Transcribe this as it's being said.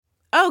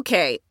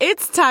Okay,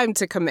 it's time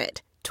to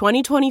commit.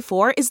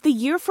 2024 is the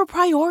year for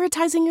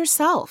prioritizing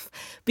yourself.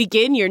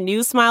 Begin your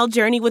new smile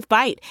journey with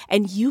Byte,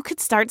 and you could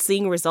start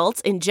seeing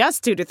results in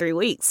just 2 to 3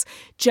 weeks.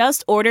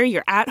 Just order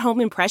your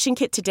at-home impression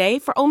kit today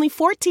for only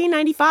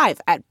 $14.95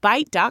 at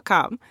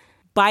Byte.com.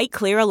 Byte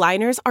Clear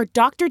aligners are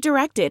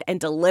doctor-directed and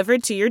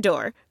delivered to your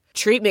door.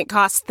 Treatment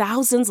costs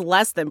thousands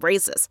less than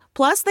braces.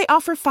 Plus, they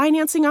offer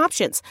financing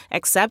options,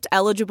 accept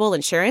eligible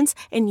insurance,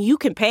 and you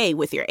can pay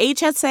with your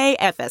HSA,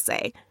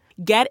 FSA.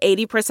 Get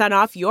 80%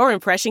 off your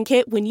impression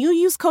kit when you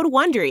use code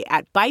WONDERY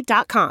at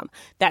Byte.com.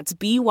 That's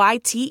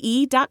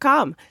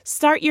BYTE.com.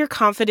 Start your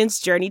confidence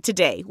journey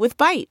today with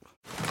Byte.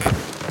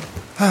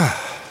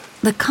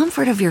 The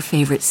comfort of your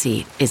favorite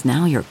seat is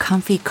now your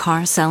comfy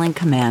car-selling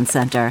command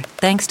center,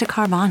 thanks to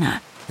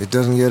Carvana. It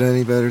doesn't get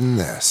any better than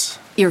this.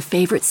 Your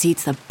favorite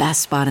seat's the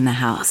best spot in the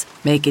house.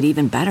 Make it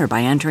even better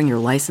by entering your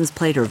license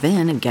plate or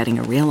VIN and getting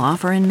a real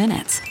offer in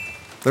minutes.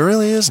 There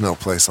really is no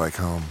place like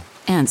home.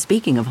 And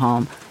speaking of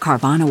home,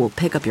 Carvana will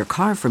pick up your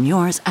car from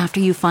yours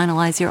after you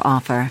finalize your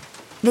offer.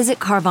 Visit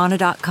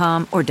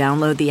Carvana.com or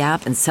download the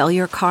app and sell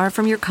your car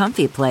from your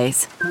comfy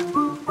place.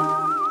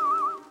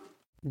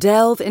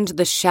 Delve into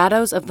the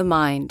shadows of the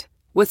mind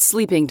with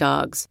Sleeping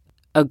Dogs,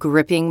 a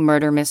gripping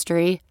murder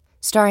mystery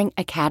starring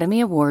Academy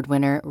Award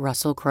winner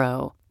Russell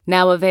Crowe.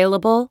 Now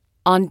available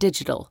on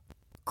digital.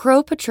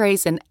 Crowe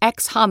portrays an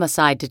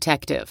ex-homicide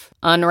detective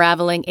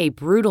unraveling a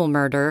brutal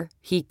murder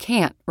he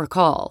can't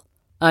recall.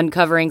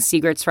 Uncovering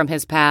secrets from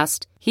his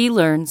past, he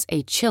learns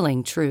a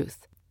chilling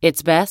truth.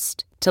 It's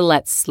best to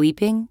let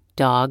sleeping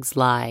dogs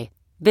lie.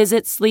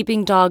 Visit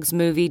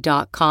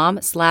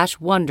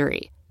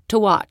sleepingdogsmovie.com/Wondery to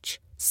watch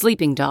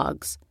Sleeping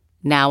Dogs,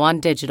 now on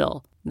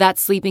digital.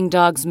 That's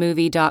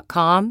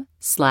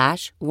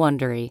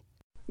sleepingdogsmovie.com/Wondery.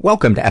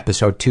 Welcome to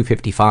episode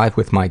 255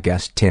 with my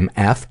guest, Tim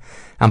F.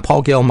 I'm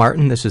Paul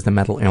Gilmartin. This is the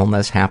Mental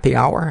Illness Happy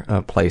Hour,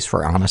 a place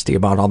for honesty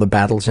about all the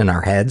battles in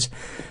our heads,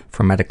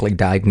 from medically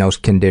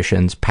diagnosed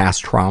conditions,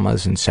 past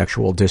traumas, and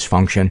sexual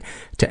dysfunction,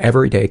 to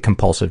everyday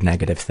compulsive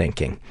negative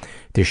thinking.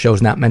 This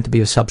show's not meant to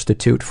be a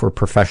substitute for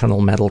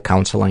professional mental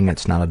counseling.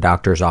 It's not a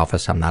doctor's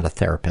office. I'm not a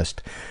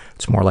therapist.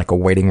 It's more like a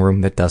waiting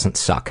room that doesn't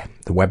suck.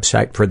 The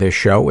website for this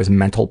show is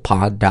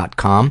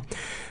mentalpod.com.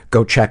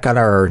 Go check out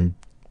our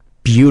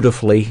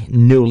beautifully,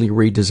 newly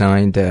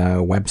redesigned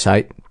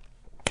website.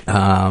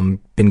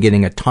 Been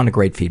getting a ton of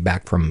great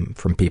feedback from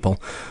people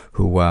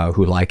who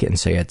like it and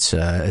say it's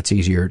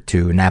easier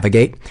to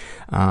navigate.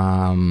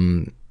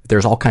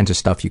 There's all kinds of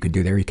stuff you can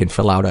do there. You can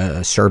fill out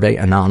a survey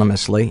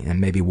anonymously,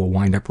 and maybe we'll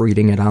wind up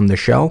reading it on the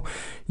show.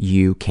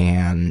 You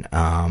can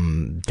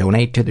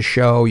donate to the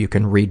show. You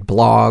can read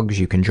blogs.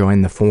 You can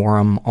join the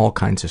forum. All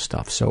kinds of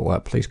stuff. So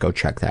please go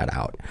check that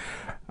out.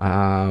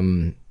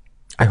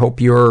 I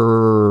hope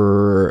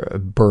your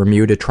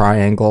Bermuda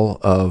Triangle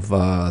of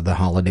the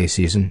holiday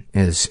season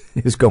is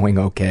going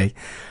okay.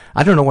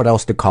 I don't know what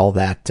else to call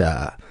that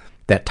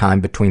time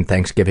between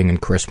Thanksgiving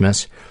and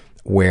Christmas,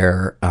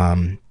 where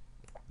a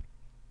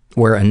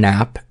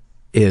nap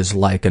is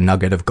like a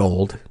nugget of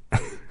gold.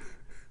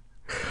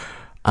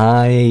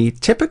 I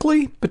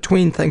typically,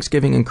 between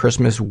Thanksgiving and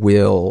Christmas,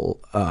 will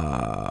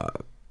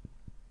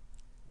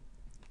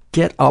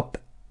get up,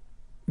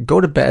 go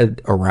to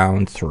bed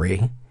around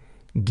 3,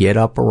 get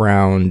up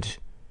around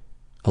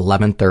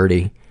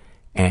 11:30,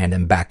 and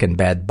am back in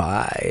bed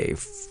by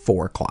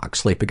 4 o'clock.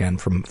 Sleep again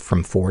from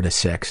 4 to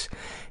 6.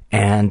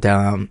 And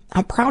I'm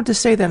proud to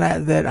say that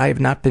I have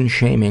not been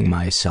shaming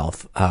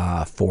myself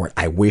for it.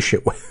 I wish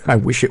it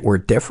were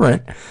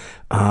different.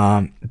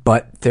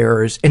 But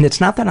and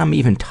it's not that I'm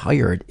even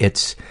tired.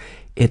 It's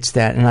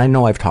that, and I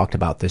know I've talked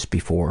about this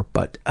before,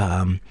 but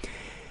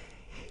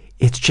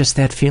it's just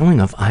that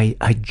feeling of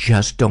I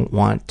just don't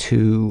want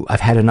to.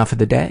 I've had enough of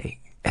the day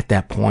at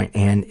that point,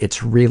 and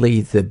it's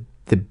really the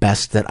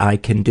best that I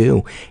can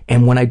do.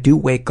 And when I do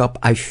wake up,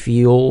 I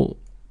feel,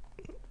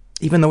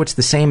 even though it's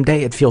the same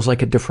day, it feels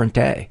like a different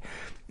day.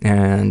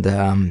 And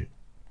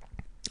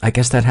I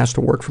guess that has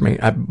to work for me.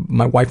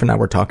 My wife and I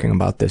were talking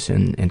about this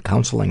in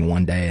counseling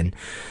one day, and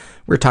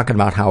we were talking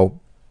about how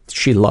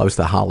she loves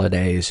the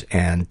holidays,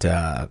 and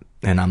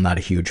I'm not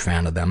a huge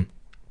fan of them.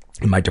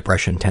 My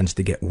depression tends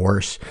to get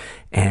worse.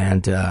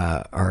 And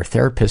our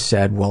therapist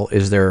said, well,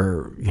 is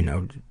there,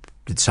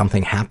 did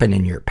something happen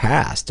in your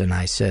past? And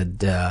I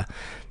said, I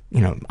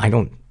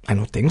don't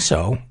think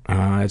so.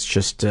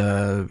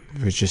 It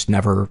was just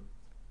never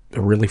a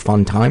really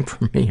fun time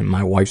for me. And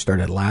my wife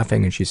started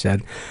laughing, and she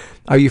said,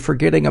 are you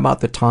forgetting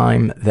about the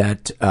time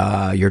that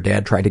your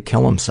dad tried to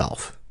kill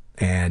himself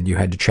and you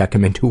had to check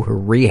him into a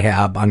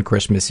rehab on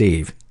Christmas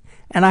Eve?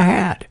 And I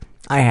had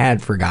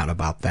forgot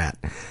about that.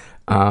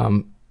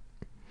 But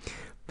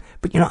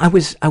I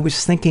was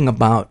thinking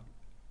about,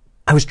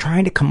 I was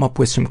trying to come up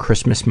with some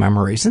Christmas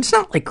memories. And it's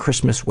not like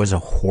Christmas was a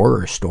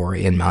horror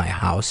story in my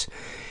house.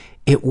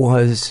 I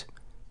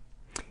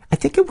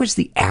think it was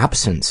the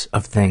absence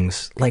of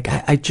things. Like,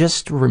 I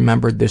just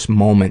remembered this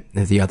moment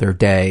the other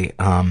day.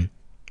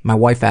 My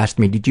wife asked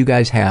me, did you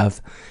guys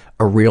have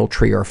a real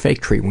tree or a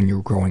fake tree when you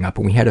were growing up?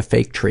 And we had a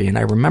fake tree. And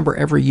I remember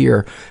every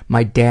year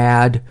my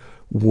dad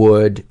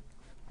would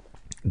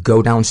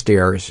go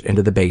downstairs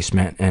into the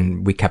basement,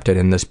 and we kept it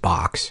in this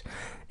box,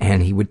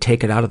 and he would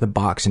take it out of the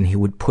box and he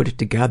would put it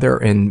together,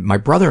 and my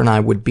brother and I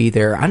would be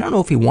there. I don't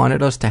know if he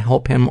wanted us to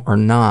help him or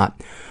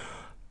not,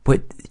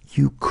 but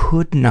you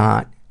could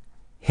not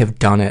have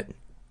done it.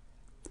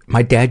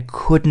 My dad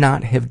could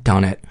not have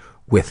done it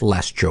with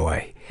less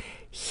joy.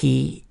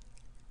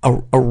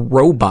 A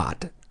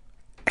robot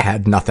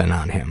had nothing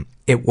on him.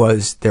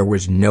 There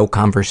was no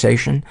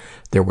conversation.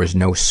 There was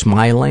no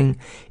smiling.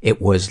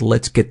 It was,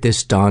 let's get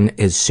this done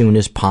as soon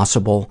as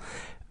possible.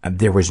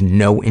 There was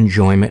no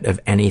enjoyment of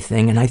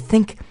anything. And I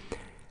think,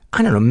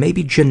 I don't know,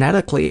 maybe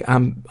genetically,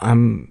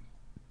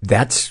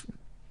 that's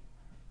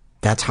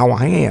how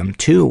I am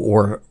too.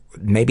 Or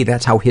maybe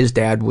that's how his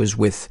dad was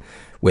with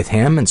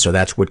him. And so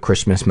that's what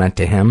Christmas meant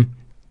to him.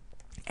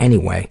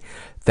 Anyway,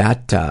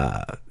 that's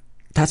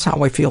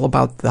how I feel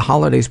about the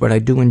holidays, but I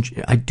do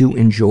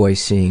enjoy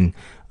seeing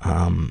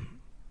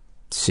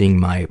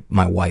my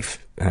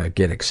wife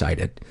get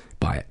excited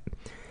by it,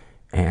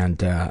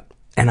 and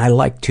I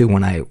like too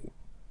when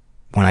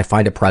I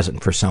find a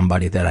present for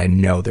somebody that I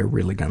know they're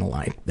really gonna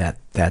like.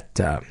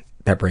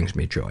 That brings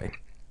me joy.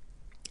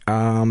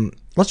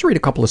 Let's read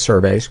a couple of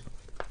surveys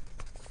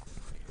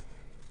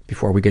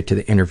before we get to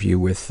the interview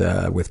with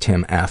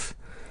Tim F.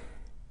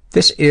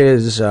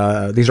 These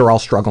are all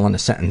struggle in a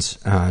sentence.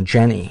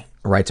 Jenny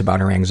writes about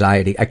her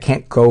anxiety. I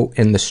can't go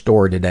in the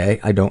store today.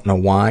 I don't know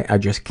why. I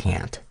just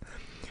can't.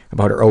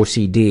 About her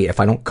OCD. If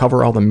I don't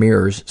cover all the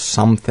mirrors,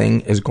 something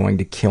is going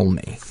to kill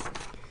me.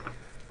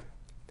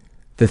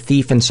 The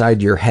thief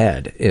inside your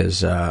head is,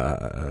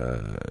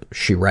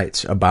 she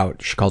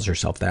calls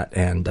herself that,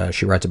 and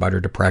she writes about her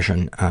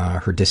depression,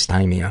 her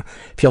dysthymia.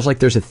 Feels like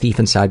there's a thief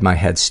inside my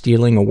head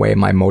stealing away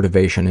my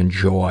motivation and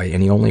joy,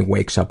 and he only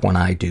wakes up when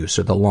I do,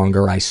 so the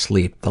longer I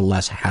sleep, the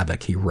less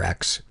havoc he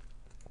wreaks.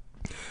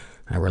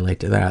 I relate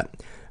to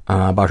that.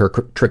 About her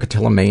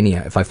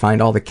trichotillomania. If I find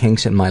all the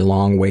kinks in my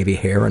long, wavy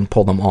hair and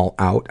pull them all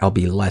out, I'll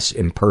be less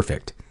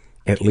imperfect,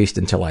 at least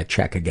until I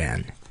check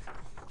again.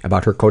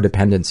 About her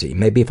codependency.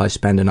 Maybe if I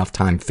spend enough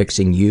time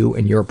fixing you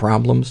and your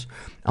problems,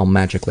 I'll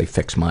magically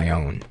fix my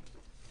own.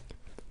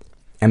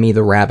 Emmy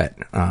the Rabbit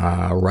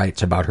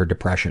writes about her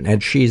depression.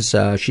 And she's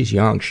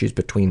young. She's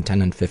between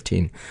 10 and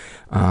 15.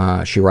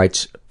 She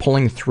writes,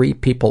 pulling 3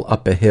 people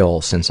up a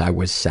hill since I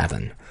was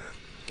 7.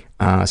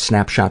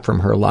 Snapshot from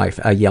her life.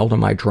 I yelled at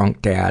my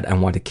drunk dad I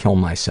want to kill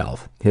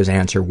myself. His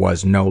answer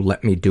was, no,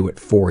 let me do it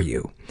for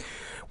you.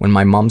 When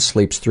my mom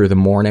sleeps through the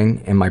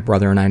morning and my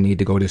brother and I need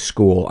to go to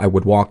school, I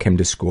would walk him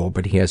to school,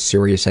 but he has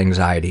serious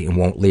anxiety and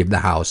won't leave the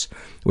house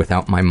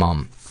without my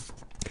mom.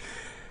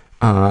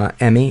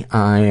 Emmy,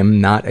 I am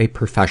not a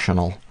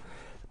professional,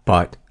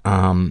 but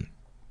I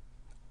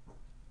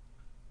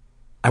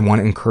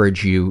want to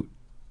encourage you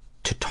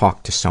to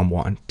talk to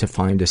someone, to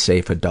find a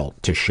safe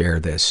adult to share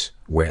this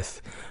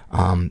with.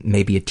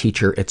 Maybe a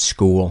teacher at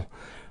school,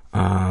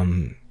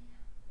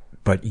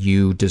 but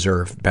you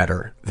deserve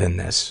better than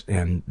this,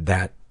 and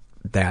that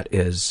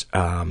is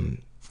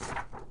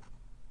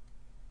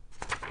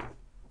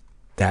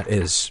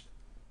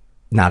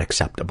not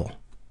acceptable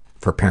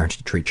for parents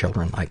to treat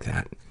children like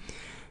that.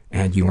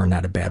 And you are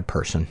not a bad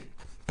person,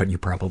 but you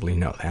probably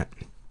know that.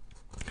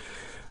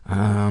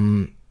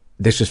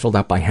 This is filled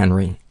out by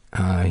Henry.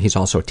 He's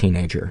also a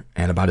teenager,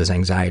 and about his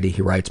anxiety,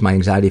 he writes, my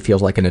anxiety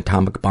feels like an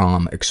atomic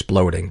bomb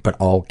exploding, but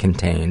all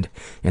contained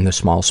in the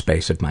small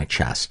space of my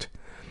chest.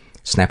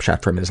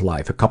 Snapshot from his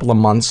life. A couple of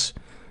months,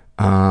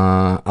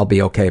 I'll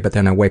be okay, but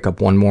then I wake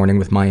up one morning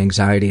with my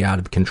anxiety out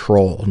of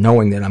control,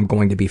 knowing that I'm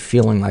going to be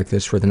feeling like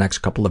this for the next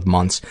couple of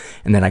months,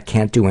 and that I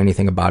can't do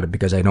anything about it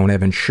because I don't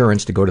have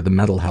insurance to go to the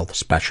mental health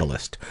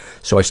specialist.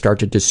 So I start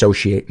to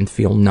dissociate and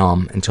feel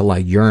numb until I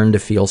yearn to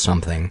feel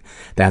something.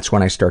 That's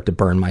when I start to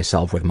burn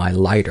myself with my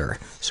lighter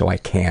so I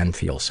can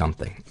feel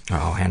something.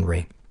 Oh,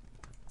 Henry,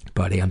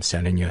 buddy, I'm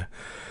sending you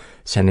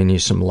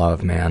some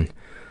love, man.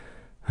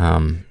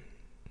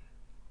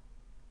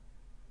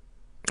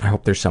 I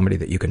hope there's somebody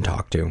that you can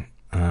talk to.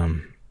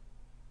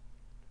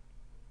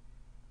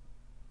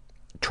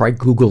 Try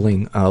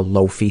Googling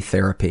low-fee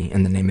therapy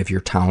in the name of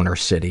your town or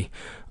city,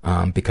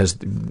 because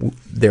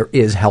there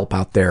is help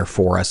out there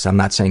for us. I'm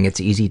not saying it's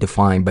easy to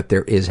find, but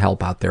there is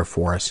help out there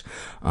for us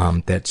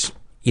that's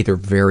either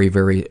very,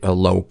 very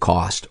low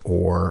cost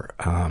or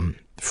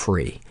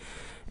free,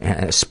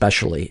 and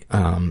especially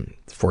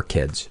for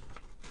kids.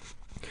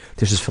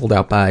 This is filled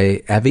out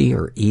by Evie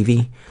or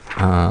Evie.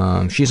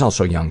 She's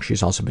also young.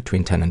 She's also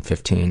between 10 and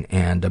 15.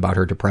 And about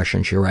her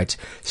depression, she writes,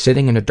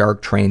 sitting in a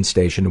dark train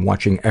station and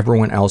watching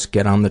everyone else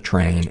get on the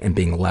train and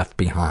being left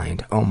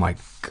behind. Oh my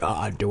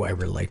God, do I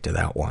relate to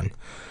that one.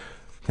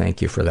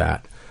 Thank you for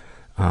that.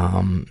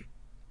 And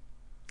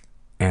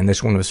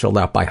this one was filled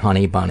out by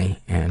Honey Bunny,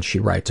 and she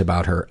writes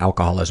about her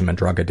alcoholism and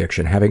drug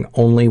addiction. Having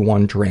only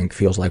one drink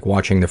feels like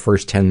watching the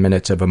first 10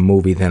 minutes of a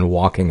movie, then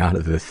walking out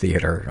of the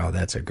theater. Oh,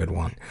 that's a good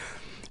one.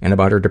 And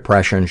about her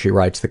depression, she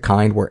writes, the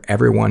kind where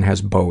everyone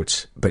has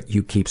boats, but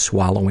you keep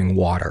swallowing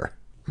water.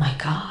 My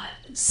God,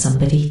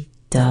 somebody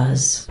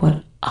does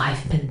what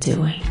I've been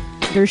doing.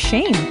 there's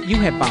shame. You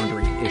have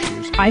boundary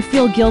issues. I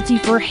feel guilty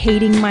for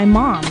hating my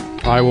mom.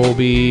 I will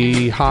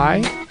be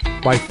high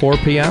by 4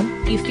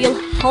 p.m. You feel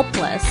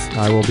helpless.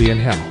 I will be in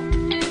hell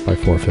by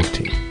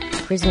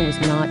 4:15. Prison was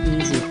not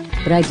easy,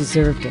 but I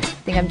deserved it. I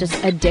think I'm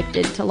just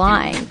addicted to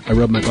lying. I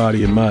rubbed my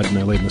body in mud and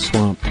I laid in the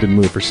swamp. Didn't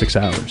move for 6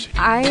 hours.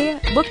 I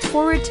looked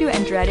forward to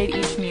and dreaded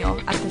each meal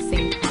at the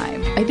same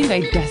time. I think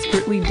I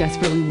desperately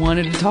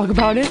wanted to talk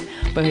about it,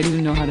 but I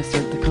didn't know how to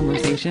start the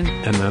conversation.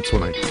 And that's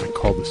when I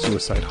called the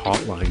suicide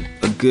hotline.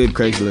 A good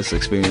Craigslist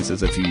experience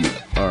is if you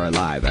are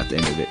alive at the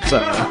end of it.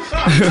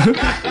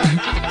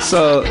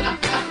 So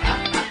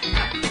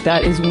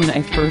that is when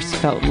I first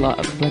felt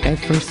love. Like I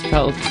first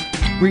felt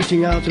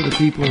reaching out to the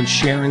people and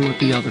sharing with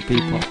the other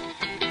people.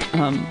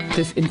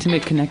 This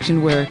intimate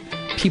connection where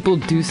people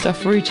do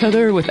stuff for each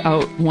other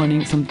without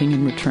wanting something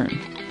in return.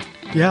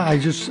 Yeah,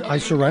 I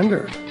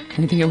surrendered.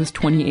 I think I was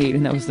 28,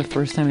 and that was the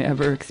first time I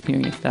ever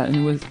experienced that, and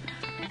it was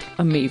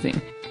amazing.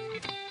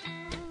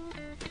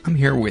 I'm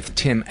here with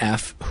Tim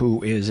F.,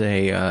 who is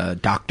a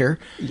doctor.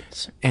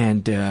 Yes.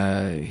 And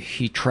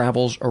he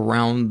travels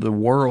around the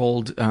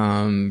world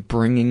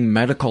bringing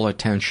medical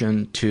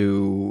attention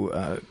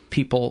to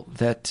people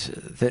that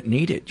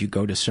need it. You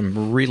go to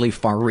some really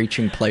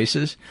far-reaching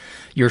places.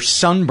 You're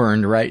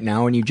sunburned right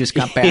now, and you just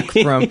got back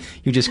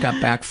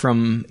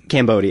from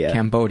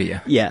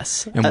Cambodia.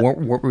 Yes. And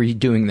what were you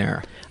doing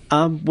there?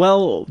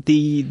 Well,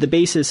 the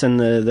basis and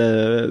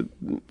the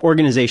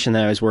organization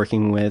that I was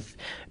working with,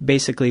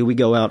 basically we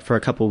go out for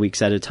a couple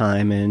weeks at a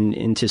time and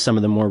into some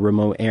of the more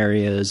remote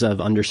areas of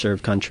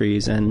underserved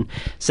countries and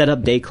set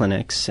up day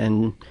clinics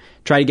and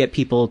try to get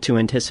people to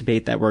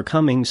anticipate that we're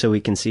coming so we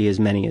can see as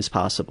many as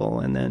possible.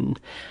 And then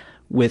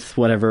with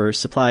whatever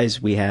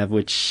supplies we have,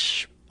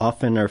 which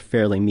often are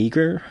fairly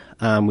meager,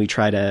 we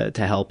try to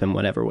help in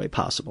whatever way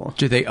possible.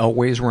 Do they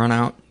always run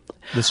out?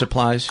 The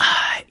supplies?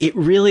 It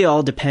really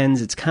all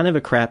depends. It's kind of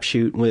a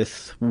crapshoot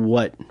with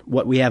what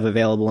we have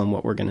available and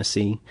what we're going to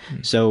see.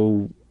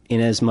 So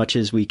in as much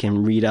as we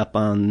can read up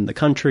on the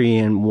country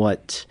and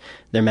what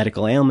their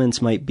medical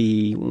ailments might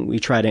be, we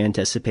try to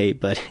anticipate,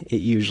 but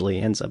it usually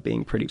ends up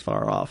being pretty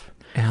far off.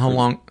 And how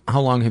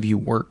long have you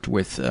worked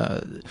with,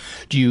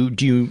 do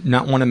you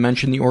not want to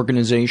mention the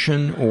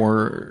organization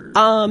or?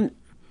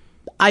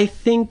 I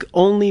think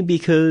only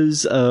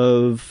because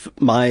of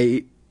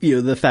my,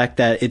 the fact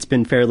that it's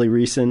been fairly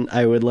recent.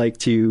 I would like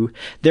to,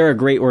 they're a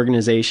great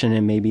organization,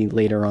 and maybe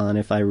later on,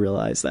 if I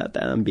realize that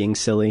I'm being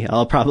silly,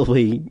 I'll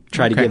probably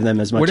try to give them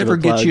as much whatever of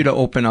a plug. Gets you to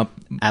open up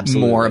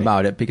Absolutely. More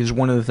about it, because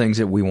one of the things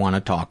that we want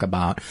to talk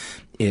about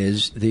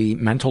is the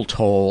mental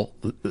toll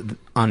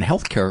on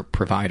healthcare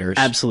providers.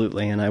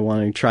 Absolutely, and I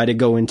want to try to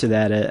go into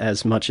that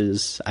as much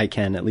as I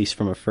can, at least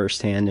from a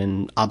firsthand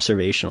and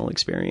observational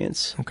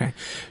experience. Okay.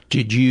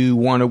 Did you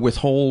want to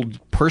withhold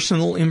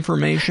personal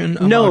information?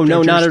 No,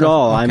 not at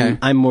all. Okay.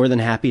 I'm more than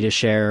happy to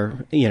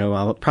share.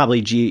 I'll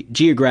probably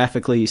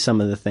geographically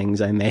some of the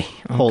things I may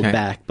hold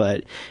back,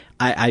 but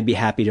I'd be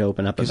happy to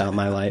open up about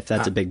my life.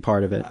 That's a big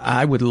part of it.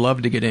 I would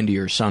love to get into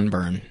your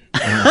sunburn.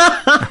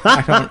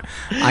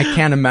 I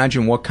can't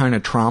imagine what kind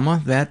of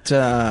trauma that.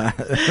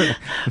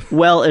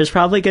 Well, it's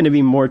probably going to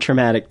be more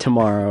traumatic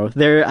tomorrow.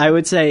 I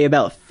would say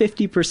about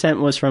 50%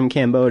 was from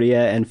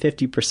Cambodia and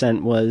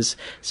 50% was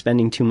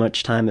spending too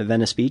much time at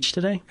Venice Beach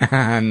today.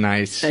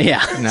 Nice.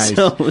 Yeah. Nice.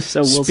 So we'll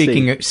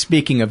see.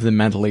 Speaking of the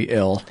mentally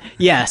ill.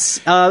 Yes.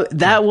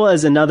 That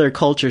was another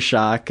culture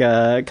shock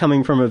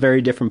coming from a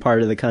very different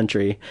part of the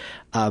country.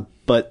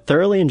 But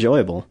thoroughly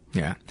enjoyable.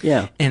 Yeah.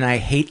 Yeah. And I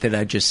hate that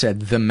I just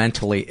said the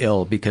mentally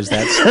ill, because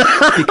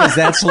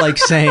that's like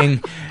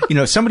saying,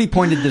 somebody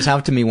pointed this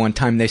out to me one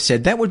time. They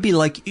said that would be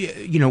like,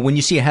 when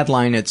you see a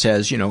headline, it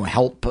says,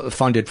 help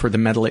funded for the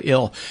mentally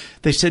ill.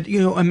 They said,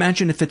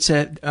 imagine if it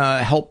said,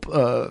 help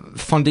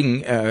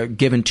funding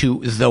given to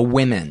the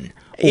women.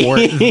 Or,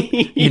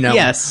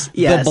 yes.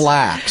 The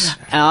blacks.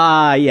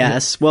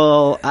 Yes.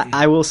 Well,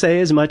 I will say,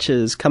 as much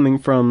as coming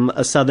from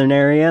a southern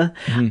area,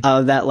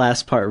 that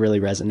last part really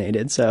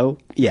resonated. So,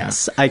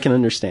 yes, I can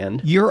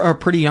understand. You're a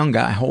pretty young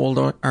guy. How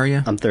old are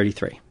you? I'm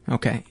 33.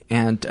 Okay.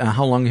 And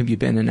how long have you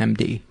been an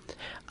MD?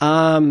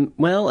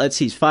 Well, let's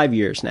see, 5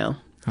 years now.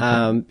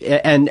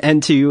 Okay.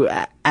 And to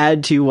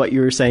add to what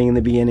you were saying in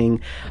the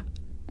beginning,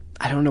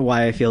 I don't know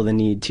why I feel the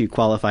need to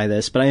qualify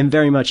this, but I am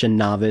very much a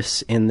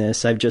novice in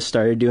this. I've just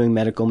started doing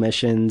medical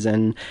missions,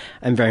 and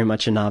I'm very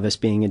much a novice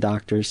being a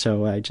doctor,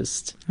 so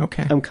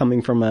I'm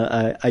coming from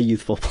a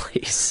youthful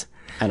place.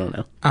 I don't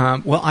know.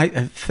 Well, I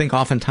think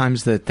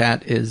oftentimes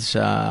that is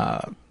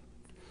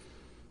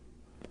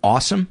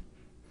awesome.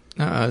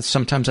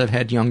 Sometimes I've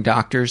had young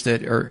doctors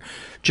that are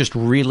just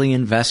really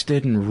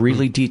invested and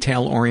really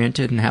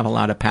detail-oriented and have a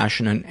lot of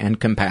passion and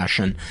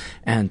compassion,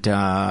 and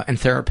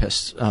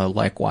therapists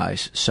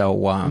likewise.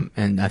 So,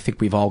 and I think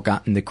we've all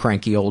gotten the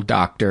cranky old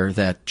doctor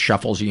that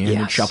shuffles you in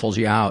and shuffles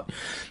you out.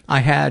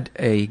 I had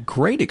a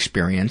great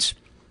experience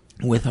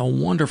with a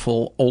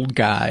wonderful old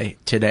guy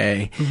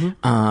today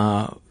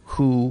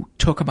who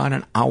took about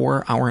an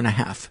hour and a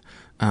half,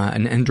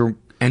 an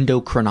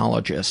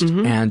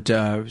endocrinologist,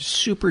 and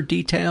super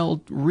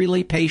detailed,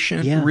 really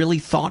patient, really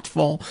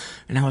thoughtful.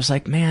 And I was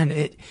like,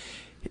 man,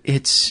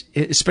 it's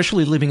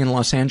especially living in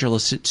Los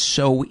Angeles, it's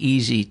so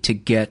easy to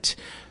get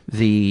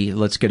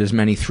let's get as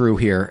many through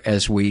here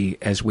as we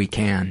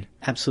can.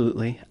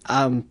 Absolutely.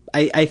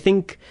 I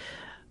think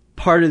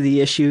part of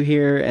the issue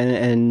here,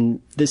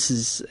 and this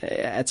is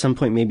at some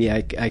point maybe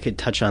I could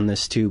touch on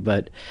this too,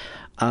 but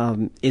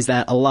is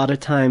that a lot of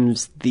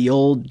times the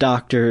old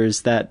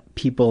doctors that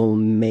people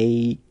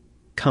may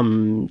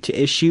come to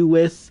issue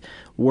with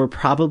were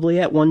probably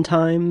at one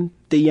time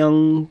the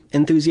young,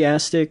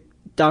 enthusiastic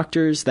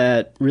doctors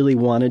that really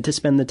wanted to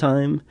spend the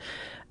time.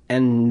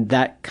 And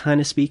that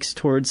kind of speaks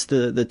towards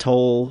the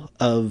toll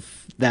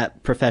of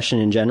that profession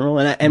in general.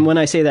 And when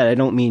I say that, I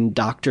don't mean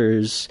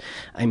doctors.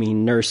 I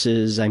mean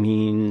nurses. I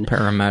mean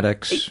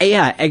paramedics.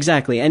 Yeah,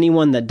 exactly.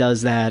 Anyone that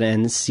does that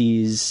and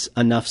sees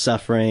enough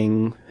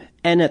suffering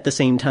and at the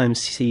same time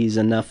sees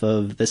enough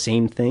of the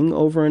same thing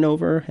over and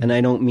over. And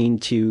I don't mean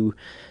to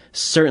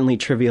certainly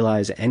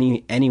trivialize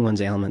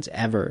anyone's ailments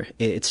ever.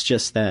 It's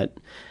just that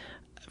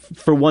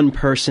for one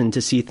person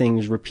to see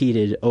things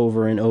repeated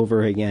over and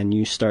over again,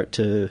 you start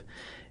to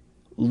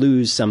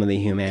lose some of the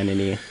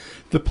humanity.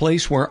 The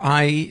place where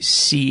I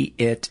see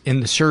it in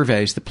the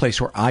surveys, the place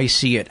where I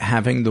see it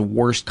having the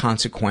worst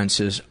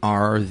consequences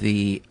are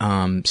the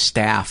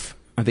staff,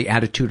 or the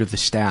attitude of the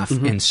staff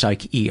in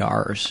psych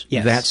ERs.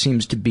 Yes. That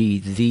seems to be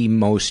the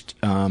most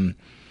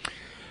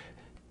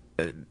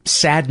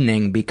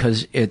saddening,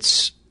 because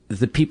it's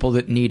the people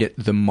that need it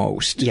the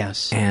most.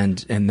 Yes. And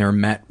they're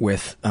met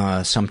with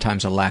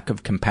sometimes a lack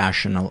of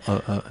compassion,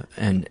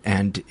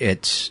 and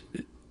it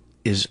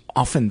is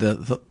often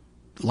the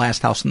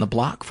last house on the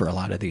block for a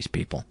lot of these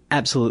people.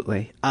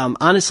 Absolutely.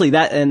 Honestly,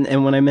 that,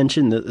 and when I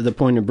mentioned the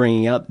point of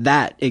bringing up,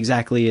 that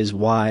exactly is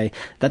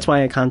that's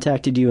why I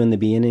contacted you in the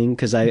beginning,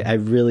 because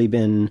I've really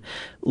been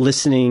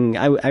listening,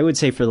 I would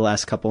say for the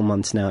last couple of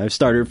months now. I've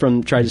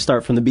tried to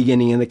start from the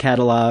beginning in the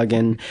catalog,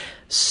 and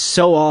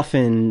so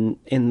often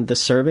in the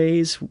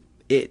surveys,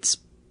 it's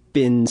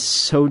been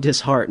so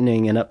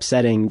disheartening and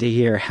upsetting to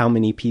hear how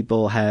many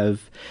people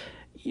have,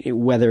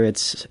 whether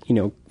it's,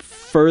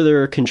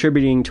 further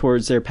contributing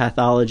towards their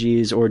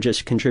pathologies or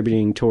just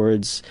contributing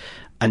towards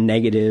a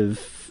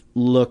negative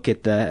look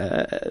at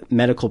the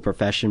medical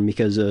profession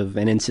because of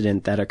an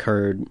incident that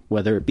occurred,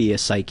 whether it be a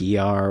psych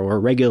ER or a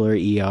regular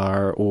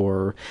ER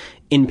or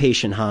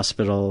inpatient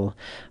hospital.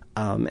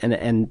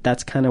 And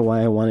that's kind of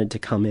why I wanted to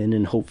come in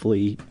and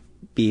hopefully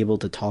be able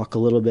to talk a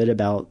little bit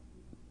about,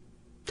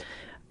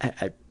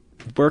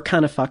 we're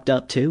kind of fucked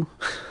up too.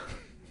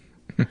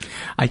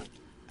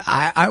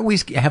 I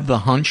always have the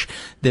hunch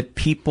that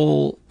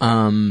people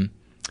who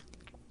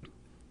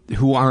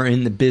are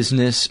in the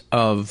business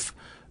of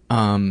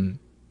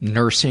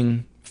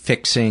nursing,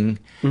 fixing,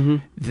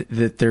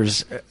 that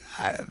there's.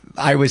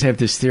 I always have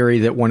this theory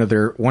that one of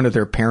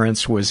their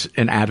parents was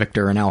an addict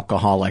or an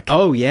alcoholic.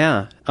 Oh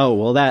yeah. Oh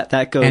well,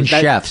 that goes. And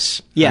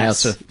chefs.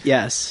 Yes.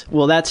 Yes.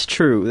 Well, that's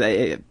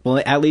true.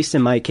 Well, at least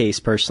in my case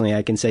personally,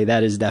 I can say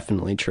that is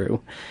definitely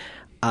true.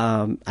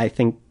 I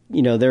think.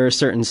 There are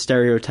certain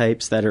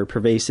stereotypes that are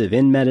pervasive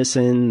in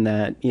medicine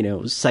that,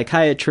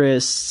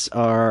 psychiatrists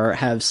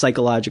have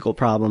psychological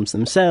problems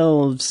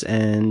themselves,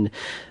 and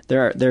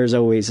there's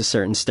always a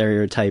certain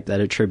stereotype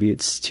that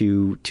attributes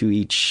to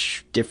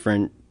each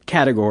different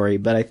category.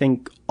 But I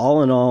think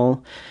all in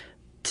all,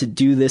 to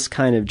do this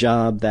kind of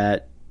job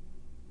that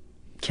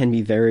can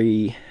be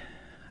very,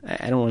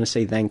 I don't want to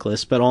say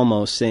thankless, but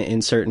almost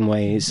in certain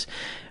ways,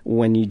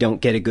 when you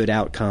don't get a good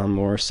outcome,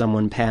 or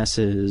someone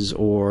passes,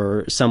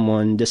 or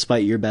someone,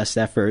 despite your best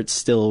efforts,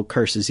 still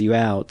curses you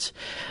out,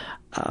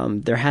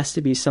 there has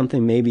to be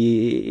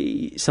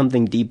maybe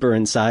something deeper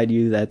inside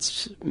you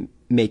that's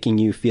making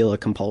you feel a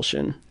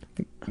compulsion.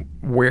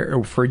 Where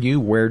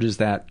does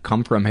that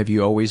come from? Have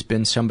you always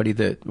been somebody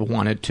that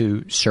wanted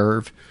to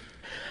serve?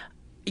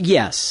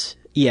 Yes.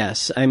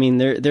 I mean,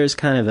 there's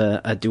kind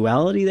of a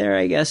duality there,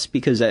 I guess,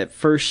 because at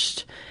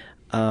first,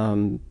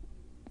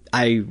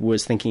 I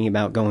was thinking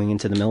about going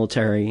into the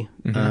military.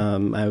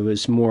 I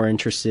was more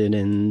interested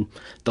in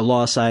the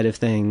law side of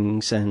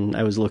things, and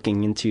I was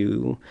looking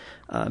into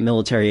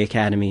military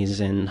academies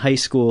in high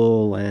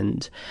school,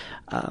 and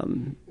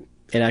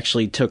it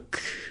actually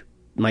took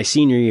my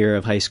senior year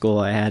of high school.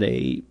 I had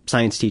a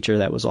science teacher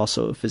that was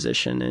also a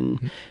physician,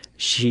 and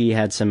she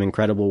had some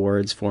incredible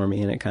words for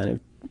me, and it kind of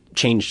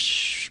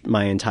changed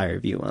my entire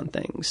view on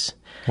things.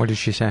 What did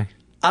she say?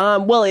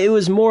 Well, it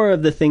was more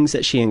of the things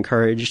that she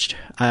encouraged.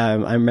 I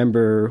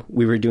remember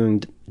we were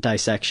doing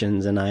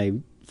dissections, and I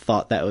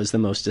thought that was the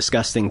most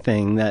disgusting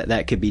thing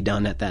that could be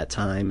done at that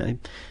time. I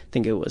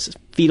think it was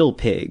fetal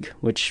pig,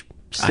 which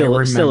still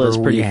is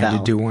pretty foul. I had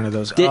to do one of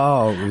those.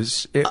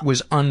 It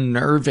was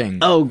unnerving.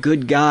 Oh,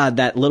 good God,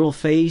 that little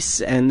face,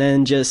 and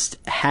then just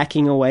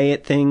hacking away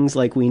at things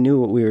like we knew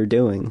what we were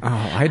doing. Oh, I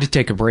had to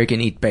take a break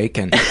and eat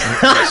bacon.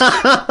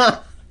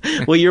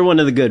 Well, you're one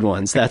of the good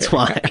ones, that's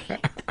why.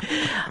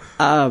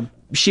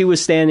 she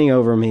was standing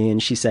over me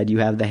and she said, "You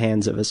have the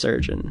hands of a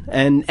surgeon."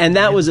 And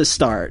that was a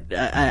start.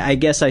 I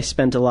guess I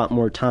spent a lot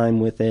more time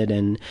with it,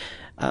 and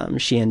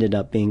she ended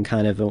up being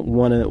kind of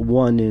one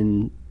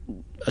in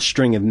a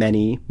string of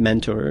many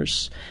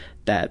mentors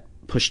that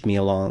pushed me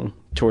along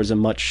towards a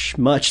much,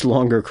 much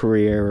longer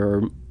career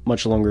or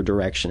much longer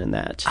direction in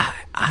that.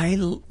 I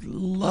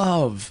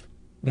love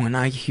when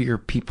I hear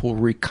people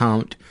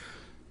recount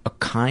a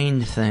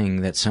kind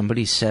thing that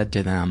somebody said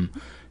to them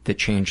that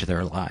changed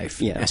their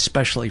life,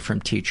 especially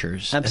from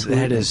teachers.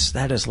 Absolutely.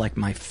 That is like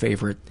my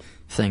favorite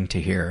thing to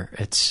hear.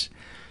 It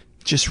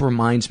just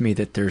reminds me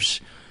that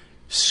there's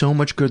so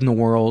much good in the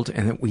world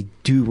and that we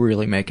do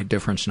really make a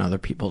difference in other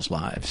people's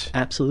lives.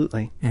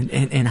 Absolutely.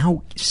 And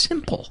how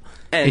simple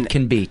it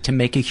can be to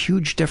make a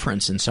huge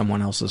difference in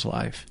someone else's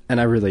life.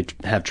 And I really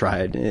have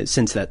tried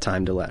since that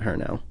time to let her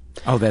know.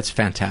 Oh, that's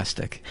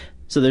fantastic.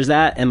 So there's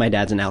that, and my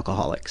dad's an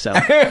alcoholic, so...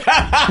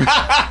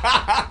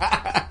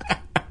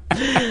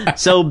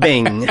 So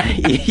bing,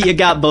 you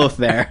got both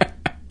there.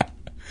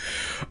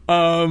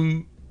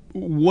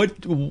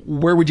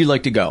 Where would you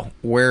like to go?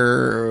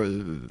 Where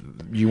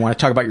you want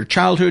to talk about your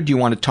childhood? Do you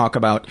want to talk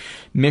about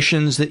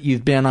missions that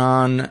you've been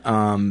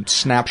on?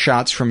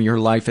 Snapshots from your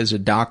life as a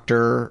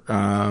doctor?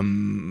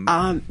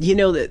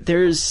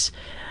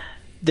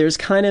 There's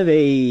kind of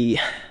a.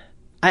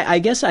 I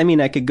guess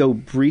I could go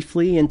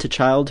briefly into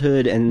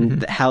childhood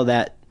and how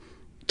that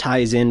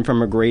ties in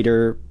from a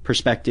greater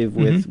perspective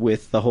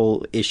with the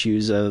whole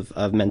issues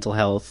of mental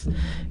health,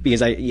 because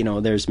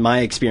there's my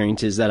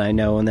experiences that I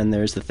know, and then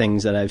there's the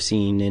things that I've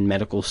seen in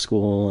medical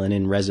school and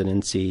in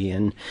residency.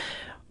 And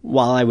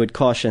while I would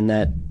caution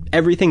that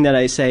everything that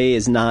I say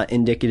is not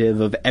indicative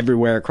of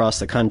everywhere across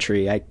the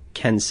country, I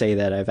can say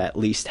that I've at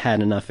least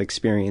had enough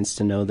experience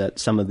to know that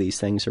some of these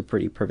things are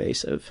pretty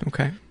pervasive.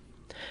 Okay.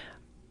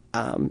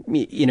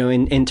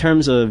 In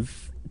terms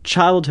of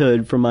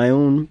childhood, from my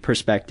own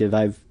perspective,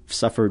 I've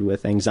suffered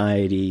with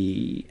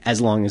anxiety as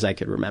long as I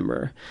could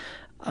remember.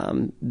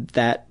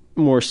 That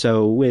more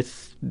so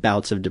with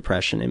bouts of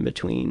depression in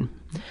between.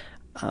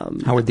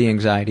 How would the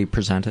anxiety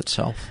present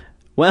itself?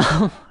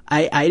 Well,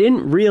 I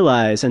didn't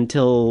realize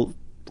until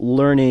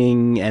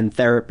learning and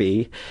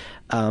therapy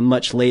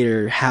much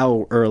later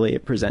how early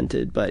it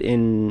presented. But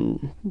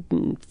in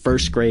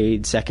first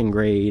grade, second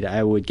grade,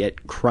 I would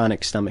get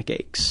chronic stomach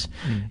aches.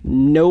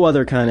 No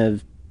other kind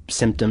of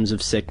symptoms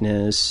of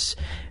sickness.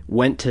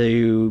 Went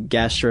to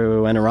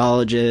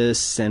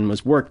gastroenterologists and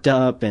was worked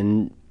up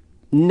and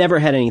never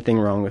had anything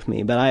wrong with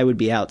me. But I would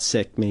be out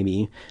sick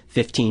maybe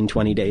 15,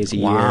 20 days a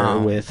year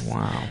with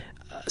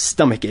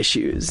stomach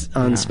issues,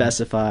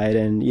 unspecified.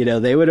 And,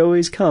 they would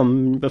always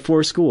come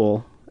before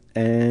school.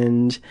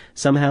 And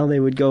somehow they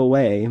would go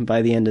away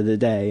by the end of the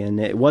day. And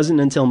it wasn't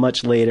until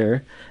much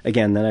later,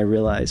 again, that I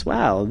realized,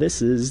 wow,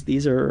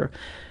 these are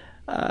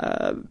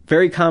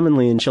very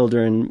commonly in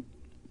children.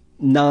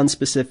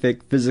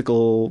 Non-specific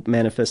physical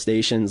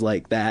manifestations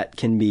like that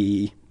can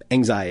be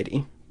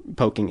anxiety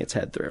poking its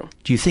head through.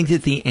 Do you think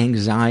that the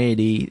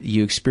anxiety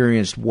you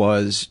experienced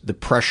was the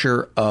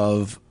pressure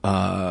of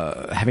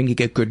having to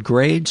get good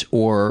grades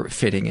or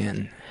fitting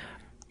in?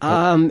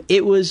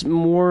 It was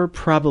more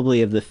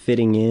probably of the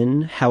fitting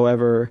in.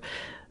 However,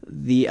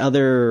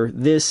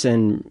 this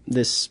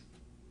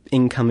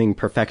incoming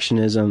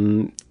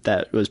perfectionism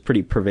that was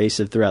pretty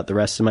pervasive throughout the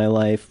rest of my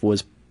life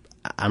was,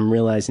 I'm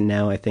realizing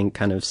now, I think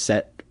kind of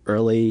set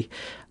early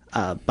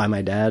by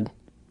my dad.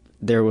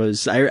 There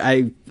was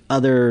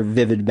other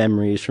vivid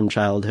memories from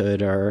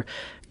childhood are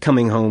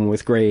coming home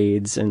with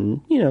grades,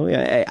 and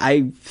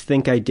I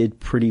think I did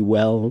pretty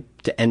well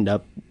to end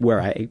up where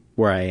I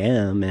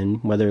am,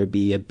 and whether it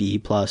be a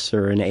B+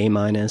 or an A-,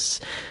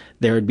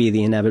 there would be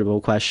the inevitable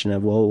question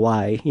of, well,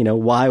 why?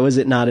 Why was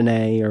it not an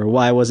A, or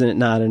why wasn't it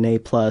not an A+?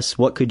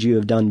 What could you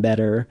have done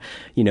better?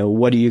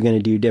 What are you going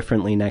to do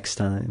differently next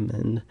time?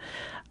 And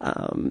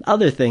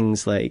other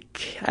things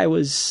like I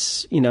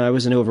was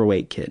an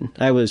overweight kid.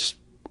 I was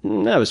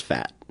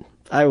fat.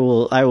 I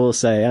will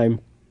say, I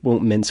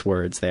won't mince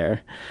words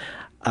there.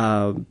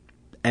 And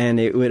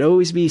it would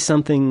always be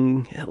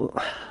something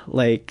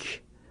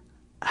like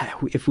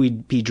if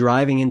we'd be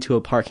driving into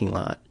a parking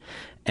lot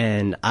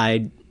and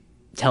I'd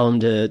tell him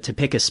to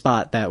pick a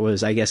spot that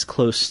was, I guess,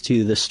 close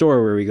to the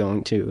store we were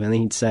going to. And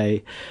he'd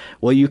say,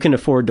 well, you can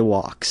afford to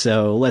walk,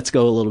 so let's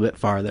go a little bit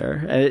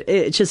farther.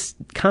 It's just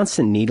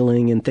constant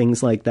needling and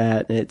things like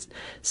that. And it's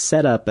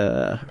set up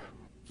a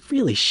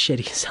really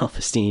shitty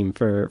self-esteem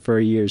for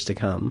years to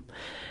come.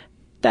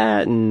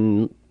 That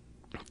and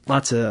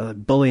lots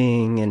of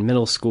bullying in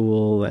middle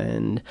school,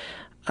 and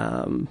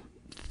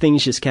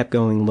things just kept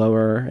going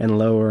lower and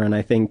lower. And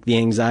I think the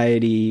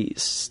anxiety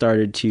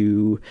started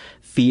to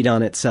feed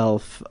on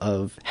itself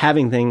of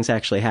having things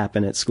actually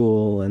happen at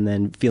school, and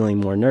then feeling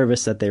more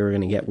nervous that they were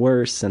going to get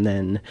worse. And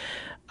then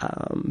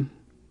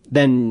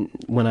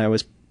when I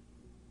was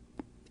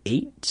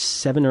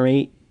 7 or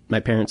 8, my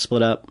parents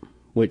split up,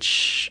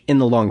 which in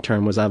the long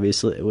term was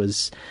obviously, it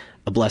was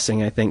a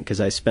blessing, I think,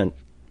 because I spent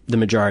the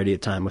majority of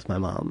time with my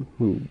mom,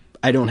 who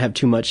I don't have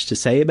too much to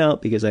say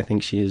about because I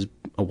think she is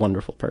a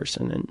wonderful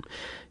person, and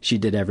she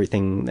did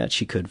everything that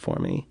she could for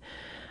me.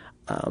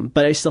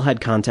 But I still had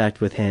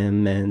contact with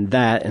him, and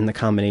that and the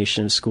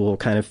combination of school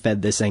kind of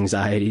fed this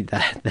anxiety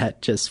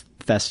that just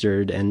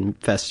festered and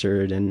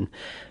festered and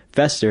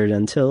festered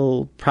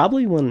until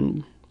probably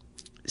when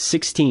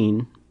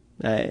 16,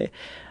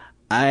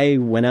 I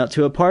went out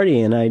to a party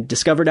and I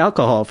discovered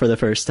alcohol for the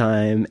first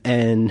time,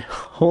 and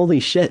holy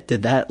shit,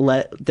 did that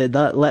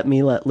let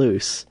me let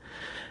loose.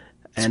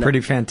 It's pretty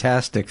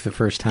fantastic the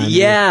first time.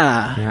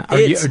 Yeah.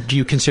 Do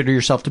you consider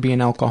yourself to be an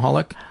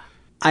alcoholic?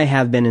 I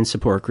have been in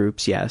support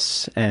groups,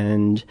 yes.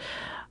 And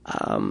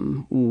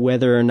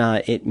whether or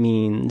not it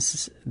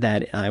means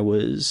that I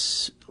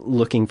was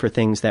looking for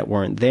things that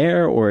weren't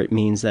there, or it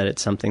means that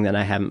it's something that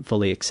I haven't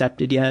fully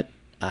accepted yet,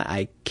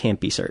 I can't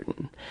be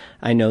certain.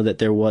 I know that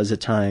there was a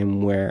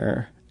time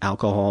where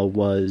alcohol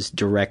was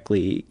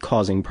directly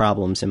causing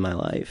problems in my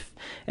life,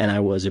 and I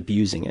was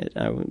abusing it.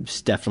 I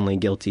was definitely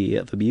guilty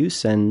of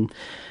abuse, and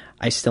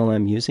I still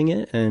am using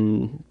it.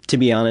 And to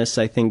be honest,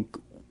 I think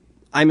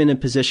I'm in a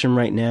position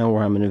right now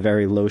where I'm in a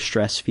very low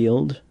stress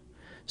field,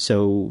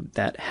 so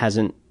that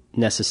hasn't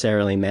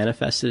necessarily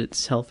manifested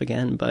itself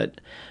again,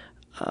 but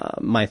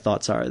my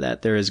thoughts are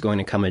that there is going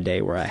to come a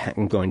day where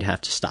I'm going to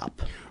have to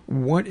stop.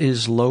 What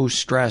is low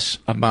stress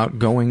about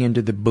going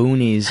into the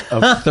boonies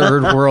of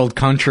third world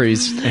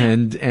countries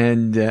and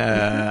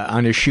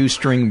on a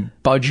shoestring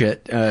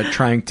budget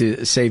trying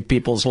to save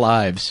people's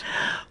lives?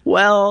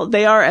 Well,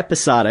 they are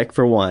episodic,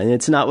 for one.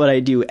 It's not what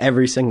I do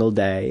every single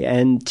day.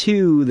 And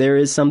two, there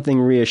is something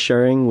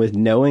reassuring with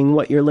knowing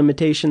what your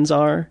limitations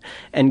are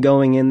and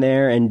going in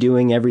there and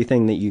doing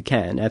everything that you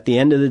can. At the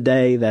end of the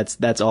day,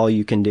 that's all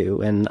you can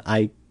do. And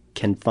I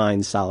can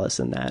find solace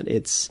in that.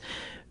 It's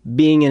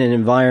being in an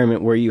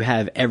environment where you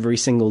have every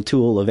single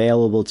tool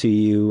available to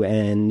you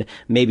and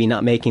maybe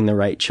not making the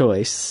right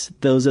choice.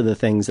 Those are the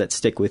things that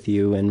stick with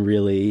you and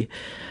really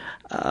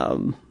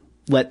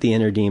let the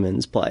inner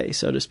demons play,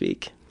 so to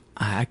speak.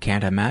 I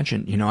can't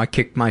imagine. You know, I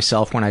kick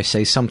myself when I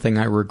say something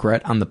I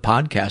regret on the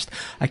podcast.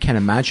 I can't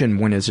imagine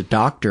when, as a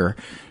doctor,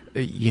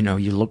 you know,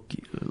 you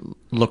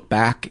look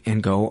back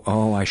and go,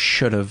 oh, I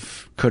should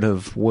have, could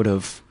have, would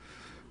have.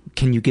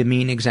 Can you give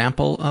me an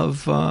example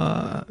of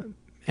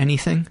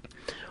anything?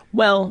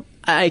 Well,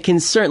 I can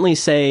certainly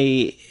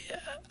say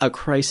a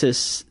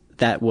crisis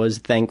that was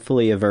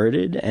thankfully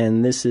averted,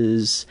 and this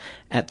is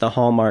at the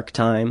hallmark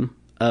time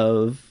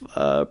of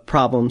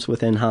problems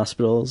within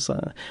hospitals.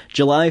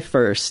 July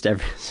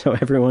 1st, so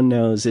everyone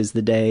knows, is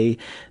the day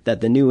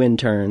that the new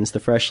interns, the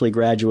freshly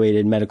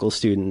graduated medical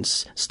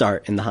students,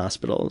 start in the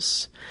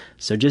hospitals.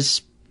 So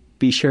just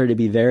be sure to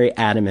be very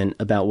adamant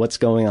about what's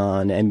going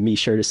on and be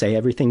sure to say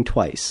everything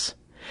twice.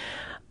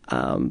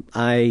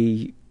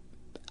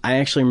 I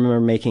actually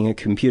remember making a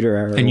computer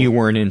error. And you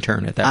were an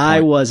intern at that point? I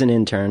was an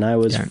intern. I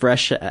was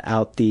fresh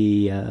out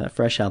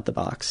the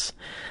box.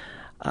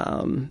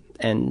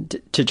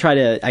 And to try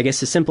to, I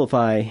guess, to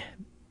simplify,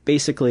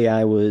 basically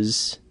I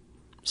was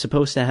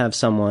supposed to have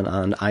someone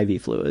on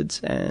IV fluids,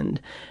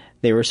 and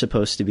they were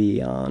supposed to be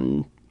on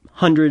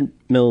 100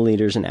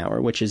 milliliters an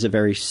hour, which is a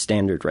very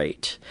standard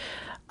rate.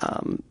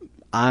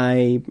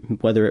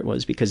 Whether it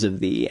was because of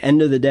the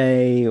end of the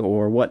day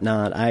or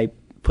whatnot, I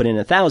put in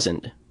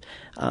 1,000,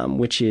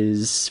 which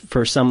is,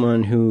 for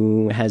someone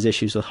who has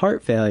issues with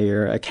heart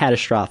failure, a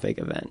catastrophic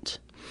event.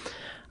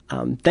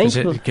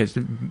 Thankfully, because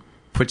it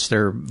puts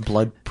their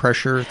blood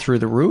pressure through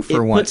the roof,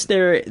 or what?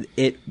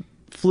 It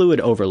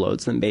fluid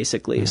overloads them,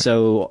 basically. Yeah.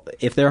 So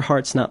if their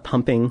heart's not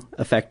pumping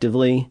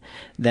effectively,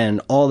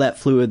 then all that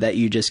fluid that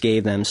you just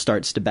gave them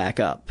starts to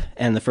back up.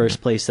 And the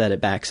first place that it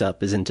backs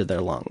up is into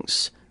their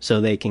lungs. So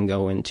they can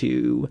go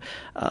into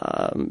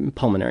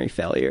pulmonary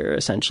failure,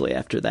 essentially,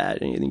 after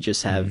that. And you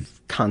just have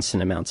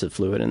constant amounts of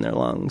fluid in their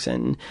lungs.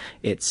 And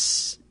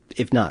it's,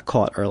 if not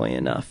caught early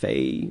enough,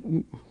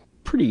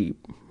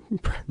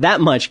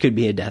 that much could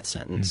be a death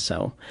sentence.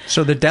 So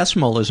the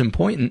decimal is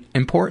important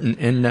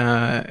in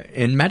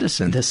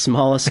medicine. The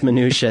smallest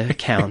minutia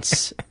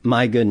counts.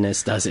 My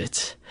goodness, does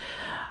it.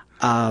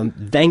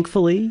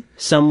 Thankfully,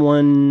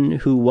 someone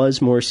who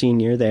was more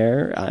senior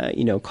there,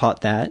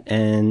 caught that,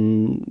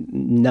 and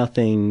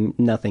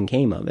nothing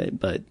came of it.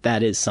 But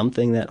that is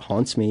something that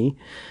haunts me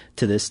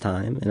to this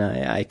time, and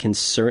I can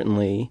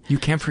certainly. You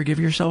can't forgive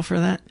yourself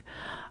for that?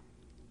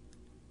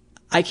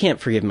 I can't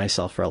forgive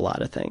myself for a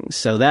lot of things.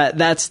 So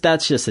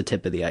that's just the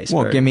tip of the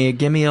iceberg. Well,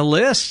 give me a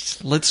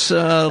list. Let's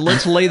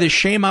lay the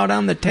shame out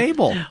on the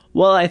table.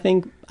 Well, I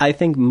think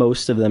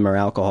most of them are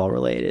alcohol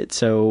related.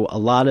 So a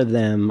lot of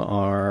them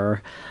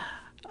are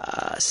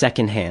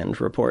secondhand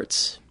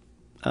reports.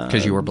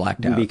 Because you were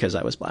blacked out. Because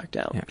I was blacked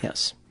out. Yeah.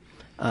 Yes.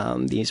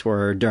 These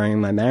were during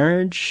my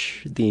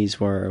marriage.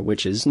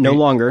 Which is no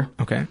longer.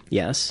 Okay.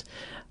 Yes.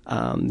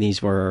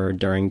 These were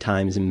during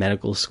times in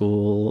medical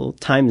school,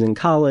 times in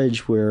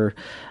college where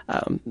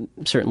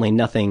certainly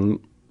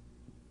nothing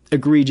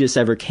egregious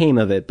ever came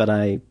of it, but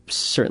I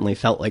certainly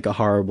felt like a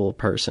horrible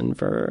person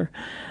for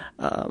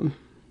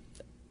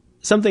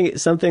something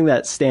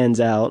that stands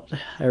out.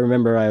 I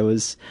remember I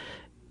was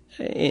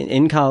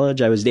in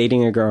college, I was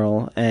dating a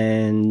girl,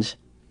 and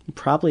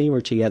probably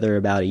were together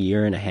about a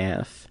year and a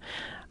half.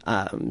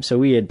 So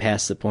we had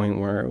passed the point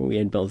where we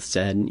had both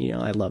said,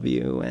 I love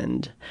you.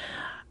 And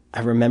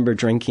I remember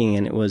drinking,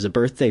 and it was a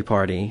birthday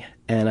party,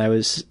 and I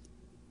was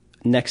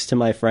next to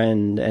my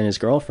friend and his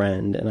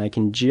girlfriend, and I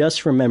can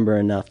just remember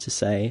enough to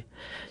say,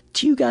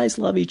 do you guys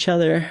love each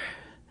other?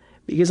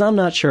 Because I'm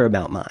not sure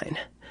about mine.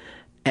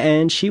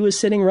 And she was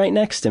sitting right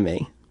next to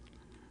me.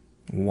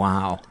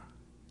 Wow.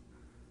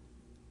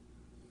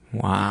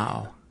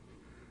 Wow.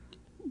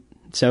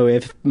 So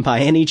if by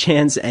any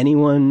chance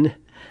anyone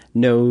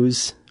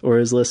knows or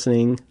is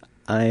listening,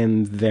 I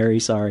am very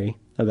sorry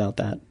about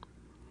that.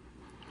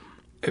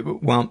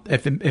 Well,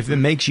 if it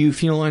makes you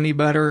feel any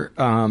better,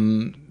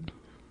 when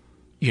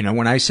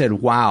I said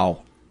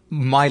wow,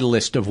 my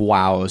list of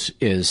wows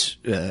is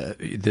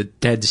the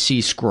Dead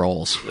Sea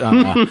Scrolls.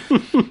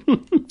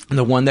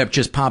 The one that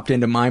just popped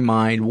into my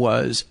mind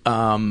was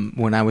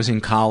when I was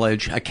in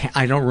college.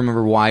 I don't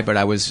remember why, but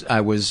I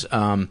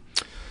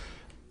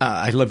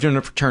lived in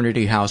a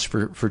fraternity house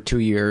for 2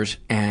 years,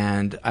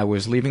 and I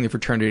was leaving the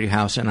fraternity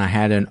house, and I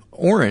had an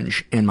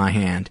orange in my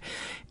hand.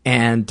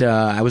 And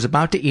I was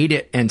about to eat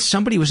it, and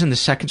somebody was in the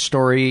second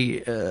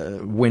story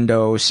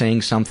window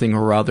saying something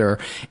or other,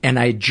 and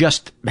I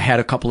just had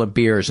a couple of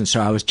beers, and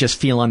so I was just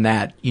feeling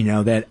that,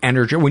 that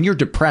energy. When you're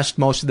depressed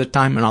most of the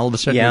time, and all of a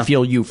sudden you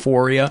feel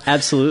euphoria.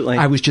 Absolutely.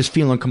 I was just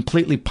feeling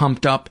completely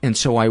pumped up, and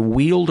so I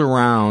wheeled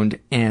around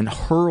and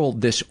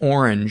hurled this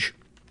orange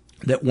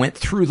that went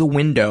through the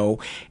window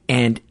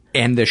and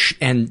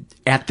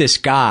at this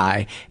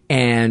guy,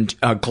 and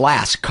a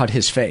glass cut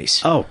his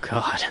face. Oh,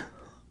 God.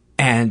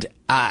 And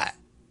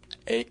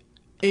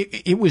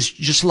it was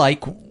just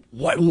like,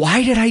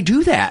 why did I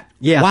do that?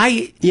 Yeah.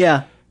 Why?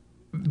 Yeah.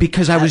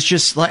 Because I was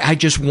just like, I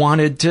just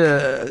wanted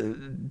to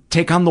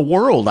take on the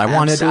world. I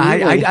wanted,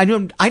 I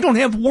don't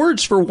have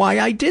words for why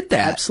I did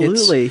that.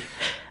 Absolutely.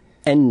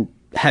 And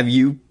have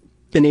you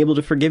been able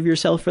to forgive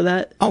yourself for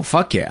that? Oh,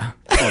 fuck yeah.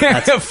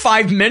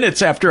 5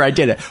 minutes after I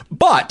did it.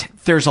 But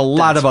there's a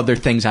lot of other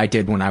things I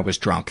did when I was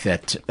drunk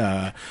that,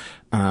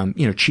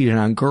 cheated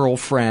on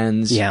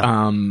girlfriends,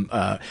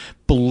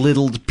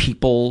 belittled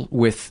people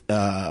with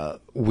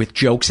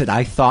jokes that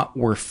I thought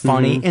were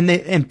funny,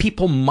 and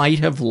people might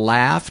have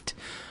laughed,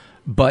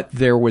 but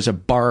there was a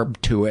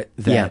barb to it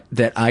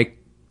that I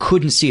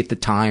couldn't see at the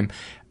time,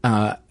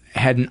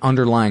 had an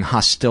underlying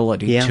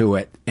hostility to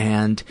it,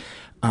 and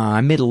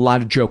I made a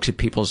lot of jokes at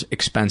people's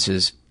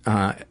expense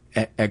for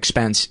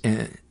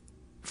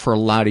a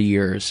lot of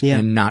years,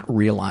 and not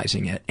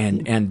realizing it,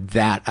 and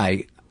that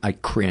I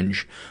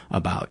cringe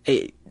about.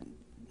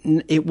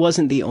 It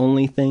wasn't the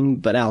only thing,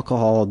 but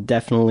alcohol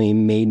definitely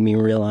made me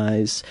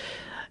realize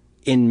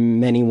in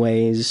many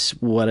ways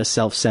what a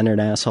self-centered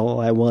asshole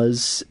I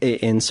was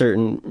in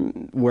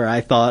certain, where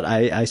I thought,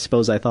 I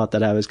suppose I thought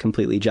that I was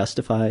completely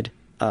justified.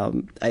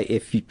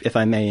 If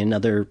I may,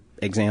 another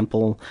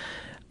example,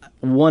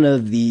 one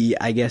of the,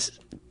 I guess,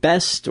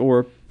 best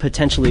or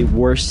potentially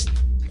worst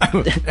a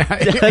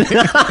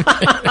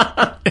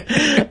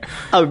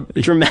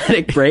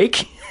dramatic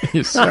break.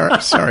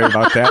 Sorry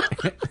about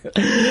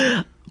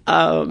that.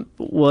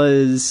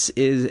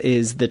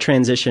 Is the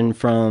transition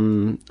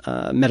from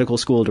medical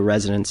school to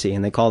residency,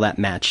 and they call that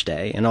match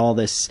day, and all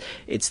this.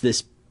 It's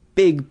this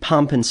big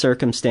pomp and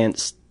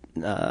circumstance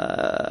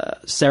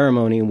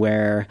ceremony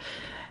where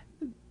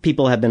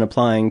people have been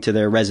applying to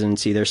their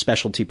residency, their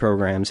specialty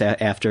programs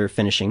after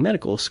finishing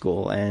medical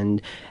school,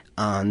 and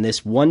on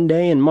this one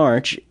day in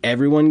March,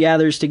 everyone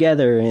gathers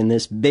together in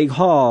this big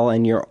hall,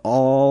 and you're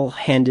all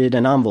handed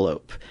an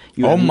envelope.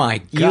 My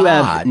God. You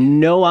have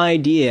no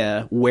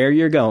idea where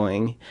you're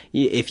going.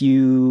 If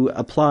you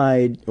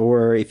applied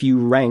or if you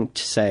ranked,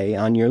 say,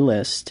 on your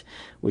list,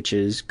 which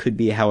could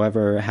be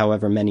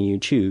however many you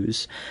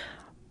choose,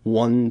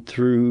 1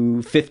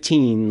 through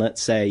 15,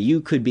 let's say,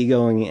 you could be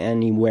going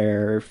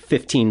anywhere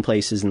 15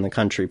 places in the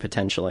country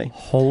potentially.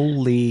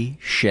 Holy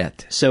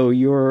shit. So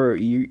you're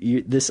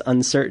this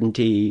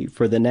uncertainty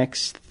for the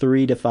next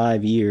 3 to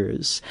 5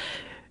 years,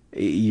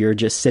 you're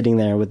just sitting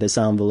there with this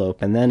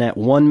envelope, and then at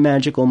one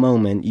magical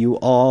moment, you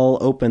all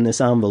open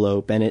this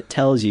envelope, and it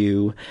tells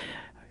you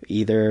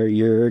either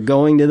you're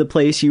going to the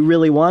place you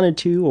really wanted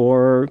to,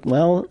 or,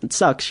 well, it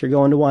sucks, you're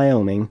going to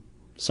Wyoming.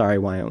 Sorry,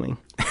 Wyoming.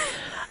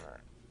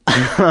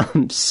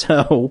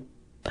 So,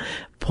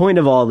 point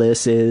of all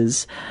this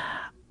is,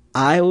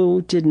 I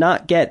did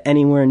not get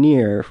anywhere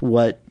near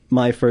what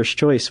my first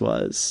choice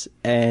was,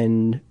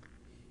 and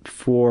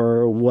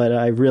for what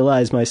I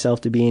realized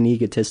myself to be an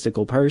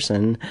egotistical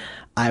person,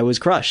 I was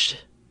crushed.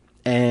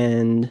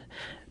 And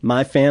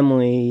my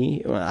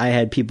family, I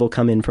had people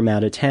come in from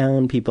out of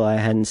town, people I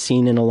hadn't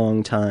seen in a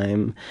long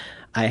time.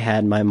 I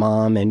had my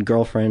mom and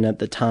girlfriend at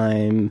the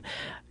time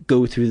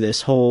go through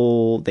this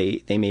whole,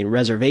 they made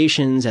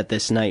reservations at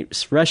this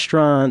nice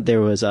restaurant.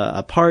 There was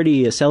a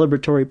party, a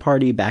celebratory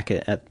party back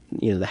at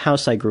the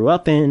house I grew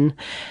up in.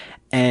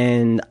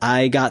 And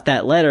I got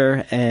that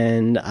letter,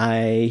 and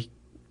I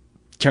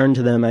turned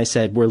to them, I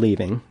said, we're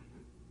leaving.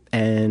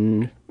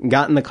 And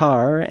got in the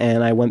car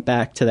and I went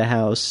back to the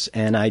house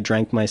and I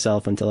drank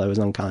myself until I was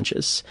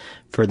unconscious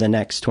for the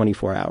next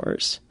 24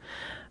 hours.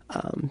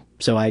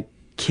 So I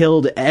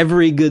killed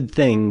every good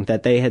thing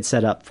that they had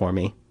set up for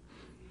me.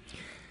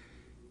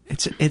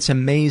 It's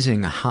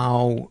amazing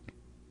how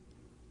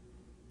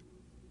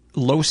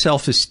low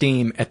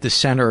self-esteem at the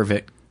center of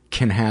it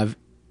can have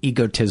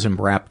egotism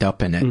wrapped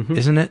up in it,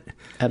 isn't it?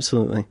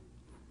 Absolutely.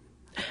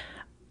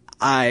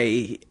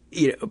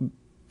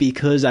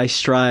 Because I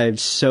strived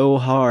so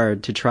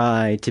hard to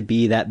try to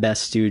be that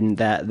best student,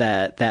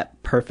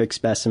 that perfect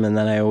specimen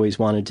that I always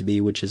wanted to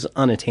be, which is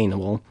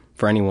unattainable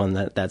for anyone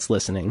that's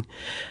listening.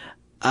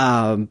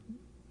 Any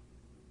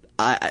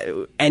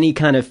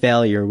kind of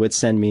failure would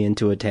send me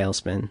into a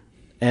tailspin.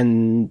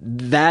 And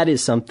that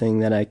is something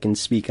that I can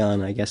speak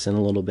on, I guess, in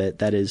a little bit,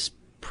 that is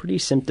pretty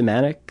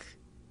symptomatic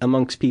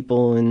amongst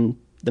people in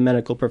the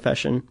medical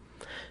profession,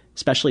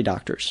 especially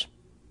doctors.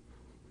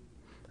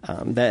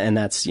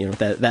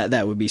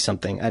 That would be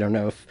something. I don't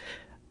know if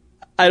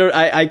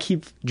I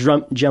keep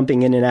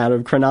jumping in and out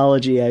of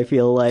chronology, I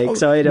feel like.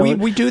 So I don't.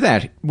 We do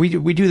that. We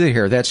do that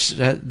here.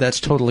 That's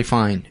totally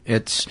fine.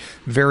 It's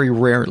very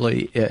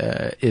rarely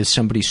is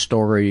somebody's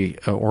story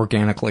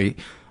organically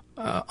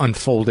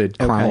unfolded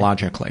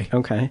chronologically.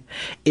 Okay.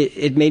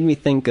 It made me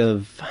think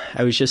of,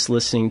 I was just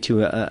listening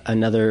to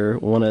another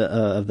one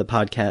of the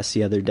podcasts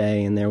the other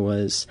day, and there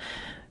was,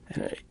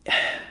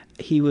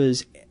 he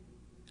was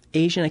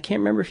Asian. I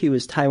can't remember if he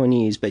was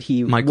Taiwanese, but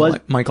he was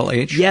Michael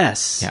H.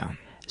 Yes. Yeah.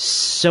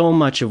 So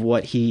much of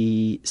what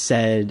he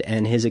said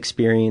and his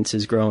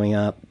experiences growing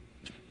up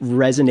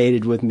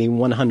resonated with me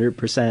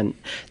 100%,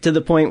 to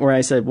the point where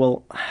I said,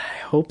 well, I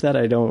hope that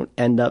I don't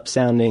end up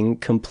sounding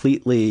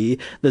completely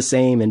the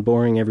same and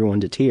boring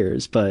everyone to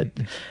tears, but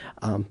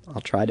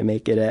I'll try to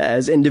make it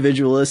as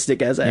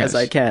individualistic as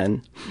I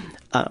can.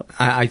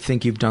 I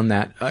think you've done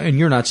that, and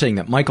you're not saying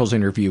that Michael's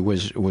interview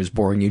was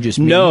boring. You just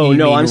no.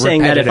 I'm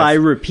saying that if I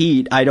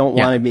repeat, I don't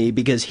want to be,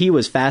 because he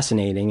was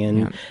fascinating,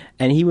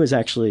 and he was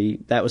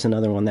actually, that was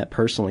another one that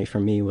personally for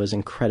me was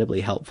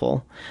incredibly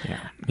helpful.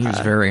 Yeah, he was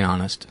very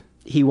honest.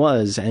 He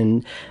was,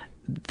 and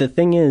the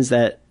thing is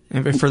that.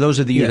 And for those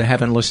of you that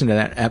haven't listened to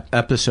that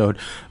episode,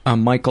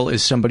 Michael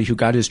is somebody who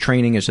got his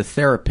training as a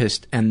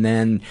therapist and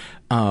then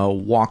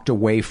walked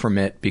away from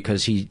it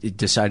because he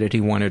decided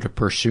he wanted to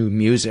pursue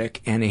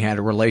music, and he had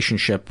a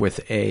relationship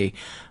with his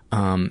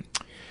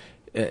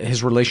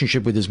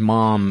relationship with his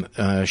mom.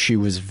 She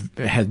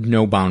had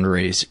no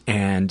boundaries,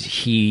 and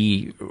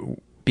he,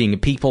 being a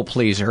people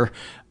pleaser,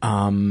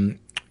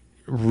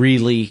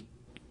 really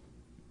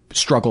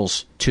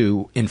struggles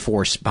to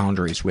enforce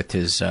boundaries with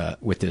his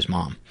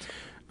mom.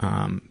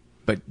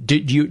 But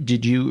did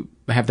you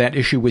have that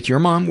issue with your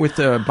mom with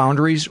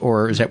boundaries,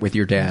 or is that with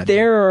your dad?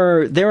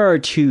 There are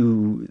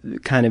two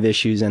kind of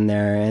issues in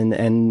there,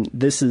 and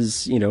this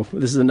is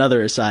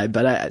another aside,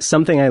 but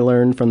something I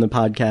learned from the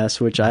podcast,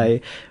 which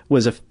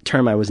was a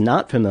term I was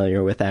not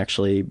familiar with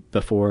actually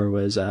before,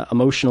 was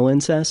emotional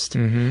incest.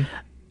 Mm-hmm.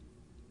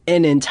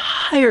 An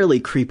entirely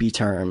creepy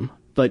term,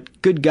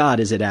 but good God,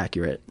 is it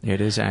accurate?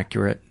 It is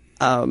accurate.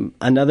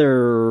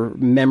 Another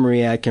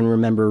memory I can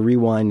remember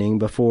rewinding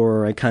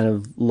before I kind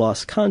of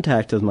lost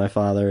contact with my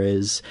father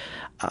is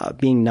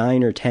being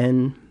 9 or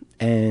 10,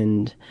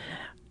 and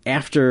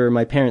after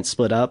my parents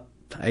split up,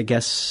 I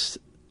guess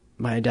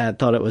my dad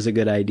thought it was a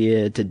good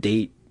idea to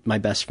date my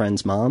best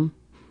friend's mom.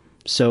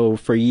 So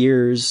for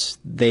years,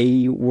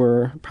 they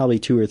were, probably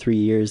 2 or 3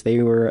 years,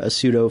 they were a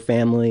pseudo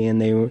family, and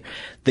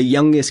the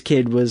youngest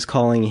kid was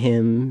calling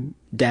him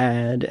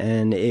dad,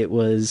 and it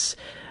was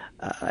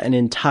an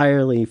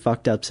entirely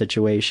fucked up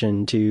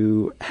situation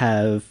to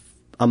have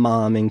a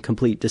mom in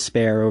complete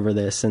despair over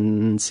this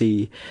and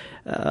see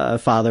a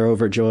father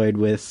overjoyed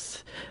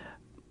with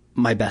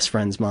my best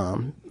friend's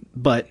mom.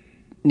 But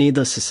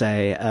needless to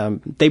say,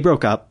 they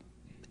broke up,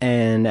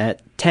 and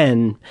at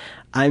 10,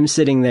 I'm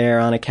sitting there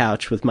on a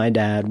couch with my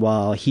dad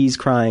while he's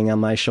crying on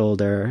my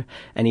shoulder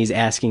and he's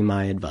asking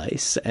my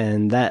advice.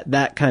 And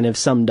that kind of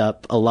summed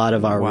up a lot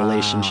of our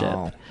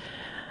relationship.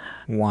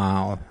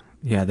 Wow.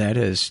 Yeah, that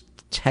is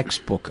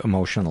textbook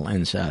emotional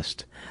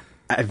incest.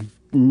 I've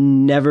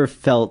never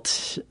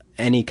felt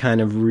any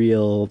kind of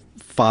real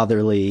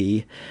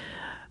fatherly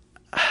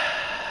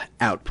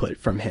output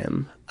from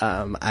him.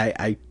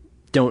 I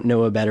don't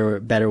know a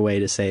better way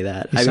to say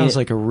that. He sounds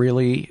like a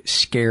really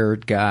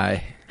scared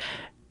guy.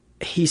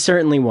 He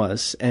certainly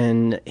was,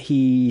 and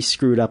he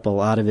screwed up a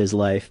lot of his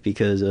life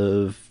because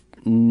of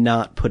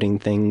not putting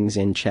things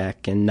in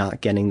check and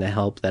not getting the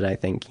help that I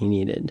think he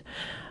needed.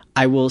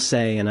 I will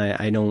say, and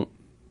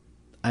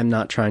I'm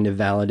not trying to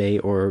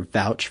validate or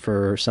vouch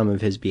for some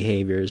of his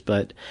behaviors,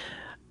 but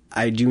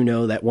I do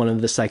know that one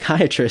of the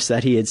psychiatrists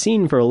that he had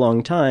seen for a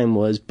long time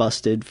was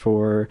busted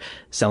for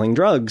selling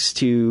drugs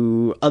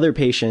to other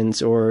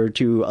patients or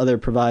to other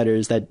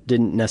providers that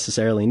didn't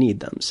necessarily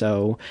need them.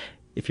 So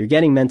if you're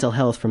getting mental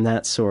health from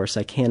that source,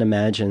 I can't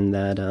imagine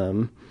that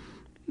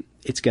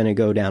it's going to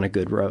go down a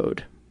good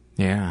road.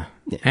 Yeah.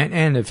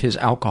 And if his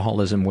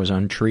alcoholism was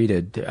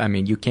untreated, I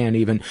mean, you can't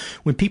even,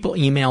 when people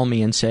email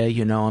me and say,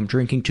 you know, I'm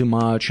drinking too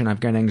much and I've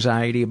got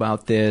anxiety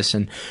about this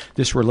and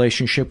this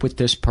relationship with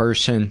this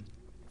person,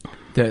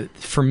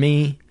 for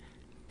me,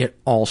 it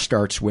all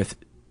starts with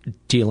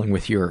dealing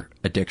with your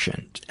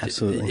addiction.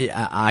 Absolutely.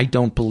 I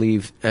don't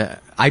believe,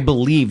 I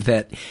believe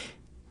that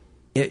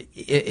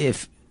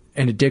if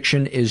an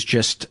addiction is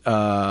just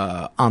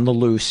on the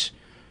loose,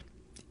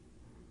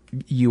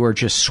 you are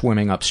just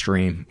swimming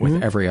upstream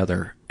with every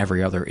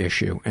other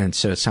issue. And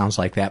so it sounds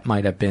like that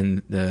might have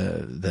been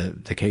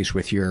the case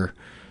with your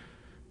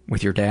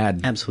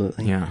dad.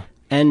 Absolutely. Yeah.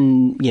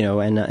 And, you know,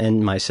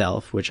 and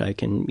myself, which I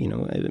can, you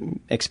know,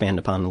 expand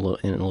upon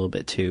in a little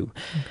bit too.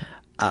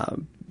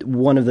 Okay.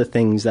 One of the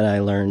things that I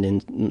learned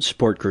in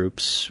support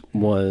groups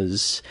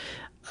was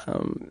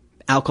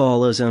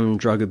alcoholism,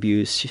 drug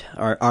abuse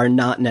are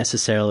not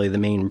necessarily the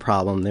main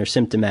problem. They're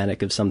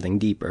symptomatic of something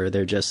deeper.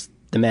 They're just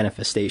the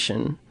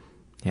manifestation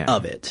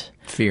of it.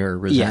 Fear,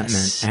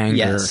 resentment, anger.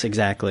 Yes,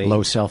 exactly.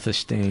 Low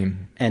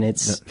self-esteem. And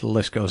it's... The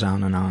list goes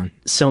on and on.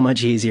 So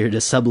much easier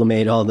to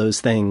sublimate all those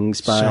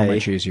things by... So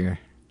much easier.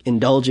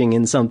 Indulging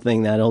in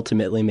something that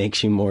ultimately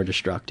makes you more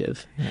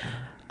destructive. Yeah.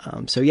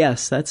 So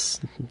yes, that's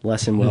a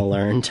lesson well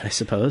learned, I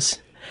suppose.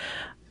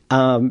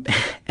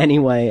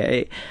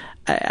 Anyway,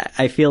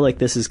 I feel like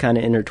this is kind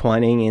of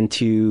intertwining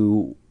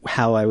into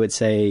how I would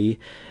say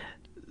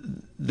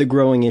the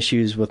growing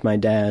issues with my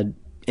dad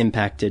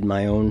impacted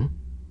my own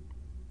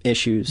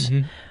issues.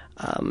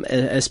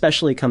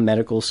 Especially come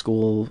medical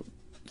school,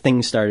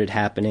 things started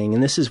happening.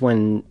 And this is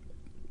when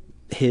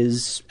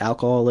his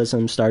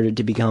alcoholism started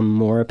to become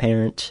more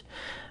apparent.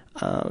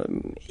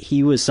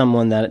 He was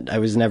someone that I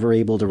was never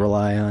able to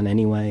rely on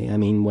anyway. I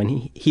mean, when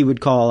he would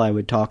call, I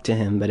would talk to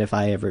him, but if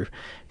I ever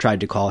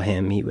tried to call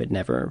him, he would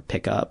never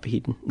pick up.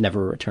 He'd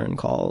never return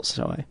calls.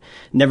 So I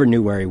never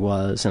knew where he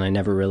was, and I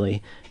never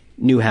really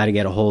knew how to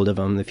get a hold of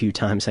him the few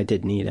times I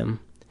did need him.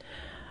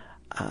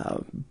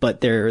 But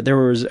there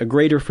was a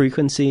greater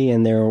frequency,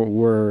 and there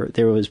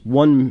was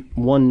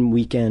one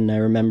weekend I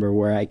remember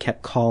where I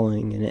kept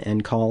calling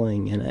and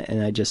calling,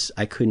 and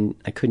I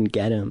couldn't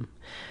get him.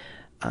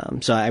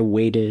 So I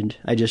waited.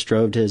 I just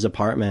drove to his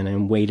apartment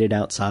and waited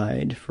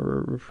outside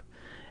for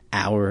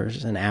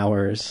hours and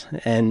hours,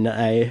 and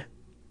I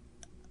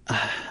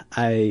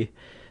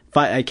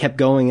kept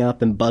going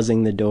up and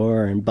buzzing the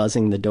door,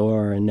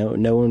 and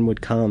no one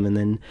would come. And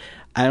then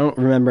I don't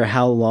remember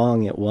how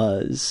long it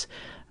was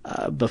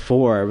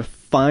before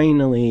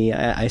finally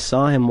I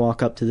saw him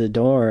walk up to the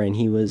door, and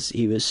he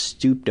was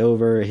stooped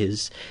over.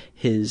 His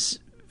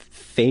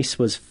face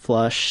was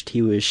flushed.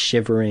 He was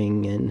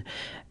shivering,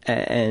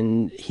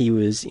 and he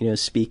was, you know,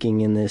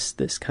 speaking in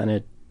this kind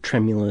of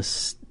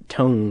tremulous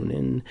tone.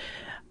 And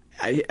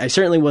I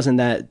certainly wasn't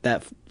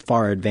that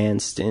far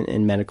advanced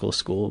in medical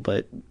school,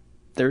 but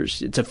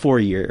it's a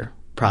 4-year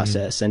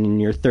process, and in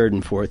your 3rd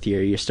and 4th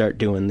year you start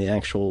doing the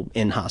actual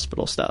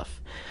in-hospital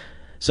stuff.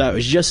 So I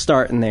was just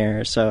starting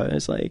there, so I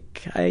was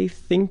like, I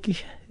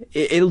think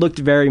it looked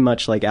very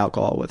much like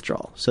alcohol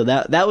withdrawal. So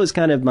that was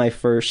kind of my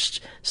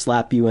first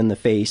slap you in the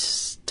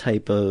face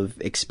type of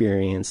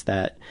experience,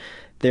 that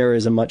there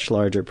is a much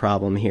larger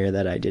problem here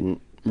that I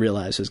didn't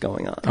realize was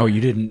going on. Oh, you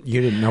didn't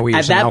know he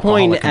was an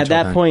alcoholic at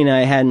that point,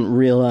 I hadn't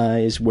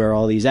realized where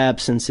all these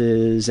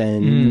absences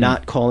and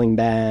not calling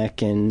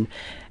back, and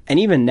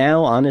even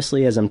now,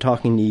 honestly, as I'm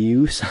talking to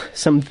you,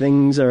 some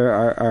things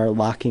are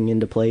locking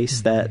into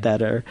place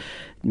that are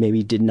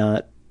maybe did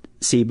not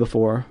see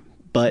before.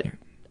 But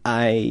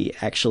I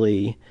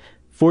actually,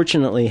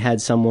 fortunately, had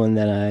someone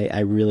that I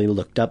really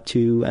looked up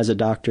to as a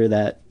doctor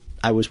that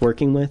I was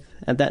working with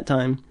at that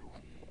time.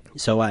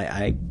 So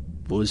I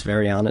was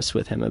very honest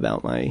with him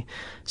about my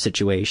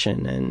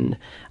situation, and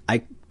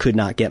I could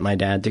not get my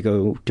dad to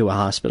go to a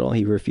hospital.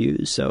 He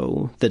refused.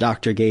 So the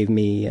doctor gave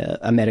me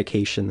a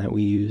medication that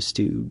we use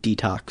to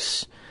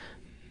detox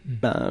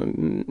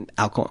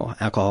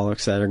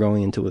alcoholics that are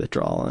going into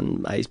withdrawal.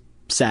 And I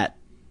sat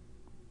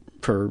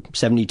for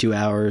 72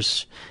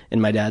 hours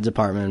in my dad's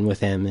apartment with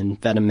him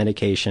and fed him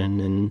medication,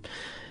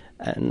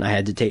 and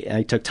I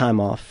took time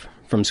off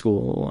from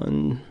school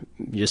and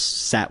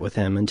just sat with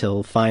him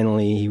until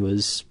finally he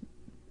was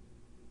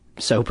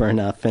sober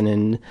enough and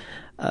in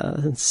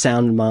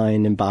sound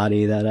mind and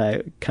body that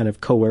I kind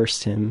of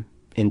coerced him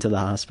into the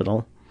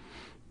hospital.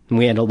 And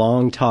we had a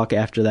long talk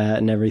after that,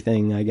 and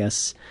everything, I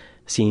guess,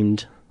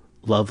 seemed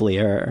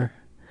lovelier.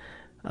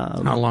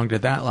 How long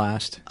did that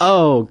last?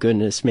 Oh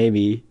goodness,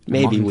 maybe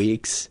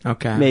weeks.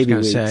 Okay, maybe I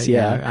was weeks. Say,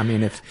 yeah, I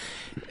mean, if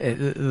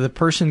the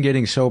person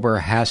getting sober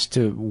has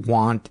to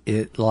want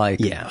it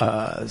like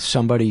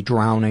somebody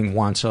drowning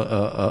wants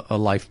a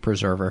life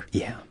preserver.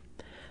 Yeah.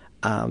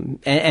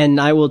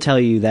 And I will tell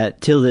you that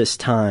till this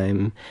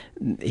time,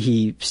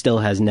 he still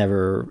has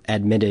never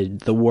admitted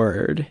the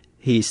word.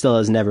 He still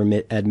has never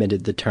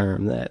admitted the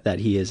term that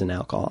he is an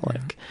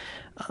alcoholic.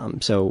 Yeah.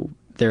 So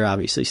there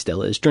obviously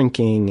still is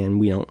drinking, and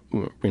we don't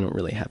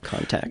really have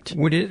contact.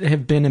 Would it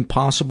have been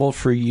impossible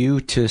for you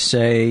to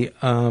say,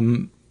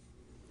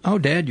 oh,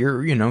 Dad,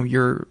 you're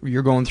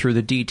going through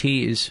the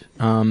DTs.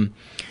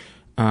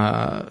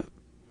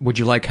 Would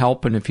you like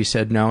help? And if you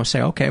said no,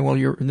 say, okay, well,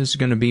 this is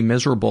going to be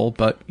miserable,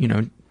 but,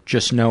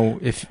 just know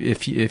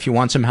if you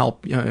want some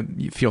help,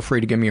 you feel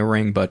free to give me a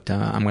ring, but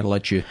I'm going to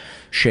let you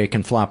shake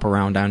and flop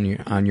around on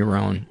your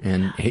own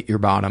and hit your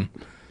bottom.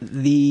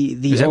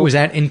 Was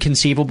that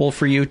inconceivable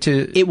for you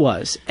to? It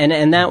was,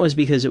 and that was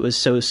because it was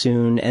so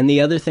soon. And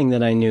the other thing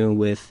that I knew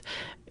with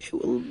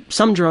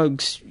some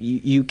drugs,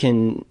 you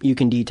can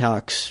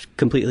detox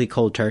completely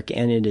cold turkey,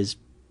 and it is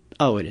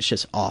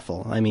just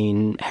awful. I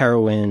mean,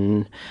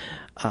 heroin.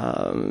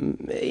 Heroin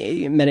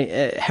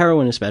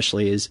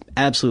especially is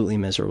absolutely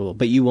miserable,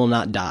 but you will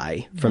not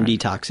die from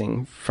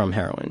detoxing from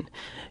heroin.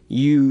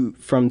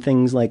 From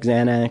things like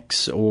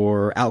Xanax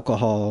or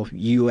alcohol,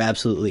 you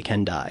absolutely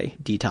can die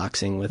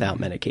detoxing without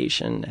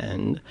medication.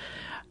 And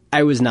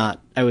I was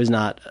not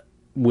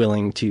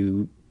willing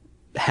to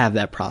have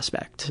that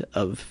prospect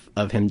of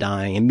him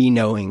dying and me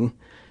knowing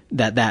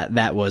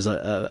that was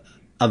a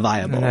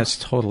viable. And that's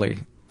totally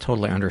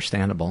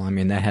understandable. I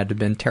mean, that had to have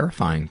been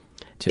terrifying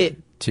to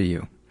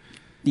you.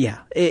 Yeah,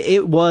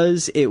 it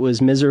was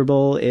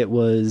miserable. It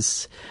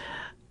was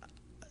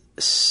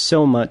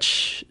so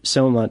much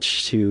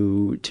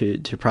to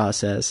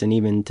process, and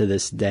even to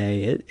this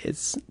day,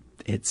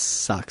 it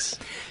sucks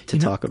to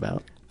talk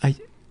about.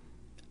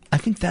 I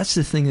think that's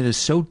the thing that is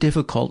so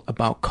difficult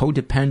about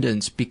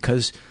codependence,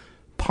 because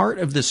part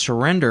of the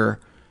surrender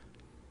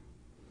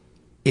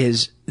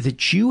is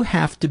that you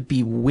have to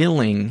be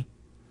willing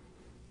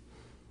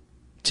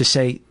to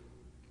say,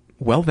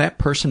 well, that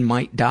person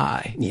might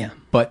die,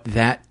 but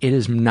that it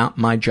is not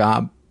my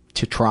job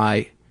to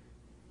try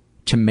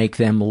to make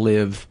them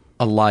live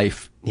a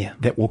life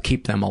that will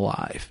keep them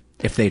alive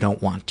if they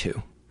don't want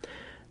to.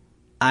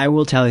 I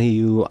will tell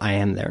you, I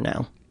am there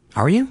now.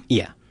 Are you?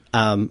 Yeah.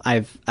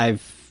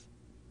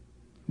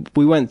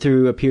 We went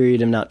through a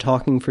period of not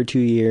talking for 2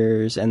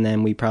 years, and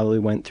then we probably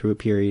went through a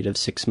period of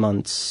 6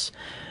 months,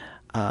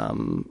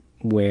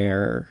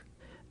 where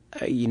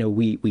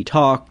we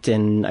talked,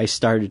 and I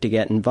started to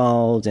get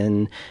involved,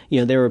 and,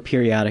 there were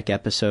periodic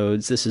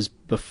episodes. This is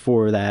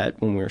before that,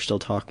 when we were still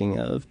talking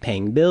of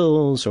paying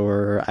bills,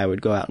 or I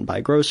would go out and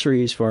buy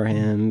groceries for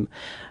him,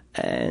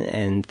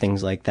 and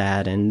things like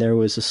that. And there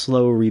was a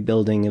slow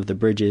rebuilding of the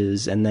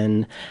bridges. And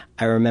then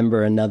I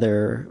remember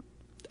another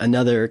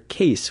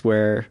case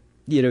where,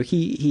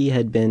 he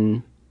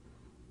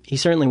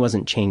certainly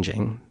wasn't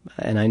changing,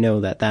 and I know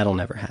that that'll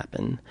never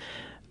happen,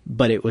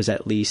 but it was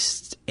at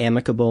least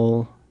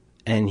amicable,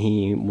 and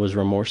he was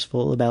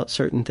remorseful about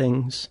certain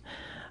things.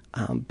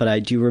 But I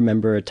do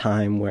remember a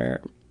time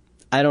where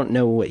I don't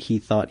know what he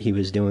thought he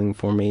was doing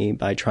for me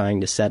by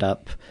trying to set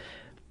up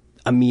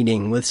a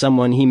meeting with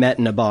someone he met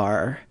in a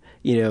bar,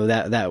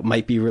 that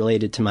might be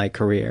related to my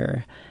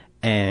career.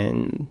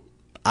 And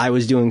I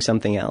was doing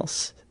something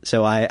else.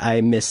 So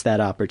I missed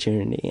that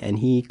opportunity. And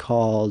he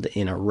called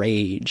in a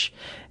rage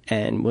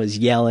and was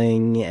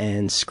yelling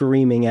and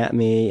screaming at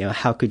me,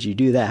 how could you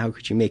do that? How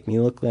could you make me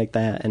look like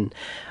that? And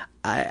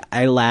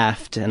I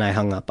laughed and I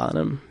hung up on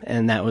him,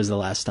 and that was the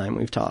last time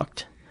we've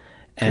talked.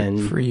 And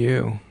good for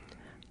you.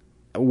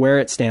 Where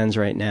it stands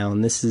right now,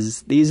 and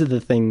these are the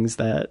things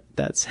that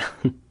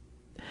sound.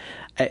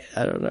 I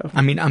don't know.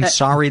 I mean, I'm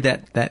sorry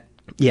that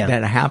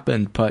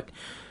happened, but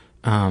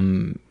I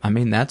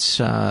mean, that's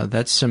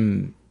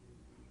some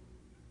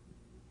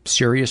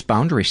serious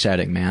boundary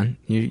setting, man.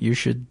 You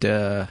should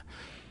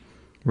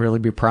really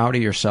be proud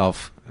of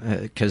yourself,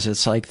 because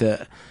it's like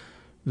the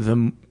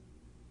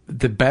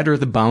better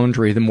the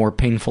boundary, the more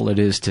painful it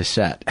is to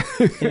set.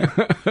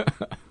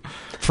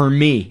 For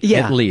me,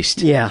 at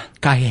least. Yeah.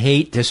 I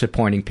hate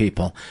disappointing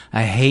people.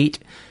 I hate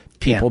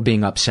people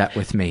being upset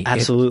with me.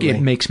 Absolutely.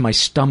 It makes my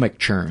stomach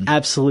churn.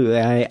 Absolutely.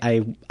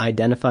 I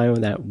identify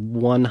with that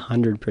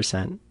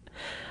 100%.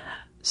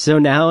 So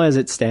now, as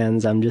it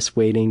stands, I'm just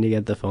waiting to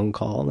get the phone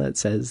call that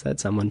says that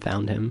someone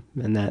found him,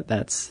 and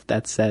that's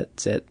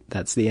it.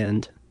 That's the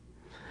end.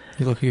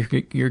 Look,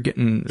 you're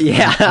getting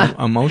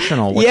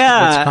emotional. What's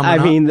coming I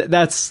up? mean,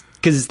 that's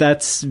because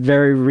that's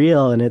very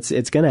real, and it's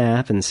going to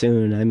happen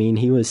soon. I mean,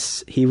 he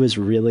was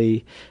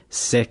really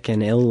sick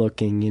and ill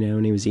looking,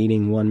 and he was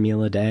eating one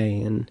meal a day,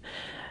 and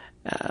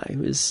it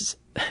was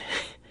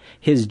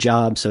his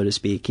job, so to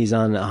speak. He's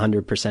on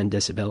 100%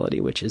 disability,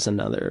 which is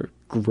another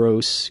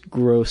gross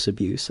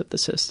abuse of the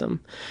system.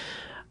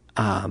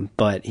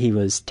 But he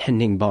was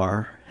tending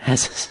bar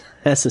as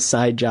a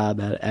side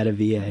job at a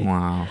VA.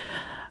 Wow.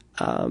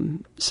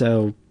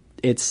 So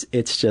it's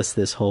just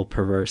this whole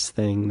perverse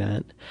thing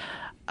that,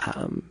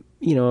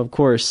 of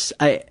course,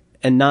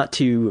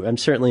 I'm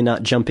certainly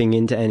not jumping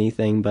into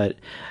anything, but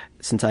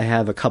since I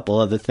have a couple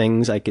other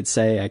things I could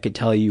say, I could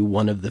tell you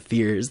one of the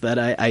fears that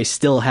I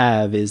still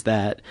have is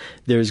that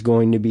there's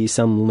going to be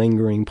some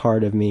lingering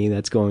part of me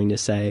that's going to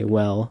say,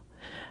 well,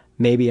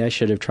 maybe I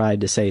should have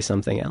tried to say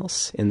something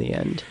else in the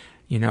end.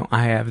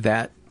 I have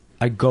that.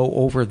 I go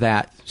over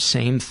that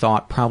same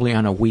thought probably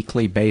on a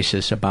weekly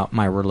basis about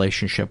my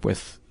relationship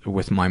with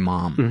with my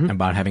mom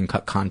about having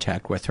cut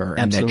contact with her,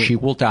 and Absolutely. that she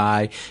will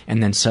die,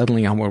 and then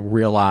suddenly I will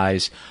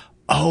realize,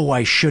 oh,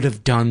 I should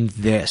have done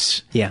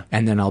this. Yeah.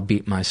 And then I'll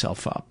beat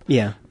myself up.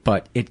 Yeah.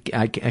 But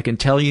I can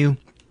tell you,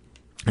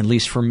 at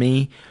least for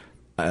me,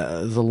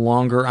 the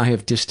longer I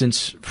have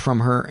distance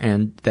from her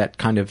and that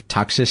kind of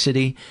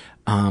toxicity,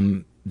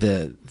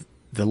 the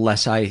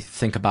less I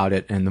think about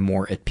it and the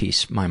more at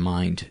peace my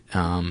mind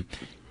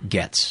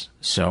gets.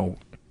 So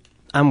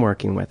I'm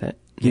working with it.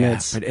 Yeah,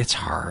 but it's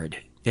hard.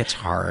 It's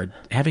hard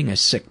having a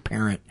sick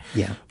parent.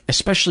 Yeah.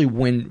 Especially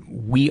when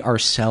we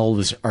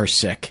ourselves are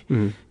sick,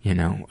 you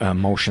know,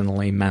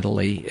 emotionally,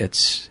 mentally,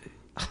 it's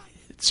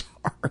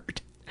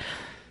hard.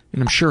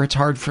 And I'm sure it's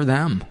hard for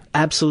them.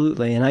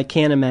 Absolutely. And I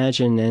can't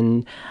imagine.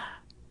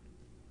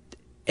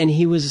 And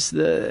he was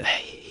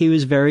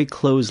very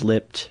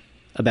close-lipped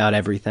about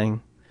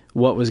everything,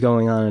 what was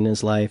going on in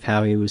his life,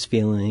 how he was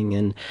feeling,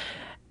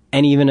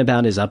 and even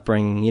about his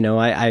upbringing. You know,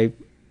 I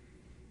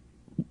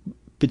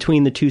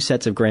between the two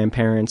sets of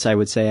grandparents, I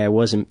would say I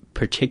wasn't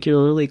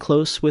particularly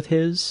close with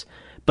his,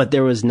 but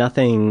there was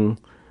nothing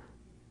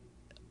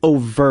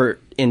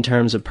overt in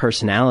terms of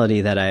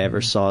personality that I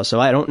ever saw. So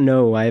I don't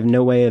know. I have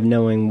no way of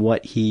knowing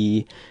what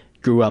he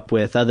grew up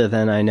with, other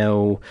than I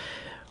know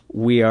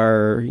we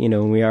are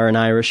an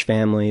Irish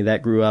family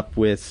that grew up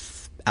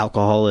with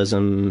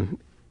alcoholism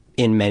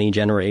in many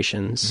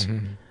generations.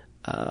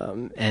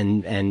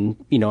 And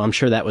you know, I'm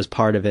sure that was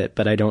part of it,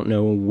 but I don't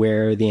know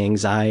where the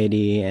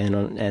anxiety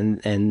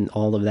and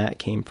all of that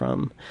came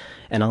from.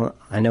 And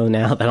I know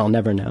now that I'll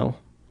never know.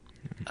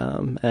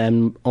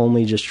 I'm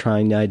only just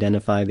trying to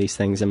identify these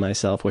things in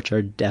myself, which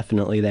are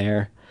definitely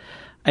there.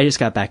 I just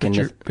got back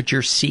into... But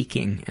you're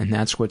seeking, and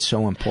that's what's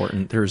so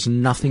important. There's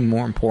nothing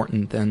more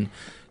important than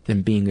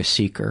being a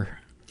seeker.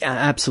 Yeah,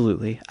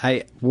 absolutely.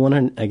 I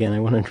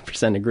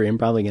 100% agree. I'm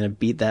probably going to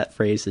beat that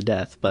phrase to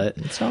death, but...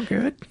 It's all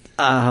good.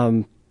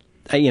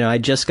 I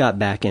just got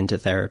back into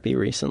therapy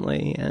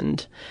recently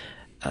and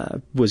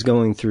was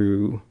going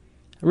through...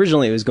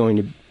 Originally, I was going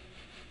to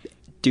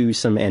do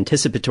some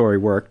anticipatory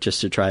work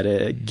just to try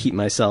to keep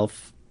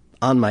myself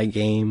on my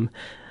game.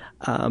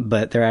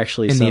 But there are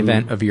actually in the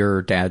event of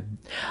your dad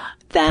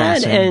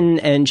passing.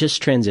 and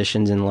just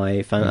transitions in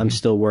life. I'm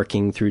still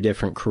working through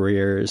different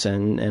careers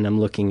and I'm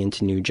looking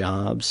into new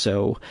jobs.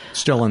 So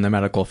still in the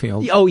medical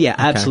field. Oh yeah,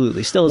 okay.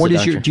 Absolutely. Still as a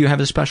doctor. Do you have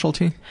a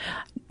specialty?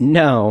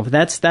 No,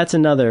 that's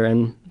another,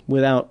 and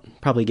without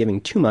probably giving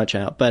too much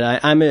out,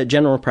 but I'm a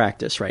general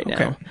practice right now.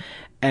 Okay.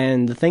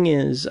 And the thing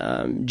is,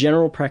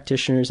 general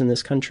practitioners in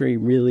this country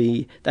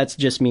really, that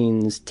just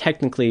means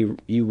technically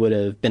you would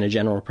have been a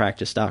general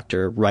practice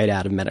doctor right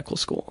out of medical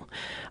school.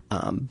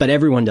 But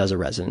everyone does a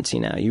residency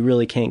now. You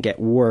really can't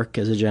get work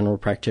as a general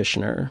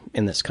practitioner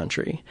in this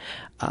country.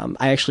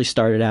 I actually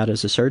started out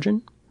as a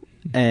surgeon,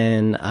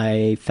 and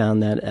I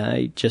found that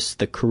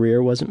the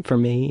career wasn't for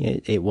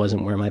me. It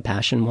wasn't where my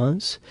passion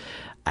was.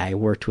 I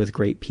worked with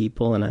great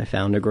people, and I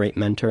found a great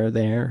mentor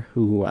there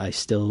who I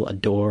still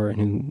adore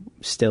and who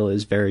still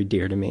is very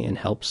dear to me and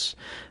helps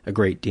a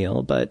great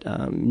deal, but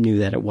knew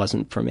that it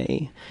wasn't for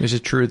me. Is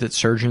it true that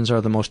surgeons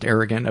are the most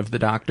arrogant of the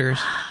doctors?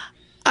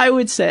 I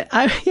would say,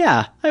 I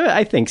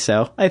think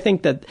so. I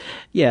think that,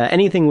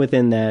 anything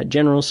within that,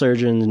 general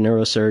surgeons,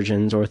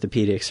 neurosurgeons,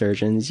 orthopedic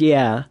surgeons,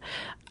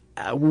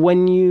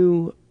 when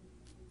you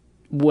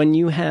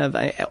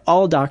have,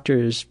 all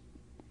doctors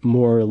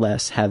more or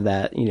less have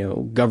that,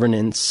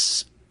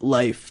 governance,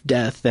 life,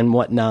 death, and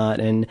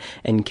whatnot, and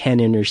can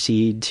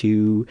intercede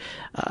to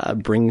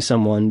bring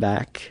someone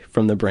back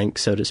from the brink,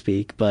 so to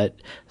speak. But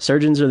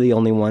surgeons are the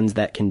only ones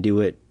that can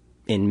do it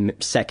in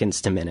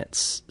seconds to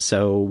minutes.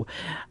 So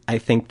I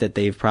think that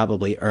they've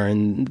probably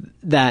earned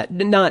that.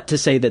 Not to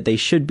say that they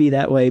should be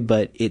that way,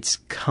 but it's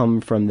come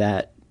from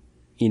that,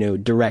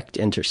 direct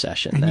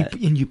intercession.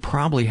 And you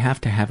probably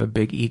have to have a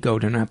big ego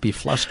to not be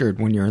flustered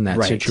when you're in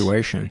that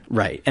situation.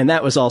 Right. And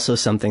that was also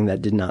something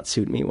that did not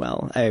suit me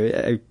well.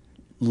 I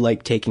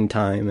like taking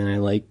time, and I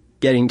like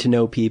getting to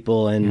know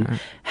people, and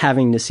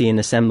having to see an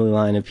assembly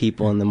line of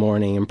people in the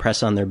morning and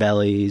press on their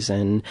bellies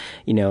and,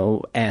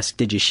 ask,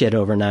 did you shit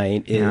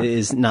overnight,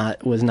 was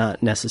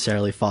not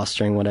necessarily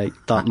fostering what I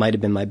thought might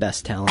have been my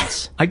best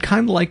talents. I'd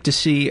kind of like to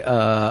see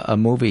a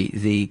movie,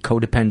 The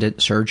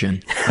Codependent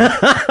Surgeon.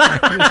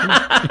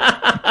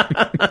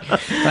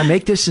 If I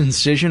make this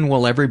incision,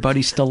 will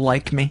everybody still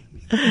like me?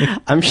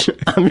 I'm sure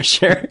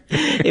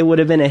it would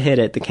have been a hit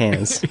at the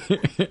Cannes.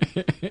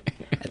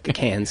 At the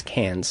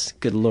Cannes.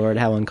 Good Lord,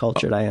 how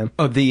uncultured I am.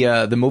 Oh,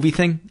 the movie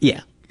thing?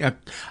 Yeah.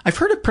 I've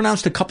heard it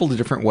pronounced a couple of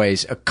different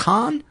ways. A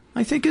con,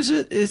 I think,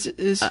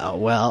 is. Oh,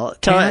 well.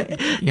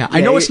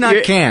 I know it's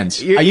not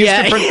Cannes. I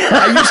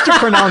used to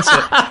pronounce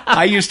it.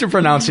 I used to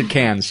pronounce it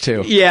Cannes,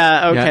 too.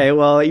 Yeah, okay. Yeah.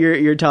 Well,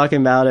 you're talking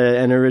about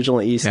an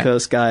original East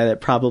Coast guy that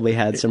probably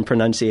had some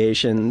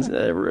pronunciation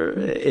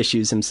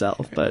issues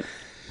himself, but...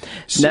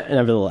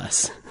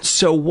 nevertheless.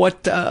 So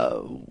what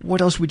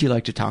else would you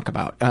like to talk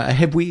about?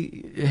 Have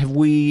we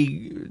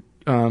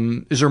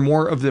is there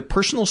more of the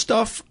personal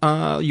stuff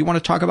you want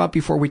to talk about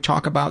before we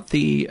talk about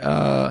the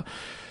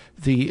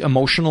the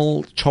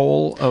emotional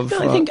toll of?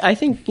 No, I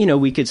think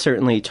we could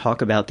certainly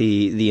talk about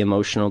the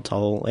emotional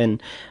toll,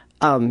 and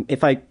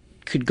if I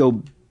could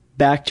go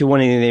back to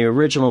one of the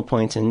original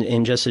points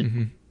and just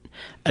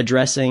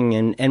addressing,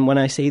 and when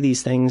I say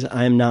these things,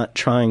 I'm not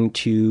trying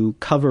to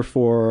cover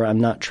for, I'm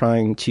not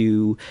trying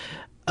to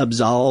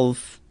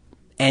absolve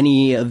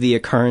any of the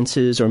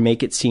occurrences or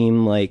make it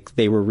seem like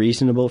they were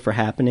reasonable for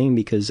happening,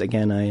 because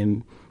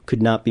again,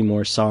 could not be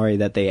more sorry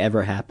that they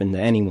ever happened to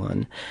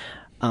anyone.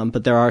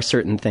 But there are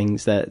certain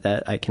things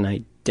that I can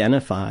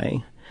identify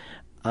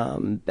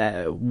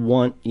that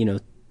one,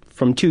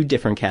 from two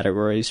different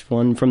categories.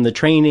 One from the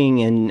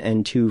training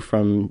and two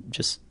from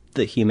just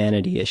the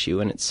humanity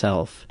issue in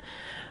itself.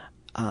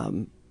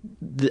 On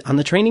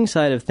the training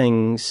side of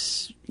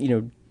things,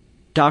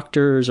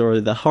 doctors or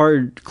the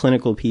hard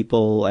clinical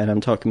people, and I'm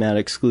talking about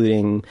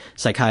excluding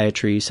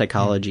psychiatry,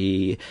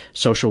 psychology,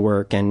 social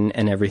work, and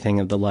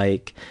everything of the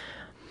like,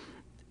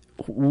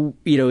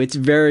 it's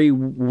very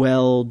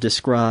well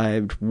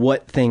described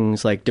what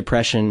things like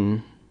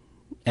depression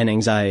and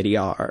anxiety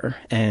are,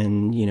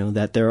 and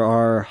that there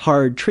are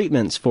hard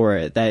treatments for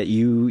it, that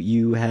you're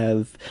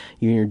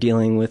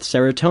dealing with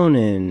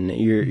serotonin,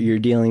 you're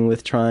dealing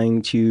with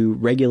trying to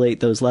regulate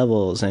those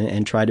levels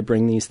and try to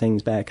bring these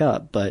things back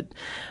up. But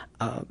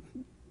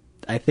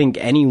I think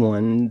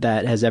anyone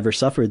that has ever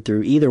suffered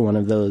through either one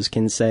of those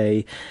can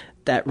say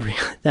that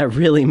that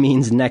really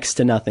means next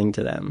to nothing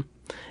to them,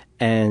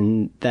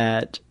 and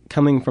that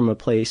coming from a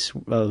place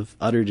of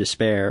utter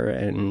despair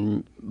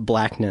and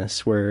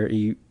blackness where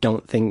you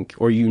don't think,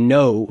 or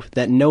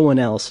that no one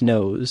else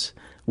knows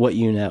what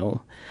you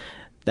know,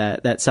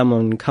 that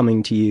someone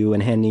coming to you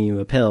and handing you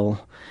a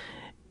pill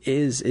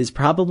is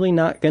probably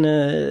not going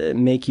to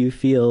make you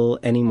feel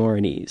any more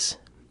at ease.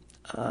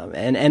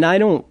 And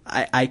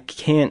I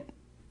can't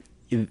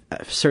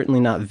certainly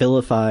not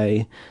vilify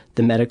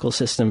the medical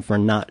system for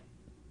not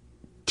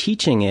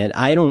teaching it.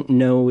 I don't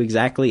know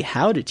exactly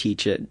how to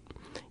teach it.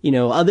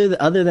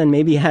 Other than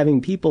maybe having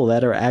people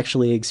that are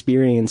actually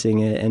experiencing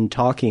it and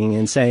talking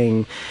and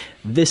saying,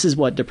 this is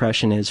what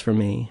depression is for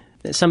me.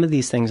 Some of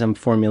these things I'm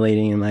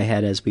formulating in my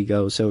head as we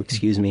go, so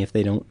excuse me if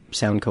they don't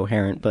sound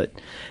coherent, but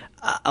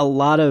a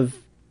lot of,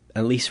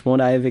 at least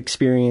what I've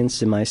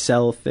experienced in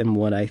myself and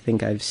what I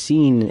think I've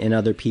seen in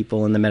other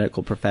people in the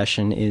medical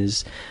profession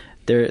is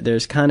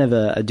there's kind of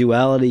a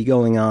duality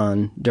going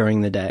on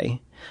during the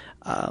day.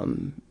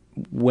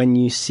 When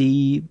you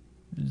see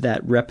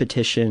that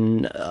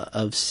repetition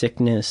of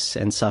sickness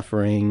and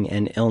suffering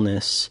and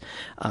illness,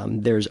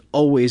 there's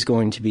always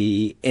going to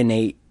be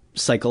innate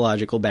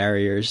psychological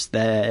barriers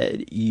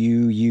that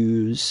you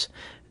use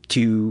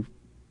to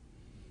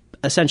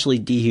essentially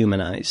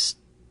dehumanize.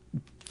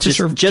 To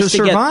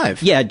survive.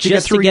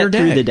 Just to get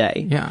through the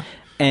day. Yeah.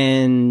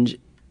 And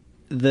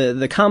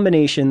the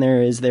combination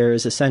there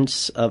is a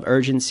sense of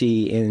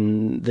urgency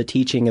in the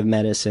teaching of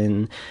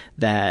medicine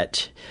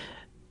that,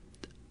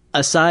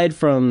 aside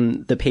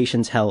from the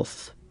patient's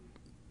health,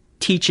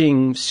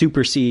 teaching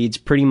supersedes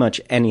pretty much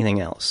anything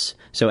else.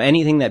 So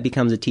anything that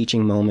becomes a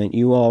teaching moment,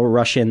 you all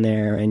rush in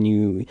there and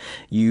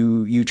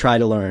you try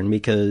to learn,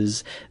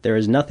 because there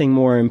is nothing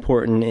more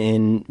important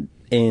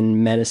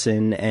in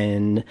medicine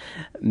and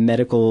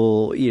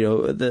medical,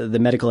 the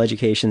medical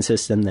education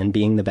system than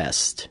being the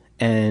best.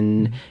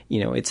 And,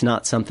 it's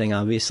not something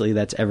obviously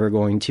that's ever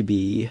going to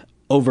be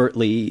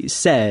overtly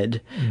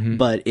said,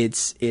 but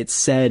it's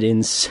said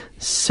in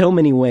so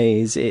many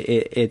ways.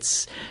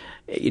 It's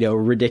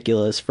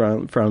ridiculous,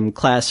 from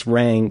class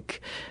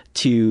rank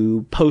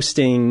to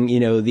posting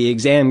the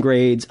exam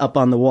grades up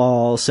on the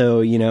wall,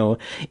 so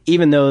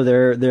even though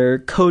they're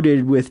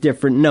coded with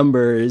different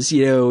numbers,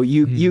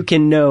 you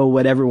can know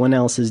what everyone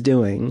else is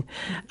doing,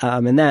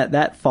 and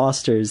that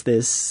fosters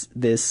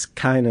this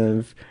kind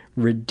of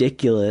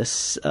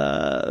ridiculous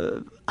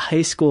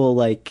high school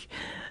like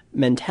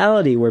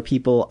mentality where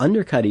people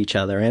undercut each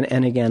other.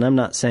 And again, I'm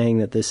not saying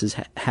that this is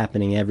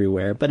happening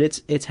everywhere, but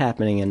it's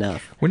happening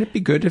enough. Wouldn't it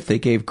be good if they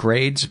gave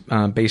grades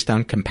based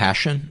on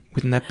compassion?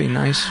 Wouldn't that be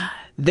nice?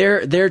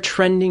 They're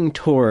trending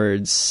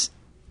towards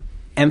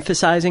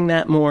emphasizing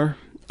that more,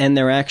 and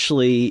they're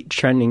actually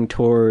trending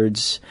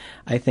towards,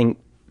 I think,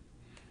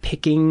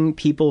 picking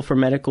people for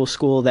medical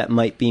school that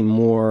might be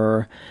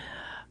more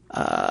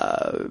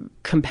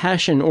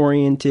compassion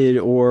oriented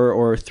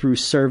or through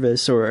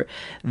service or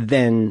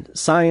than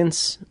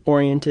science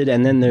oriented.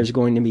 And then there's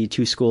going to be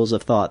two schools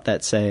of thought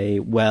that say,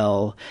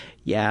 well,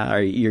 yeah,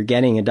 you're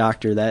getting a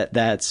doctor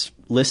that's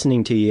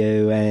listening to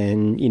you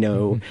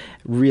and,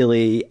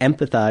 really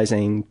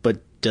empathizing,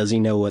 but does he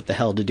know what the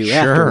hell to do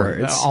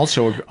afterwards?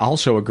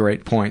 Also a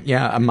great point.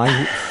 Yeah.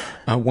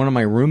 One of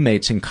my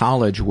roommates in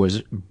college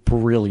was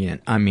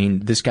brilliant. I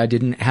mean, this guy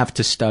didn't have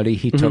to study.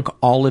 He took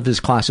all of his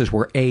classes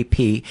were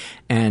AP,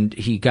 and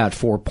he got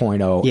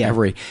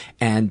 4.0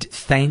 and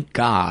thank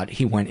God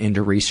he went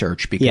into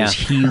research, because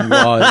he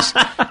was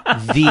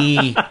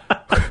the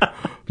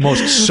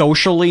most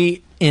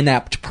socially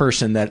inept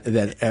person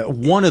that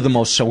one of the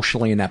most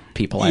socially inept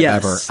people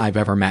I've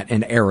ever met,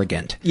 and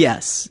arrogant.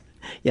 Yes.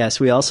 Yes,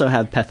 we also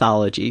have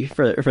pathology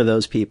for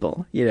those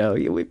people. You know,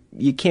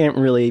 you can't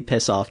really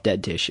piss off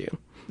dead tissue.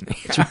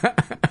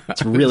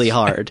 It's really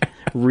hard,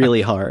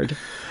 really hard.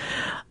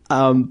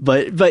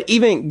 But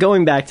even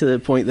going back to the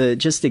point that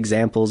just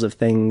examples of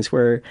things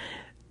where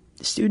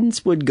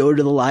students would go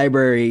to the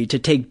library to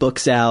take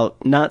books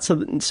out, not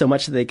so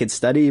much that they could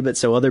study, but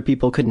so other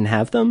people couldn't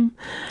have them.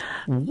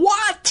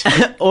 What?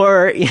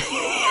 Or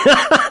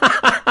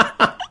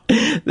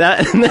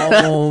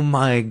oh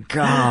my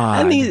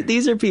God. And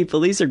these are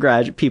people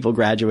people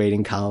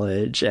graduating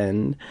college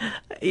and,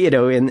 you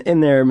know, in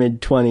their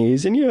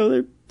mid-20s, and, you know,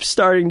 they're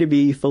starting to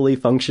be fully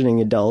functioning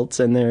adults,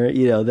 and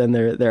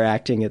they're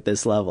acting at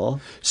this level.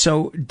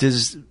 So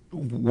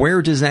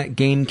where does that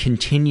game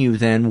continue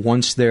then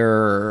once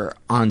they're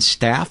on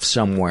staff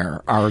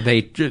somewhere? Are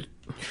they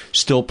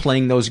still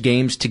playing those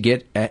games to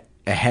get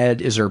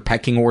ahead? Is there a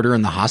pecking order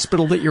in the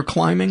hospital that you're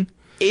climbing?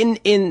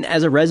 In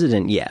as a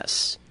resident,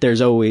 yes.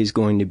 There's always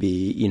going to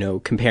be, you know,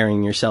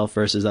 comparing yourself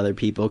versus other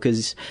people.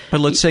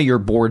 But let's say you're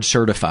board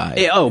certified.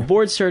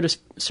 Board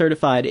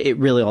certified. It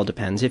really all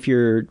depends. If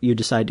you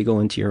decide to go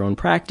into your own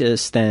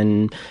practice,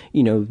 then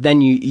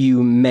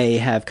you may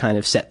have kind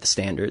of set the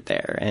standard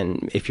there.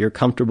 And if you're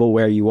comfortable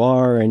where you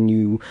are and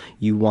you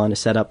want to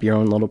set up your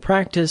own little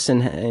practice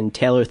and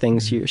tailor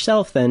things to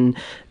yourself, then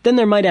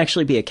there might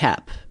actually be a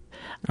cap.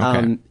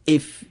 Okay.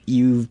 If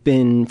you've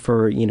been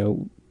for, you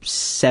know,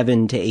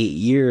 7 to 8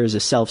 years a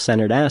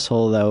self-centered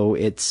asshole, though,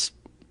 it's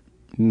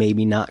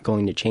maybe not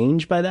going to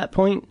change by that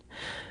point.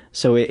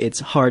 So it's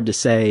hard to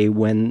say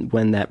when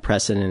that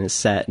precedent is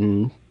set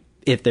and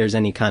if there's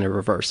any kind of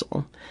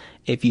reversal.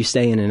 If you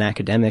stay in an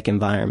academic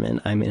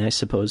environment, I mean, I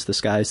suppose the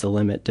sky's the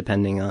limit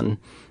depending on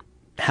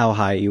how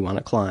high you want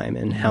to climb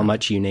and how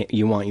much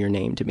you want your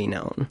name to be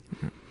known.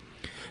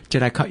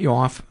 Did I cut you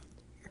off?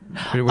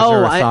 Was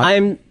there a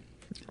thought?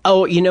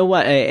 Oh, you know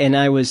what?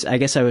 I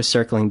guess I was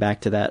circling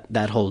back to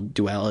that whole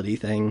duality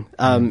thing.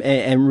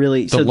 And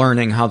really,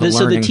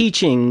 the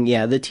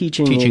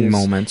teaching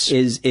moments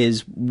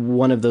is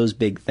one of those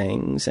big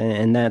things.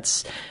 And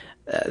that's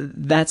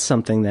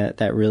something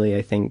that really,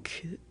 I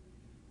think,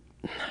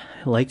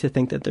 I like to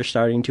think that they're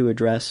starting to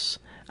address.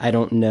 I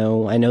don't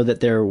know. I know that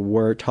there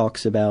were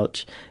talks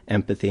about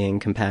empathy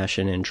and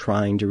compassion and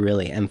trying to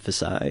really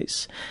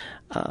emphasize.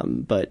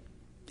 But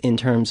in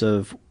terms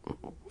of,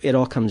 it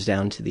all comes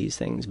down to these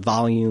things: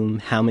 volume,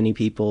 how many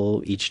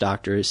people each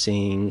doctor is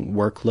seeing,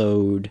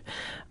 workload,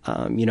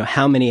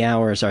 how many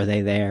hours are they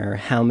there,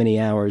 how many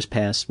hours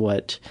past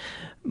what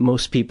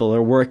most people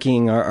are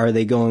working are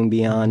they going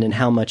beyond, and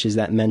how much is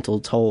that mental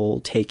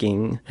toll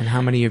taking? And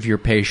how many of your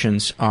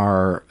patients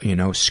are,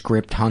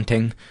 script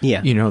hunting?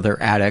 Yeah.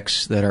 They're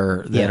addicts that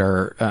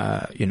are,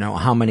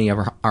 how many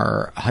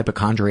are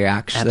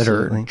hypochondriacs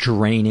Absolutely. that are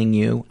draining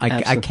you?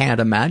 I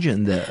can't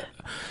imagine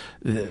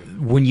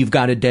when you've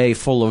got a day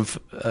full of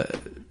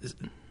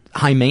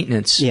high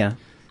maintenance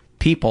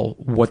people,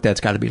 what that's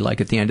got to be like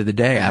at the end of the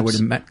day. I would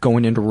admit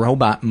going into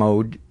robot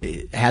mode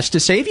has to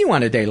save you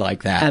on a day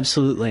like that.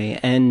 Absolutely.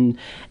 And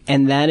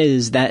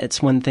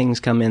that's when things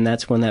come in.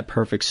 That's when that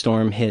perfect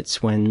storm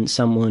hits, when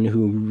someone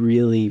who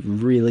really,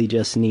 really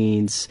just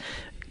needs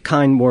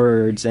kind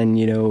words and,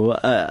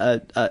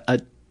 a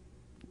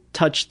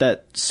touch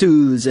that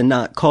soothes and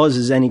not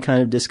causes any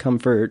kind of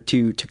discomfort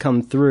to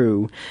come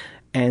through.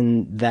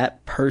 And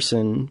that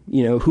person,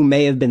 who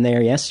may have been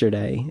there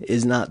yesterday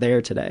is not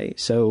there today.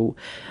 So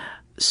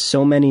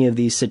many of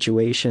these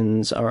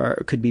situations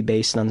could be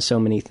based on so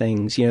many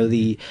things.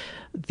 The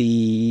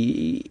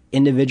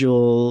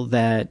individual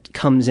that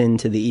comes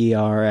into the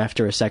ER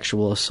after a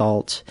sexual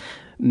assault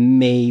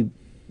may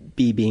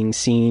be being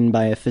seen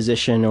by a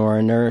physician or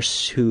a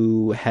nurse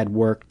who had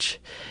worked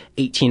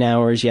 18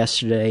 hours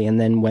yesterday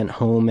and then went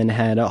home and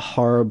had a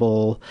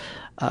horrible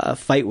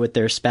fight with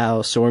their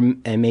spouse,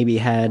 and maybe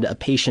had a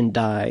patient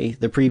die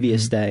the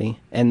previous day,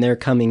 and they're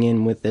coming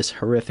in with this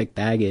horrific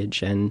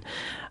baggage, and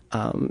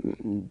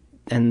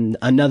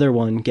another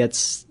one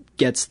gets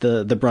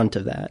the brunt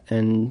of that.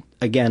 And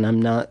again,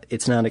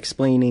 it's not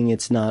explaining,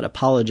 it's not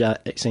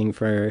apologizing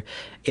for,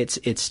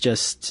 it's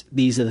just,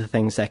 these are the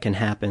things that can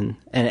happen.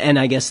 And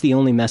I guess the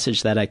only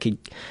message that I could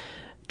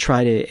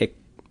try to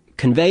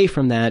convey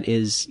from that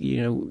is,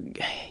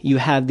 you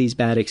have these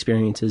bad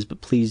experiences,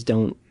 but please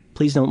don't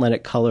let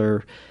it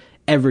color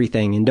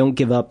everything, and don't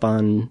give up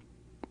on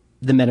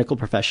the medical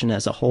profession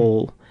as a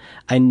whole.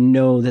 I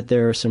know that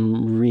there are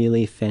some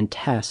really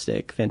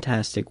fantastic,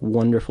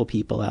 wonderful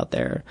people out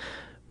there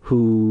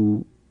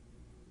who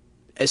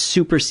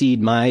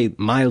supersede my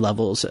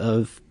levels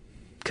of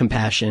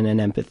compassion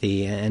and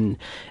empathy,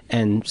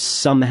 and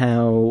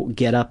somehow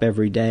get up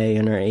every day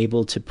and are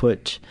able to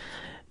put,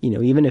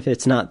 even if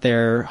it's not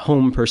their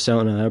home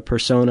persona, a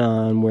persona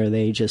on where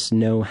they just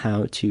know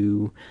how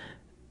to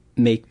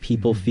make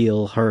people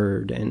feel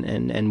heard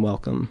and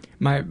welcome.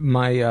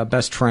 My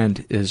best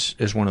friend is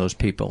one of those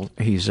people.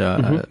 He's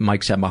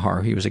Mike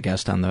Sebahar. He was a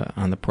guest on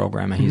the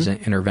program. He's an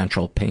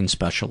interventional pain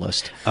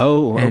specialist.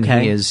 Oh, okay. And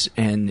he is,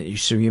 and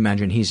so you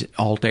imagine he's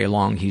all day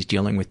long. He's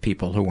dealing with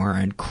people who are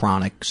in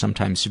chronic,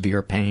 sometimes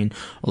severe pain.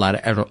 A lot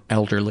of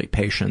elderly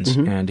patients,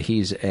 and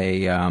he's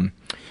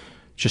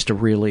just a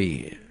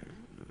really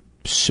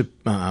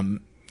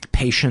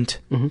patient.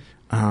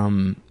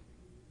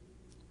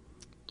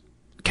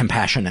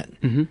 Compassionate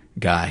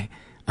guy,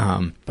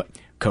 but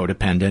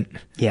codependent,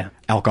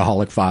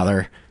 alcoholic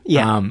father,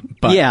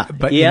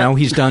 but you know,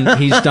 he's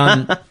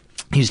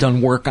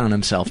done work on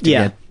himself to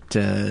get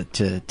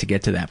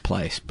to that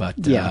place. But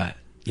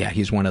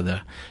he's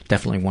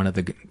definitely one of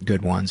the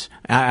good ones.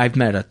 I've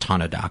met a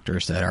ton of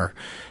doctors that are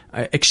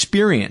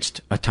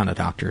experienced a ton of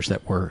doctors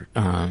that were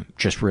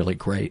just really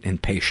great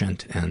and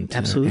patient and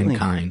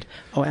kind.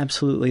 Oh,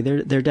 absolutely.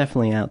 They're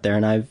definitely out there,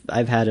 and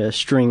I've had a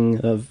string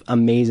of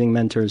amazing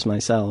mentors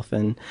myself,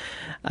 and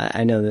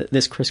I know that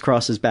this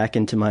crisscrosses back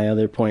into my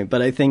other point,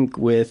 but I think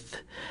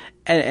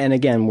and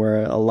again,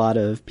 where a lot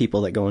of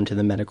people that go into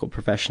the medical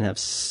profession have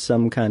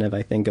some kind of,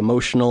 I think,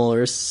 emotional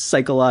or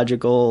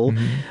psychological,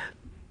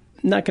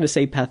 not going to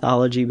say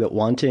pathology, but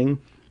wanting.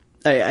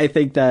 I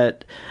think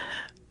that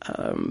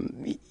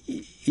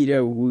you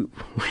know,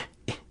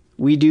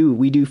 we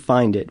do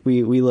find it.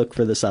 We look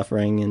for the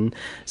suffering, and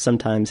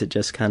sometimes it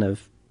just kind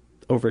of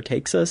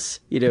overtakes us.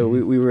 You know,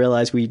 we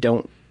realize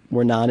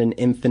we're not an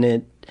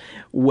infinite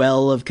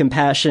well of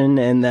compassion,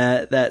 and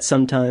that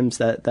sometimes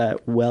that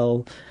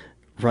well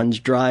runs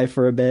dry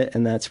for a bit,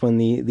 and that's when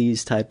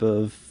these type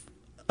of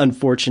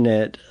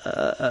unfortunate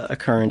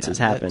occurrences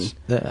happen.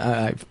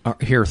 I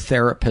hear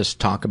therapists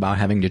talk about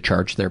having to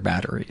charge their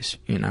batteries,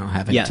 you know,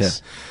 having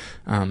to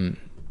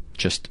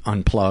just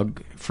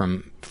unplug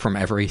from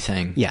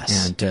everything.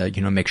 Yes. And,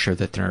 you know, make sure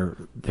that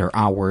their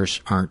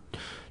hours aren't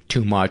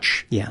too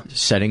much. Yeah.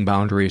 Setting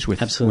boundaries with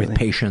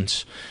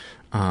patients,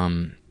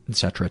 et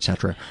cetera, et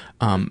cetera.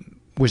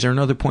 Was there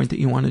another point that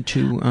you wanted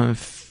to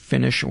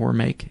finish or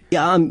make?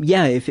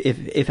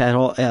 If at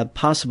all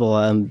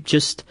possible.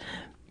 Just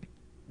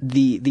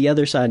the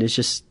other side is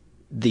just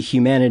the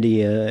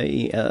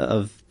humanity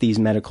of these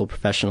medical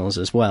professionals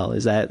as well.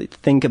 Is that,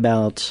 think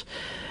about,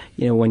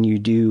 you know, when you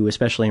do,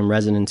 especially in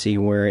residency,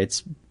 where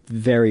it's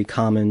very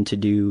common to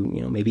do,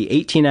 you know, maybe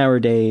 18-hour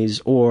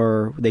days,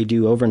 or they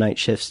do overnight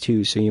shifts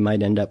too, so you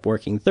might end up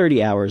working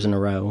 30 hours in a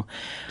row.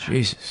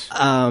 Jesus.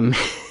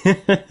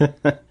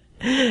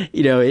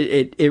 You know,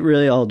 it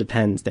really all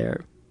depends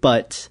there.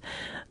 But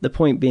the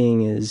point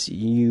being is,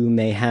 you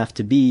may have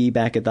to be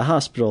back at the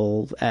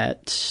hospital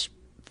at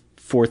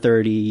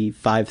 4:30,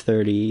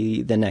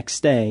 5:30 the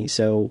next day.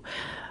 So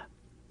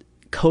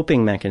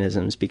coping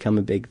mechanisms become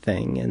a big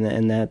thing,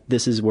 and that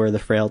this is where the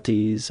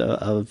frailties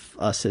of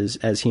us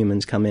as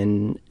humans come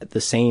in, the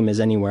same as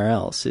anywhere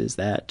else. Is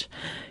that,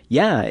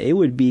 it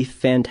would be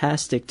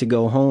fantastic to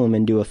go home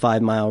and do a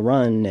 5-mile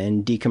run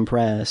and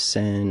decompress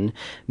and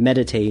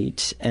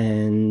meditate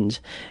and,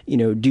 you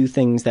know, do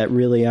things that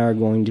really are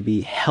going to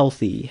be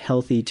healthy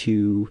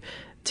to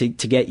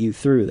get you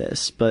through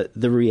this. But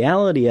the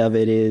reality of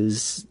it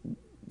is,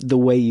 the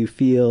way you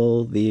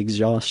feel, the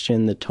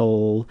exhaustion, the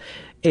toll,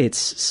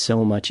 it's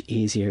so much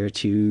easier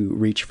to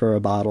reach for a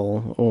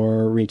bottle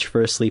or reach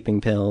for a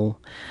sleeping pill.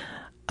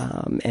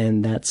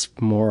 And that's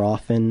more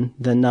often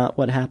than not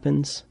what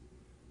happens.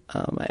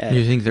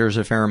 You think there's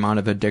a fair amount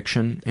of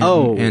addiction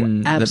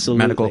in the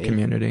medical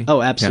community?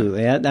 Oh,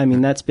 absolutely. Yeah. I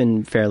mean, that's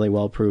been fairly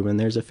well proven.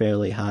 There's a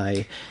fairly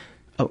high...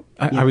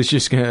 I was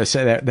just going to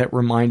say that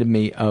reminded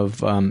me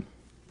of...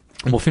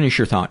 We'll finish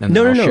your thought, and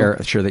then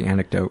I'll share the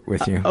anecdote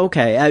with you.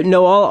 Okay.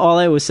 No, all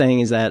I was saying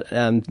is that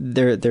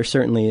there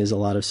certainly is a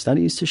lot of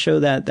studies to show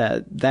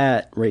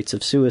that rates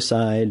of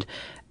suicide,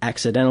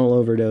 accidental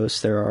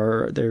overdose,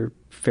 they're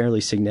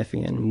fairly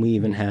significant. We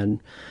even had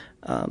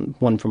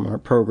one from our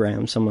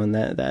program, someone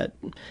that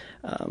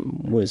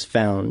was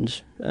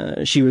found.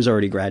 She was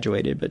already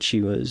graduated, but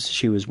she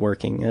was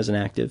working as an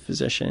active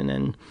physician,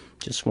 and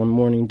just one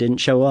morning didn't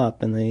show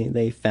up, and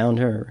they found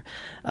her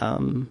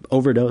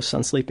overdose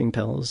on sleeping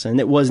pills. And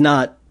it was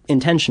not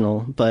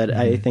intentional, but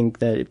I think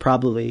that it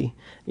probably,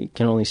 you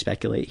can only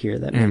speculate here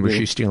that maybe... And was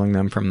she stealing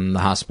them from the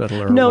hospital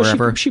or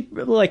wherever? No, she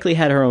likely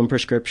had her own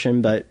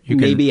prescription, but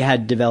maybe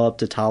had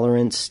developed a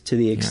tolerance to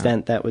the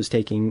extent that was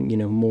taking, you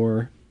know,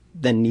 more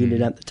than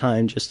needed at the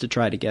time, just to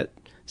try to get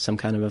some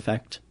kind of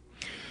effect.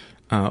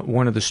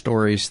 One of the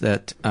stories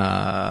that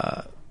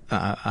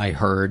I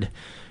heard,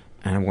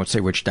 and I won't say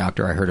which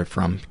doctor I heard it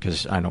from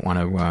because I don't want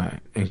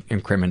to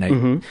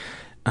incriminate.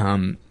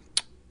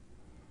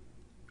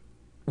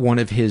 One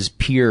of his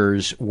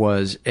peers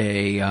was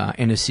a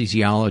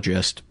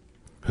anesthesiologist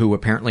who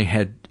apparently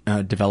had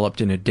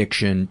developed an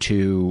addiction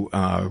to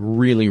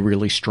really,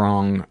 really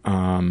strong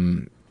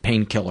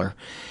painkiller.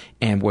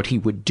 And what he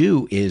would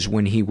do is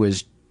when he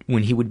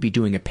would be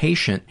doing a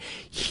patient,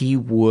 he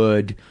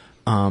would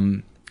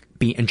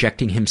be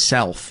injecting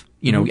himself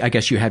You know, I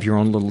guess you have your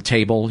own little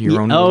table,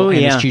 your own little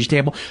anesthesia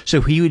table.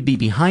 So he would be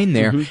behind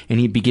there, and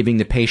he'd be giving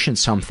the patient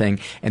something,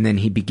 and then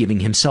he'd be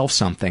giving himself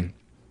something.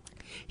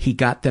 He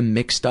got them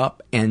mixed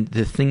up, and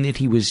the thing that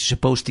he was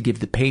supposed to give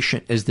the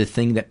patient is the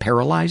thing that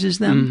paralyzes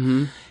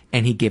them,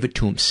 and he gave it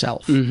to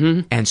himself.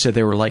 And so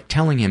they were like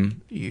telling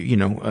him, you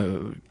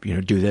know,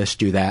 do this,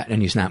 do that,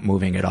 and he's not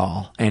moving at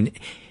all. And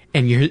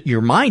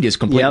your mind is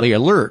completely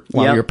alert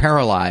while you're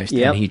paralyzed,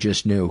 and he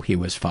just knew he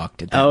was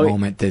fucked at that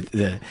moment.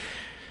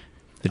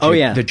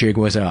 The jig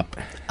was up.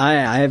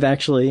 I've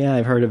actually,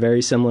 I've heard a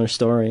very similar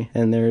story,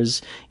 and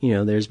there's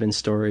been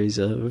stories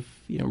of,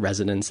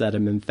 residents that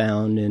have been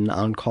found in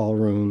on-call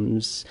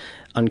rooms,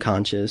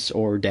 unconscious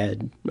or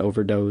dead,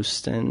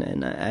 overdosed,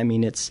 and I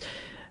mean,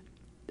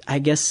 I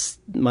guess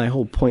my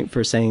whole point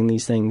for saying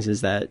these things is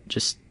that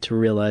just to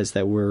realize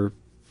that we're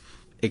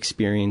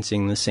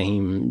experiencing the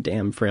same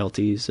damn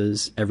frailties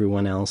as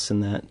everyone else,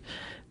 and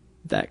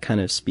that kind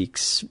of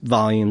speaks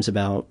volumes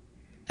about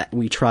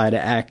we try to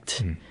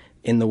act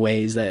in the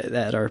ways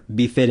that are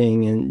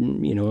befitting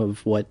and,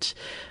 of what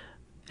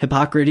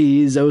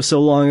Hippocrates,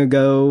 so long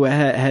ago,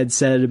 had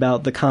said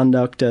about the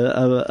conduct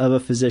of a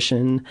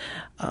physician.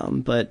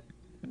 But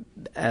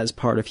as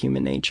part of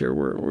human nature,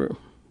 we're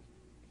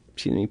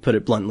put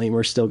it bluntly,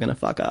 we're still going to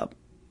fuck up.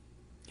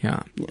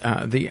 Yeah.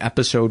 The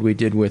episode we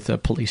did with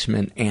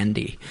policeman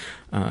Andy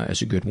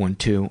is a good one,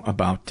 too,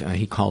 about,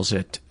 he calls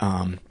it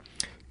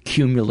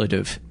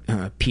cumulative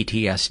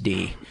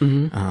PTSD.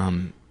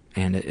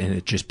 And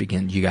it just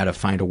begins, you got to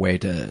find a way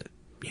to,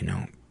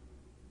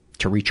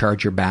 to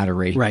recharge your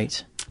battery.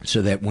 Right.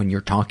 So that when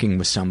you're talking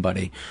with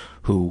somebody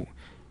who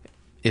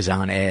is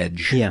on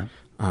edge,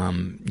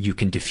 you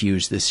can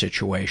diffuse this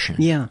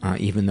situation.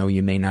 Even though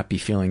you may not be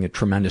feeling a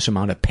tremendous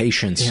amount of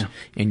patience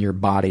in your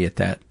body at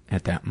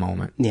that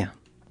moment.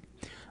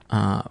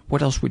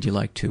 What else would you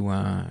like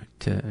to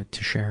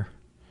share?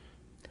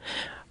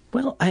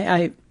 Well,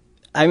 I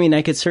mean,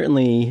 I could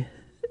certainly,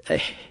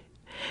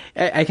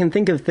 I can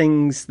think of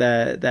things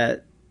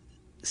that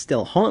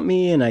still haunt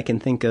me, and I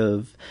can think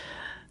of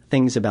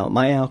things about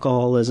my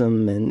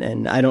alcoholism,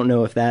 and I don't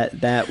know if that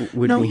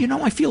would. No, be...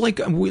 I feel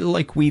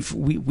like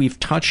we've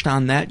touched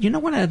on that. You know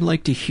what I'd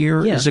like to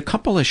hear is a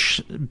couple of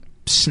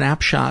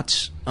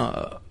snapshots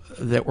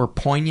that were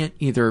poignant,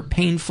 either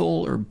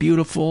painful or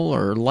beautiful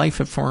or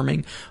life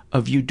affirming,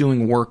 of you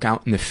doing work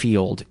out in the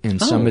field in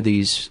some of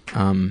these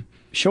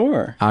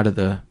out of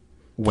the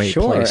way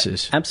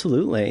places.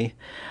 Absolutely.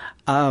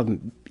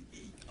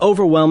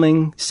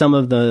 Overwhelming. Some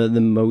of the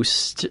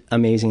most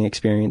amazing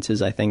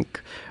experiences, I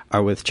think,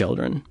 are with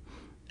children.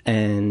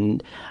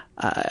 And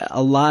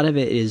a lot of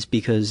it is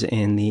because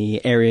in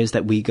the areas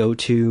that we go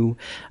to,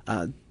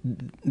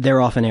 they're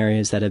often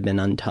areas that have been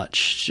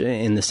untouched,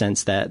 in the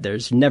sense that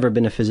there's never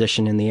been a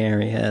physician in the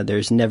area.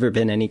 There's never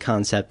been any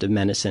concept of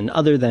medicine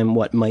other than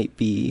what might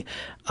be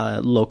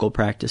local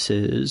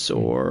practices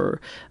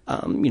or,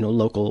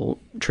 local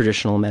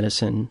traditional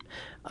medicine.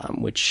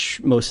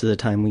 Which most of the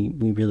time we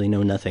really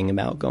know nothing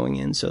about going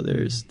in, so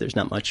there's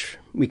not much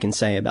we can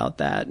say about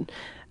that.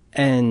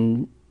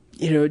 And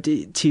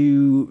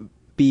to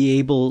be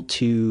able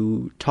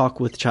to talk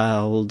with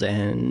child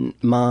and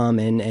mom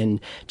and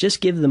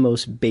just give the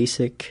most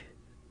basic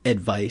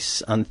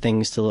advice on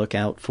things to look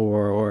out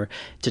for, or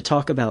to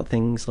talk about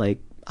things like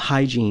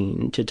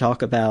hygiene, to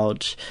talk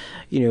about,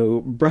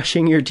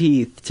 brushing your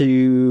teeth,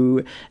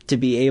 to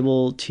be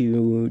able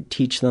to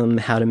teach them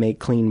how to make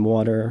clean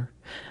water.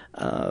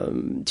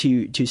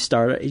 To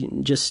start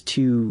just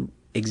to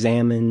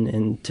examine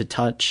and to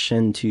touch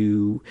and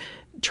to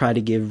try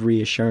to give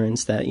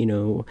reassurance that,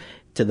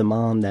 to the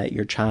mom that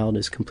your child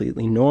is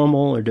completely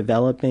normal or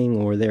developing,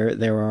 or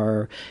there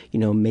are,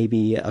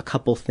 maybe a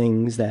couple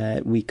things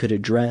that we could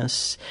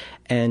address.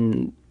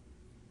 And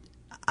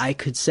I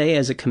could say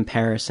as a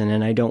comparison,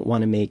 and I don't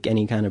want to make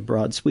any kind of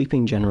broad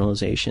sweeping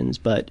generalizations,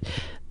 but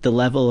the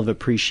level of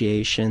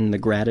appreciation, the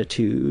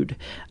gratitude,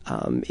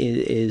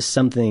 is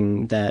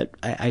something that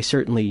I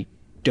certainly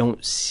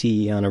don't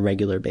see on a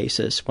regular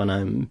basis when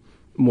I'm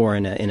more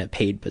in a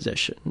paid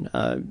position.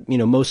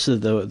 Most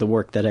of the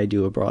work that I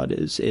do abroad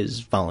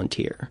is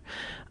volunteer,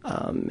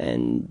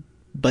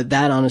 but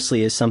that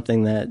honestly is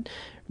something that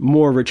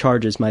more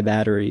recharges my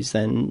batteries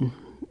than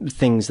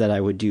things that I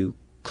would do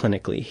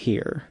clinically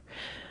here.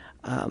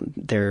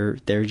 There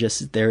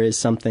is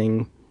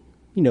something,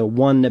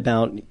 one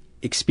about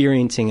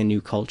experiencing a new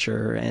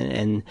culture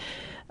and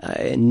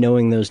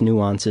knowing those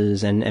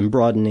nuances and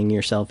broadening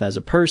yourself as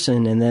a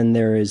person. And then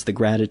there is the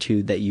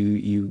gratitude that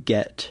you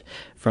get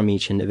from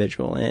each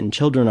individual. And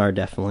children are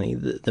definitely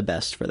the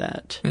best for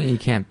that. You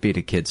can't beat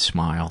a kid's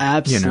smile.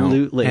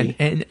 Absolutely.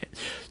 And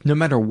no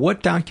matter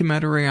what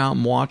documentary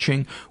I'm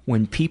watching,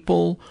 when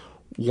people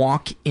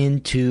walk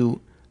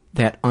into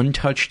that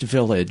untouched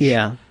village,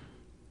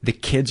 the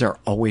kids are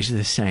always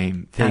the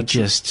same. They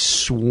just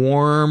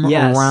swarm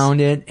around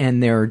it,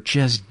 and they're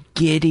just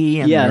giddy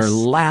and Yes. they're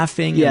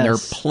laughing Yes. and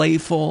they're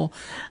playful,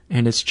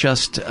 and it's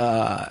just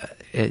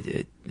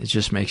it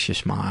just makes you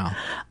smile.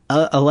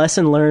 A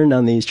lesson learned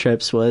on these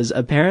trips was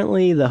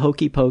apparently the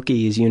hokey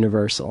pokey is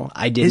universal.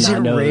 I did Is not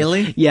it know.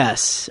 really?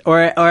 Yes, or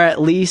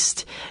at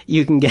least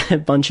you can get a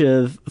bunch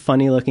of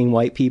funny looking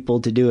white people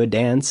to do a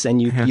dance,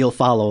 and you'll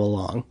follow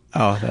along.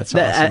 Oh, that's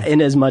awesome.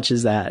 In as much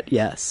as that,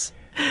 yes.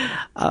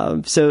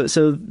 So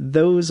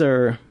those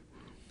are,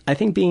 I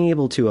think, being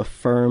able to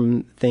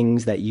affirm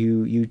things that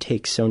you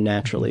take so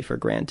naturally for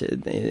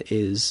granted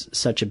is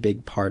such a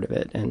big part of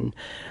it. And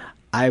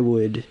I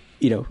would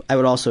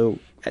also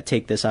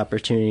take this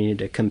opportunity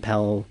to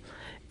compel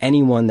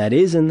anyone that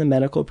is in the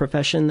medical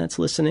profession that's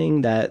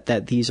listening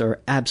that these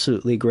are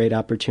absolutely great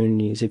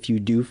opportunities. If you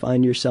do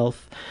find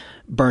yourself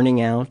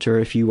burning out, or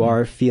if you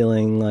are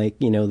feeling like,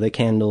 the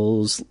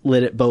candle's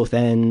lit at both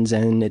ends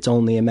and it's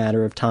only a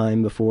matter of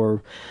time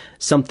before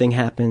something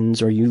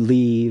happens or you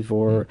leave,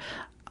 or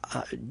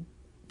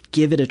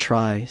give it a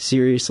try.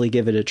 Seriously,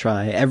 give it a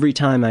try. Every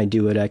time I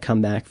do it, I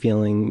come back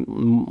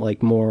feeling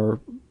like more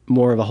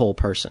of a whole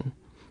person.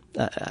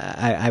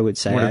 I would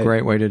say. What a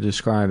great way to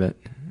describe it.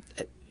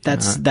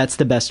 That's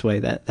the best way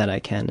that I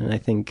can. And I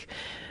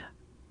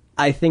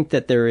think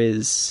that there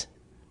is,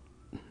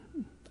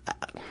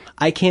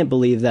 I can't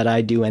believe that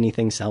I do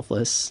anything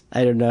selfless.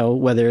 I don't know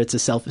whether it's a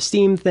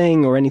self-esteem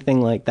thing or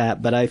anything like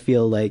that, but I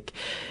feel like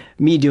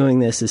me doing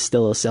this is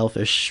still a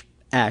selfish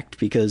act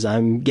because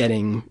I'm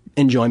getting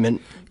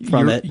enjoyment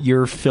from it.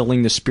 You're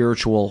filling the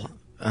spiritual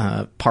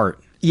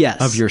part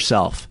of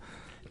yourself.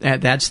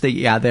 That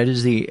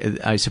is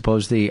I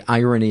suppose the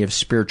irony of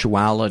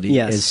spirituality.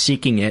 Yes. Is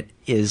seeking it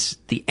is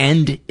the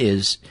end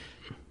is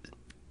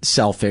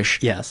selfish.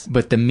 Yes.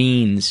 But the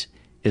means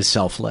is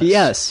selfless.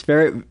 Yes.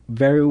 Very,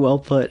 very well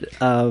put.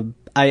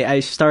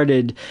 I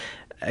started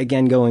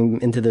again going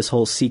into this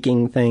whole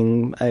seeking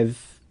thing.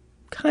 I've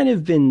kind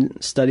of been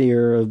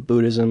studier of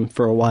Buddhism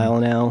for a while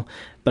now,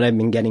 but I've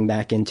been getting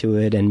back into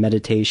it, and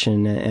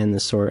meditation and the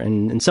sort.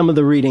 And some of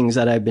the readings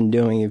that I've been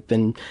doing have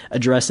been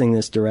addressing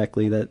this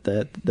directly, that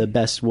the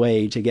best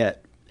way to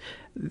get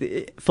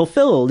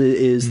fulfilled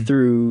is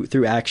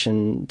through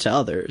action to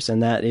others.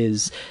 And that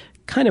is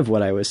kind of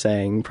what I was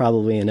saying,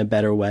 probably in a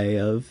better way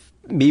of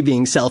me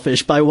being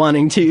selfish by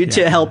wanting to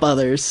help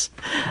others.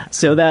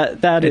 So that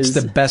it's is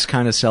the best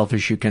kind of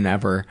selfish you can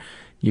ever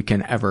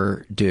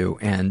do.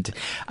 And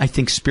I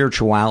think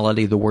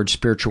spirituality, the word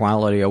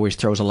spirituality always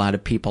throws a lot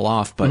of people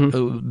off, but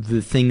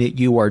the thing that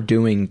you are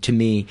doing, to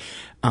me,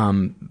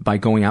 by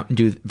going out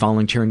and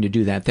volunteering to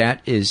do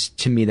that is,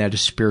 to me, that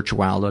is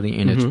spirituality,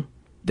 and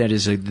that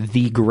is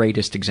the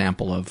greatest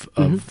example of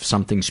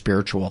something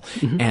spiritual.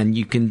 And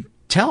you can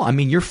tell, I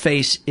mean, your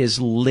face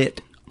is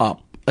lit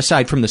up.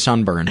 Aside from the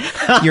sunburn,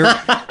 you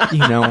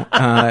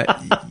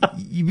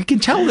can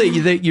tell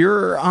that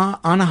you're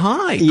on a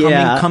high.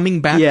 Coming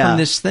back from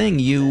this thing,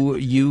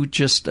 you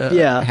just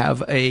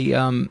have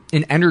an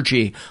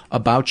energy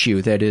about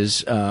you that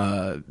is,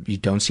 you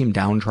don't seem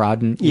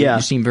downtrodden. You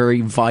seem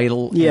very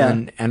vital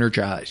and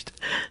energized.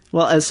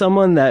 Well, as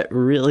someone that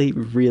really,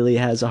 really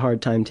has a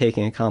hard time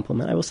taking a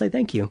compliment, I will say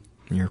thank you.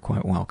 You're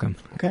quite welcome.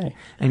 Okay.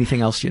 Anything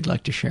else you'd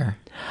like to share?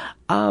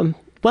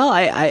 Well,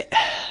 I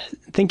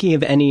thinking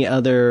of any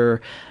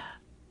other,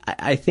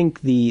 I think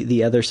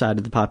the other side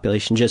of the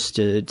population, just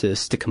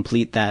to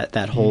complete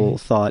that whole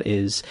thought,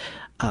 is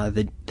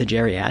the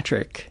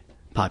geriatric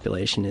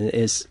population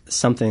is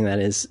something that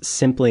is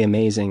simply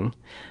amazing.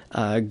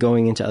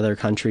 Going into other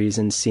countries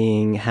and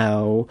seeing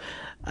how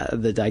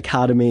the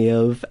dichotomy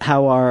of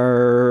how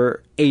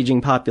our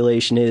aging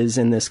population is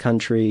in this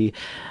country,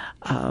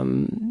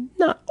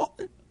 not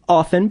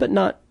often, but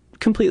not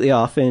completely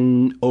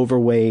often,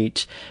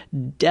 overweight,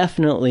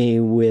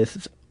 definitely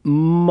with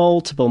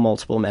multiple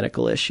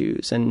medical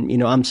issues. And,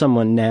 I'm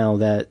someone now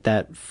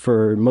that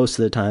for most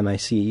of the time I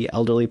see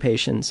elderly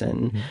patients,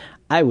 and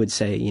I would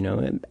say,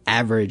 an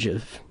average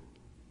of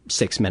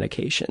 6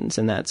 medications.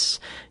 And that's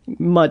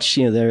much,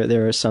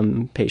 there are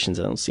some patients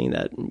I don't see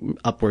that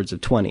upwards of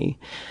 20.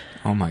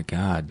 Oh my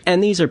God.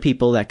 And these are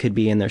people that could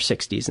be in their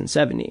 60s and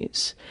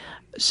 70s.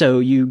 So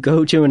you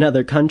go to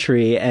another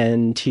country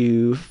and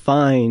to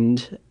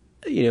find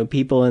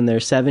people in their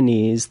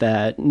 70s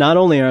that not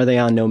only are they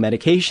on no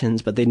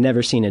medications, but they've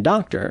never seen a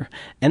doctor,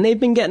 and they've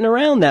been getting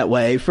around that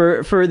way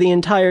for the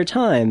entire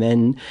time.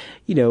 And,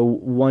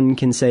 one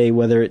can say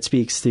whether it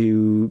speaks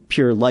to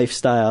pure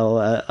lifestyle,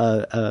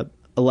 a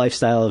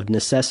lifestyle of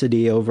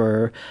necessity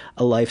over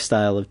a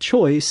lifestyle of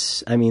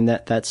choice. I mean,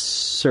 that's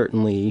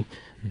certainly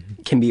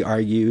can be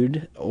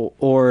argued,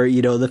 or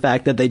the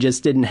fact that they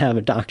just didn't have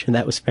a doctor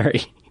that was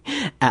very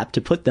apt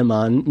to put them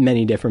on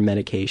many different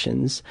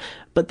medications,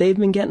 but they've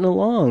been getting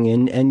along,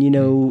 and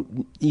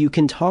you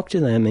can talk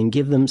to them and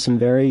give them some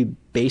very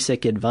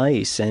basic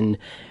advice, and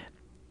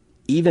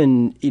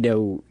even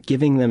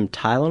giving them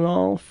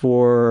Tylenol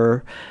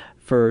for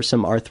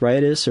some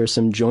arthritis or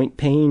some joint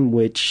pain,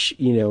 which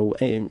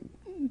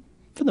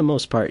for the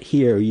most part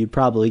here you'd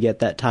probably get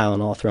that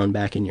Tylenol thrown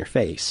back in your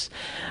face,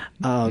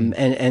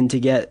 and to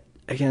get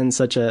again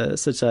such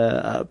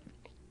a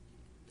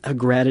a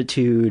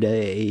gratitude,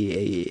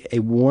 a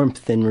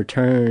warmth in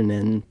return,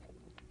 and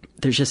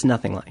there's just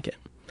nothing like it.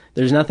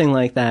 There's nothing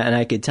like that, and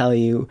I could tell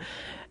you,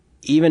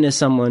 even as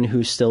someone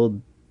who's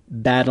still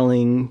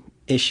battling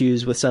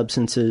issues with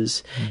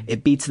substances,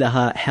 it beats the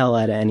hell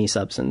out of any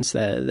substance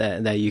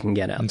that you can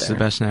get out there. It's the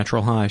best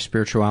natural high.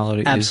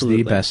 Spirituality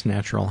Absolutely. is the best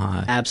natural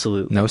high.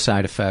 Absolutely. No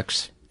side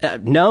effects.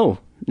 No,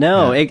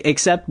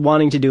 except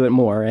wanting to do it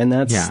more, and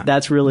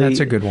that's really... That's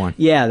a good one.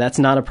 Yeah, that's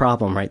not a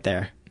problem right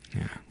there.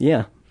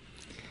 Yeah.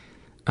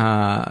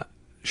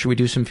 Should we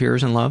do some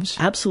fears and loves?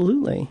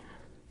 Absolutely.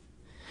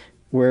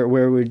 Where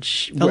would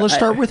let's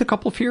start with a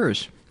couple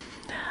fears.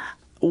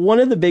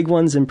 One of the big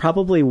ones, and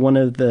probably one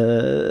of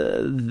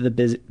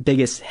the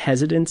biggest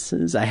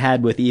hesitances I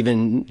had with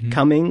even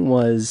coming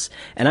was,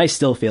 and I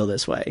still feel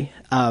this way,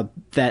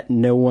 that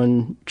no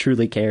one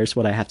truly cares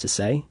what I have to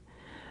say.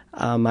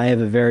 I have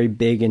a very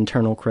big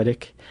internal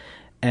critic,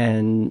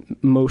 and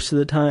most of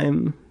the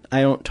time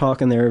I don't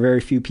talk, and there are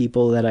very few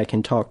people that I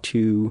can talk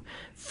to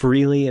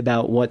freely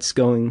about what's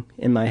going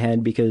in my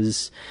head,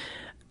 because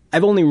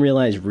I've only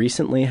realized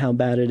recently how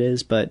bad it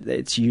is, but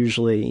it's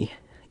usually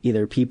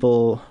either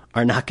people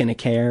are not going to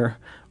care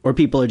or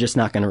people are just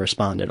not going to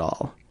respond at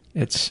all.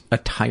 It's a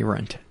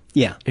tyrant.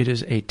 Yeah. It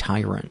is a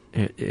tyrant.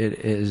 It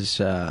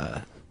is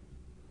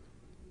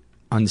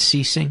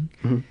unceasing.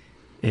 Mm-hmm.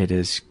 It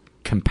is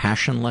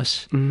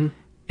compassionless. Mm-hmm.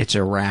 It's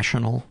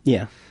irrational.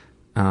 Yeah.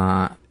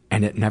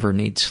 And it never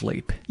needs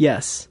sleep.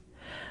 Yes.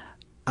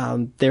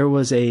 There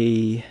was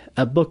a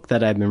book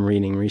that I've been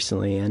reading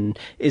recently, and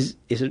is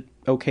it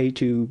okay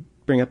to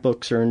bring up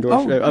books or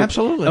endorse? Oh,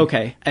 absolutely.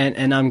 Okay.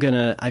 And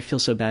I feel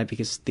so bad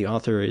because the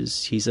author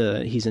he's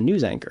a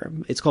news anchor.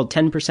 It's called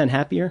 10%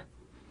 Happier.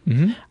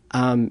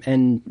 Mm-hmm.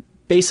 And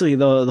basically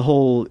the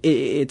whole,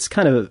 it's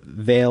kind of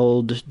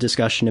veiled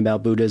discussion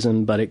about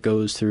Buddhism, but it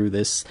goes through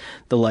the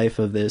life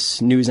of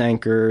this news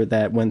anchor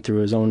that went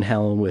through his own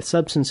hell with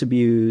substance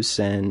abuse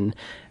and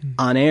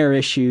on-air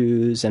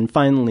issues, and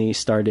finally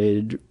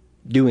started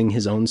doing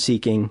his own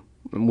seeking,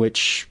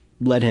 which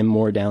led him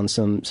more down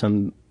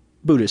some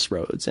Buddhist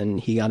roads. And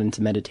he got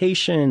into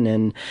meditation,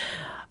 and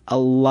a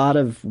lot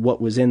of what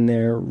was in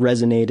there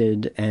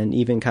resonated and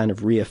even kind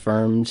of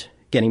reaffirmed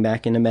getting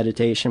back into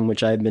meditation,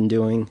 which I've been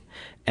doing.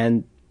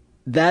 And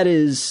that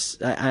is,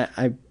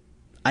 I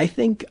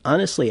think,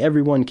 honestly,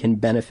 everyone can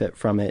benefit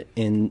from it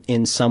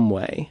in some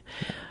way.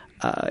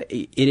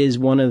 It is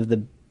one of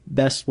the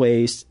best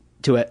ways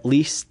to at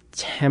least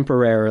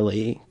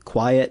temporarily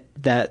quiet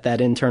that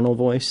internal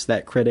voice,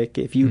 that critic.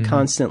 If you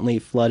constantly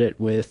flood it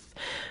with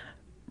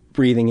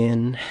breathing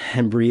in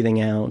and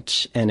breathing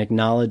out and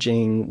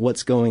acknowledging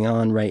what's going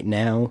on right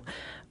now,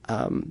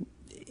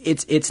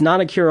 it's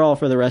not a cure-all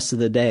for the rest of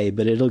the day,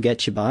 but it'll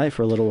get you by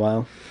for a little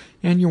while.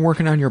 And you're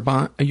working on your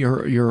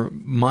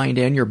mind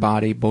and your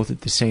body both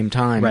at the same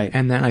time. Right.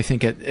 And then I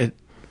think it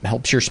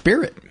helps your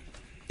spirit.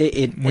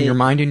 When your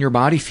mind and your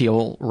body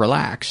feel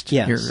relaxed,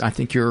 yes. I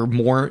think you're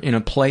more in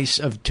a place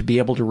to be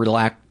able to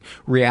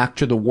react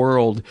to the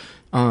world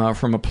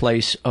from a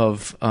place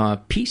of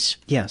peace.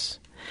 Yes.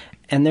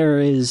 And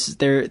there's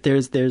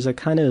a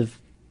kind of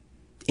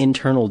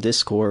internal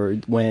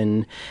discord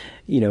when,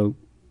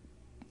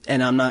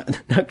 and I'm not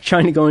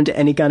trying to go into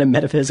any kind of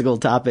metaphysical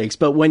topics,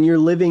 but when you're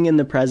living in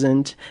the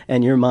present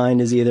and your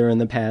mind is either in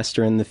the past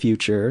or in the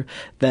future,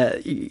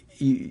 that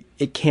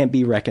it can't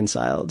be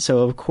reconciled. So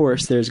of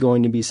course there's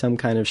going to be some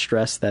kind of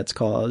stress that's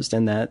caused,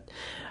 and that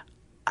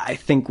I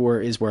think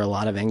is where a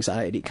lot of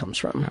anxiety comes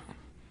from.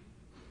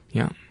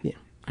 Yeah.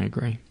 I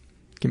agree.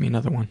 Give me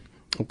another one.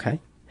 Okay.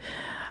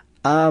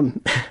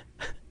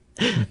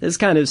 This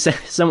kind of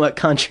somewhat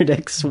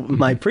contradicts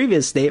my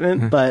previous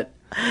statement, but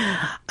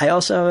I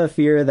also have a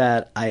fear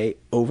that I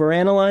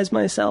overanalyze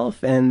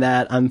myself, and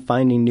that I'm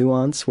finding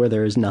nuance where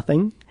there is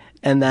nothing,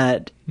 and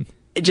that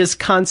just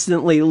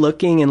constantly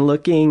looking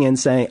and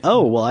saying,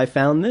 oh, well, I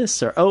found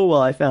this, or oh,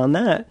 well, I found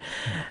that.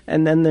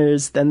 And then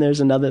there's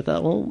another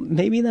thought, well,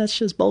 maybe that's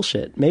just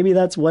bullshit. Maybe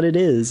that's what it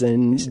is.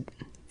 And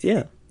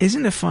yeah.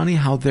 Isn't it funny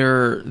how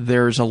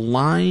there's a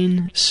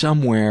line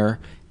somewhere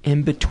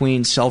in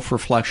between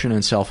self-reflection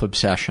and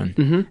self-obsession?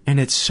 Mm-hmm. And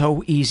it's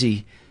so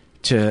easy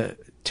to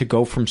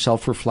go from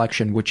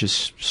self-reflection, which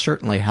is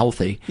certainly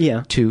healthy,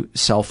 to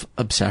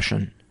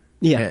self-obsession.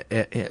 Yeah.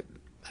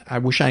 I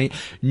wish I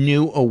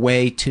knew a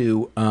way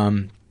to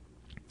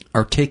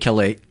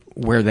articulate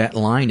where that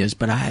line is,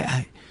 but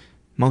I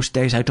most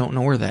days I don't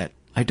know where that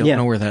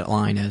know where that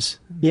line is.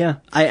 Yeah,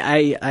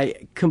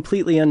 I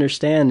completely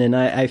understand, and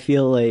I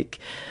feel like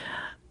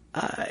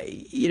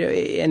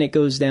and it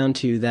goes down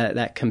to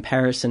that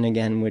comparison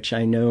again, which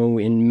I know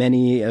in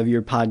many of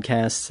your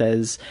podcasts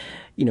says,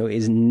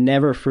 is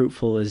never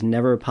fruitful, is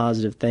never a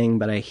positive thing.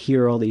 But I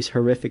hear all these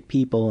horrific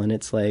people, and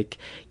it's like,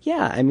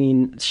 yeah, I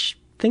mean,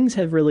 things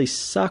have really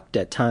sucked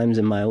at times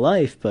in my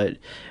life, but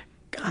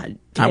God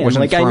damn. I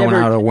wasn't thrown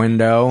out a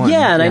window.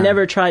 I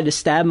never tried to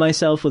stab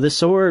myself with a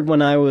sword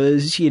when I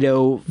was, 4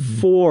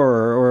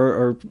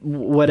 or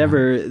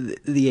whatever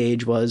the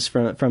age was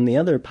from the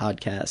other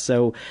podcast.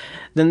 So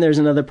then there's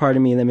another part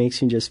of me that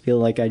makes me just feel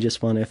like I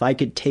just want to, if I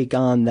could take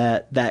on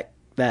that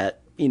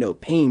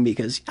pain,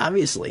 because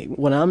obviously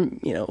when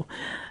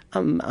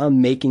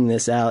I'm making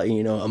this out,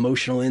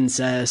 emotional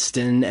incest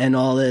and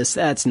all this,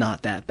 that's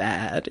not that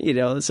bad,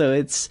 so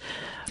it's...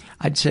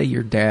 I'd say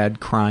your dad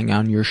crying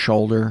on your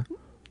shoulder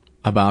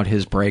about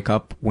his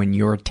breakup when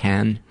you're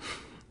 10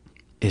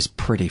 is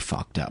pretty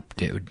fucked up,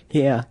 dude.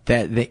 Yeah.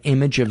 The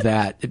image of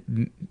that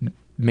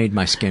made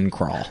my skin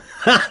crawl.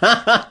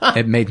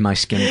 It made my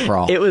skin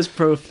crawl. It was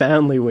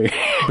profoundly weird.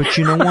 But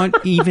you know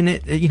what? Even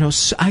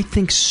I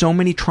think so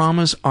many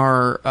traumas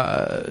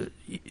are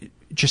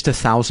just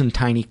 1,000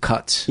 tiny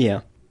cuts.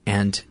 Yeah.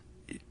 And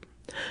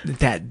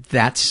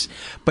that's,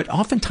 but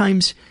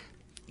oftentimes,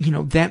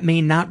 that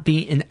may not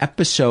be an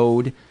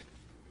episode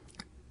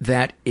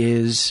that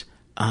is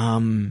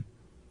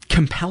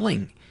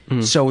compelling.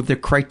 So the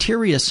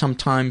criteria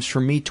sometimes for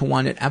me to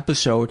want an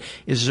episode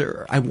is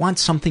I want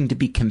something to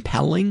be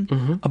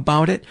compelling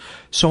about it.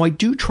 So I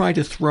do try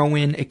to throw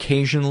in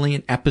occasionally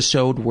an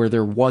episode where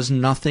there was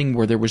nothing,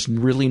 where there was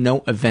really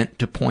no event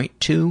to point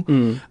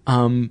to.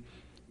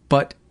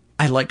 But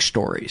I like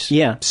stories.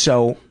 Yeah.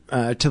 So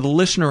to the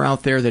listener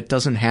out there that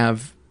doesn't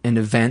have an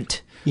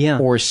event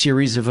or a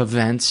series of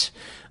events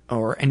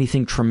or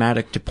anything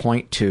traumatic to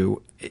point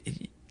to,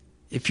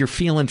 if you're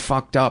feeling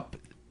fucked up,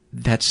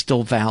 that's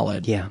still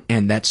valid. Yeah.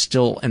 And that's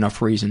still enough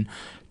reason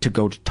to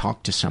go to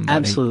talk to somebody.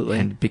 Absolutely.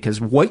 And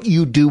because what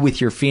you do with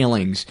your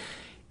feelings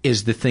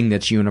is the thing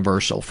that's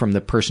universal, from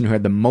the person who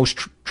had the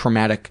most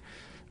traumatic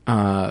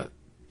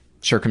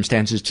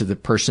circumstances to the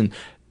person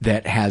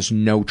that has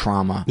no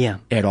trauma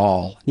at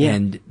all. Yeah.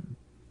 And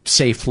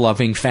safe,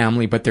 loving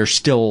family, but they're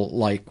still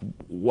like,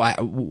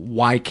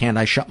 why can't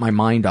I shut my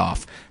mind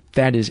off?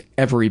 That is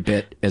every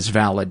bit as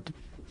valid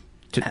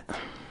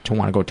to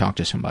want to go talk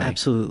to somebody.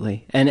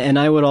 Absolutely. And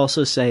I would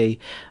also say,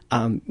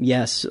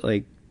 yes,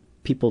 like,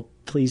 people,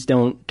 please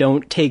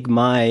don't take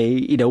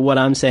my, what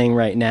I'm saying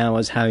right now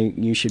as how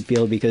you should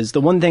feel, because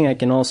the one thing I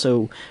can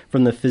also,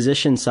 from the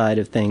physician side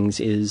of things,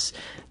 is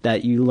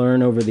that you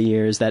learn over the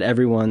years that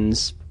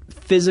everyone's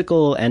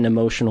physical and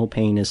emotional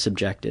pain is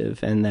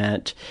subjective, and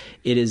that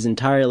it is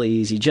entirely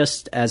easy,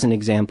 just as an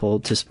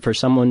example, for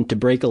someone to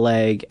break a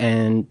leg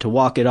and to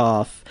walk it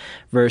off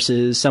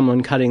versus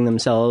someone cutting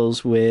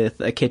themselves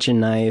with a kitchen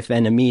knife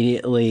and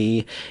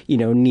immediately,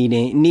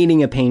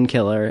 needing a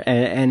painkiller.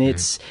 And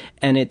it's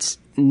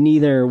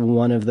neither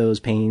one of those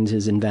pains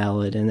is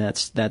invalid, and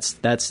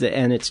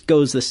it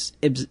goes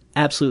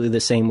absolutely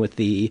the same with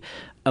the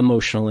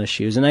emotional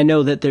issues. And I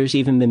know that there's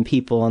even been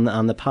people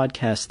on the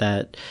podcast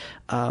that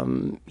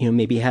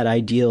maybe had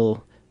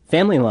ideal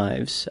family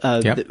lives.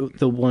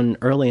 The one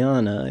early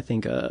on, I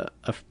think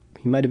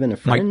he might have been a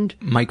friend.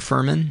 Mike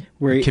Furman,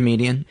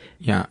 comedian.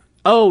 Yeah.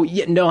 Oh,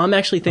 yeah. No, I'm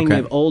actually thinking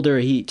of older.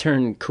 He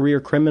turned career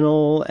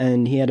criminal,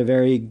 and he had a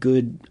very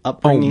good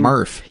upbringing. Oh,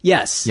 Murph.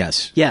 Yes.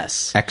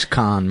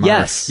 Ex-con Murph.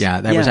 Yes. Yeah,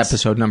 that was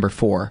episode number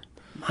 4.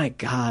 My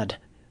God.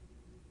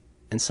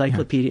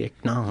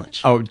 Encyclopedic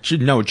knowledge. Oh,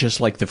 no,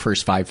 just like the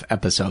first 5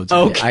 episodes.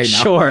 Okay, I know.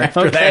 sure.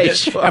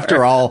 Sure.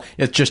 After all,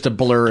 it's just a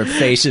blur of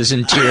faces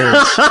and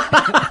tears.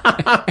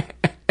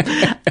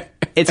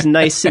 It's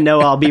nice to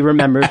know I'll be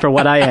remembered for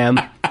what I am.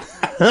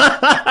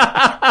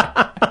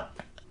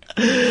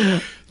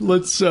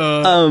 Let's,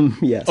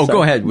 yes. Oh,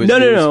 go ahead.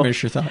 No.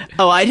 Finish your thought.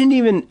 Oh, I didn't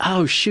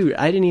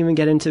even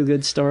get into the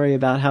good story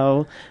about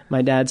how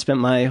my dad spent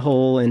my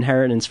whole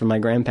inheritance from my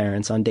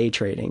grandparents on day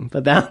trading.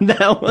 But that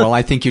was... Well,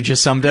 I think you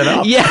just summed it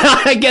up. Yeah,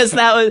 I guess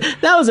that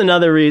was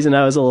another reason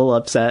I was a little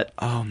upset.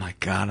 Oh my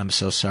God, I'm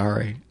so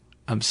sorry.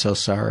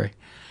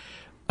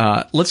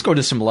 Let's go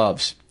to some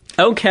loves.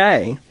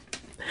 Okay.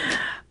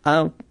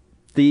 I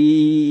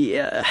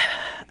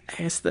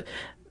guess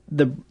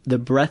the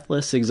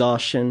breathless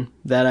exhaustion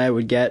that I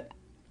would get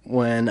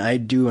when I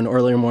do an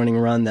earlier morning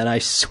run that I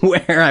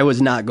swear I was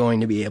not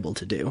going to be able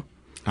to do.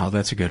 Oh,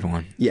 that's a good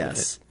one.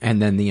 Yes.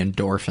 And then the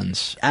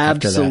endorphins.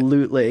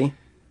 Absolutely.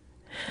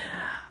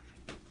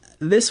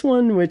 This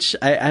one, which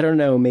I don't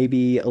know,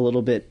 maybe a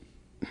little bit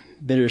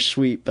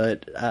bittersweet,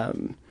 but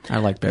I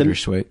like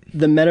bittersweet.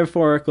 The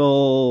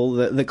metaphorical,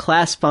 the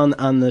clasp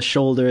on the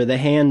shoulder, the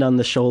hand on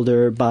the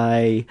shoulder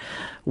by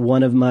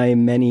one of my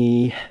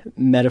many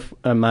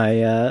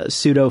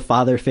pseudo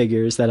father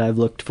figures that I've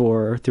looked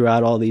for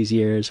throughout all these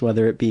years,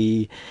 whether it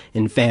be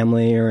in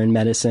family or in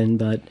medicine.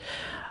 But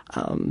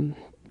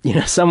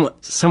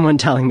someone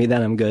telling me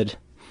that I'm good.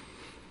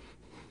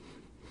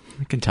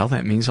 I can tell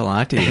that means a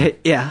lot to you.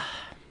 Yeah.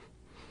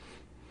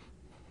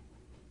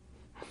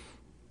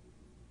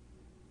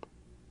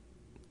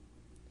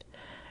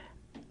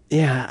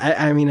 Yeah,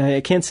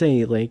 I can't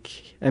say,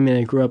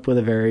 I grew up with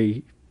a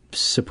very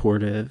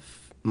supportive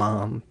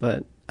mom,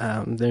 but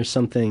there's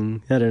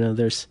something, I don't know,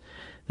 there's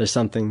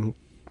something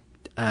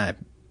I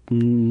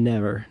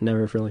never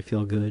really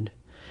feel good.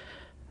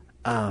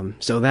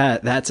 So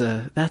that's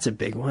a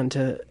big one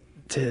to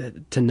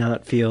to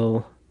not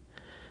feel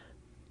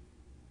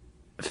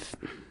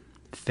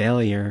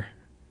failure,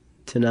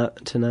 to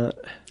not.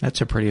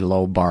 That's a pretty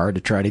low bar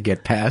to try to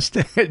get past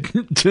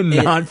to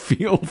not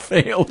feel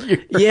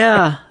failure.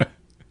 Yeah,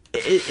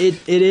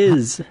 it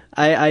is.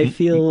 I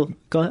feel.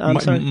 I'm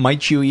sorry.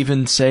 Might you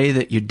even say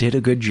that you did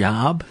a good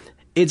job?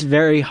 It's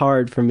very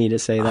hard for me to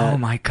say that. Oh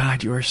my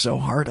God, you are so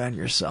hard on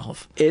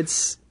yourself.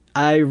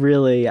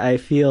 I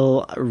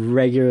feel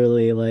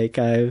regularly like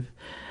I've,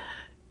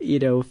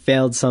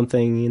 failed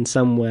something in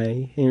some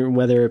way,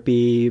 whether it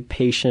be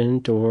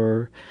patient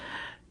or,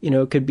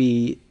 it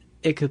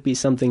could be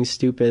something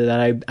stupid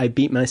that I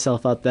beat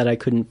myself up that I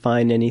couldn't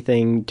find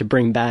anything to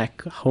bring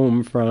back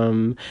home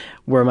from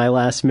where my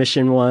last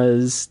mission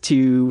was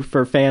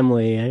for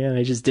family.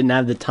 I just didn't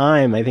have the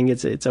time. I think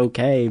it's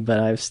okay, but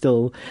I've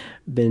still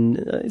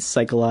been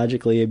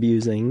psychologically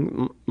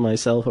abusing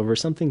myself over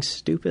something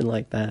stupid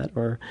like that,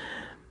 or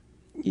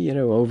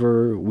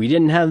over we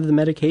didn't have the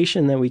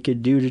medication that we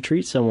could do to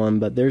treat someone,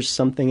 but there's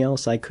something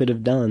else I could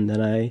have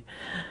done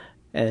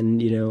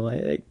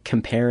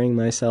comparing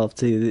myself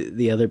to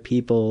the other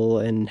people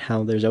and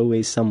how there's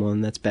always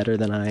someone that's better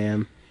than I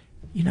am.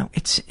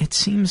 It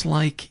seems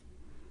like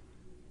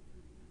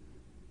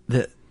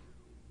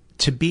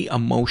to be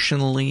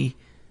emotionally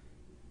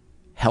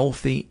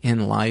healthy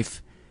in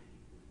life,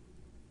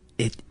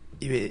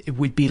 it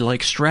would be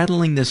like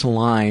straddling this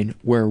line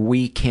where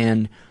we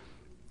can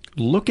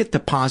look at the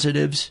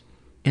positives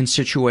in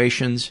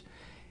situations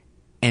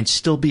and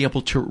still be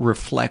able to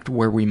reflect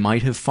where we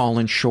might have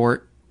fallen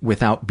short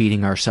without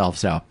beating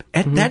ourselves up.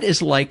 Mm-hmm. That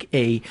is like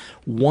a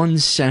 1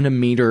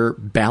 centimeter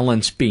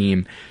balance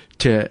beam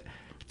to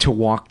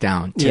walk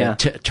down,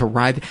 to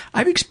ride.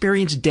 I've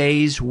experienced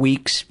days,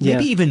 weeks,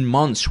 maybe even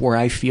months where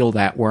I feel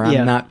that, where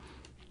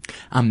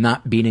I'm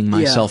not beating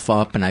myself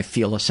up, and I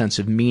feel a sense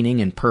of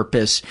meaning and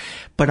purpose.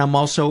 But I'm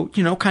also,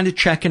 kind of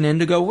checking in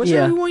to go, was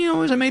I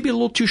maybe a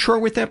little too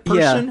short with that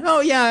person? Yeah.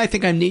 Oh yeah, I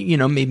think I need,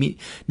 maybe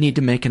need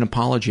to make an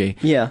apology.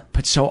 Yeah.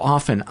 But so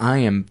often I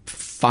am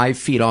 5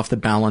 feet off the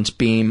balance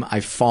beam.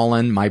 I've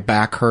fallen. My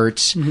back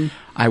hurts. Mm-hmm.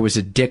 I was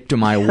a dick to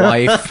my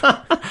wife.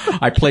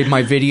 I played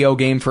my video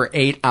game for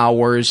 8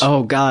 hours.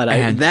 Oh God, I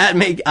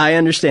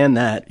understand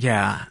that.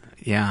 Yeah,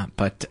 yeah,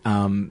 but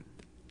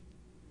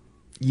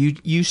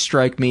you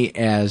strike me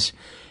as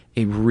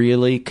a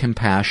really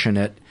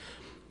compassionate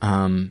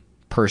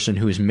person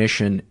whose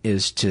mission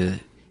is to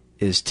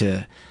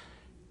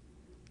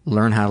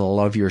learn how to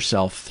love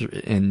yourself,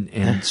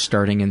 and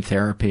starting in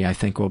therapy, I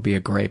think, will be a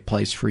great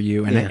place for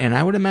you. And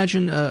I would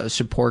imagine a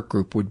support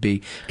group would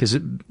be, because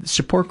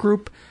support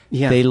group,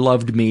 they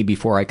loved me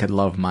before I could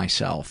love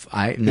myself.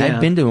 I've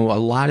been to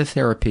a lot of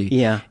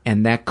therapy,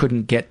 and that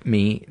couldn't get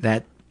me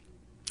that.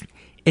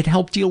 It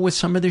helped deal with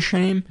some of the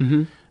shame.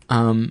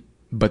 Mm-hmm.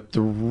 But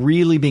the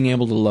really being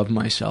able to love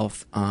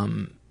myself,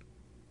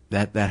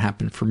 that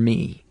happened for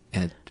me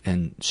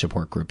and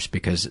support groups,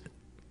 because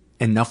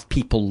enough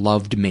people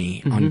loved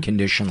me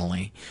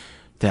unconditionally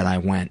that I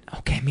went,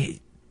 okay,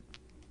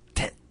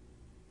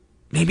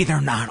 maybe they're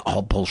not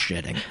all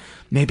bullshitting.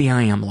 Maybe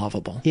I am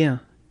lovable. Yeah.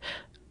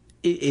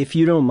 If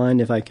you don't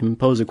mind, if I can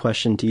pose a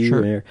question to you,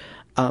 sure.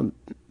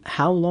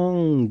 How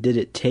long did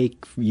it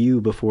take you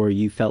before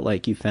you felt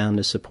like you found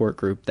a support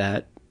group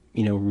that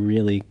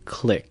really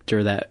clicked,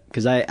 or that,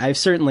 because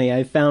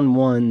I've found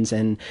ones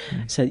and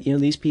said,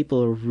 these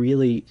people are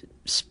really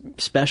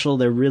special.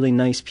 They're really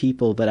nice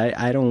people, but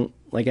I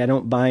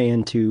don't buy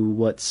into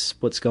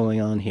what's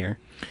going on here.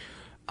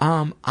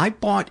 I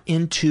bought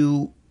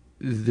into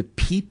the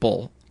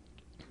people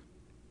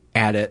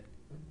at it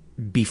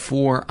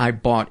before I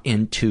bought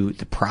into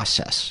the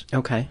process.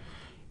 Okay.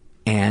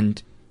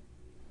 And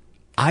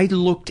I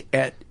looked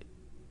at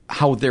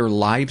how their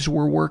lives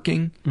were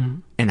working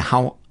and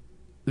how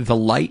the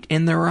light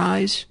in their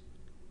eyes,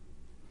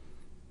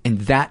 and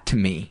that to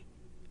me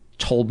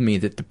told me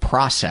that the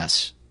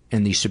process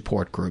in these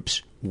support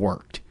groups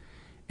worked,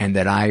 and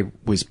that I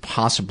was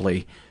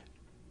possibly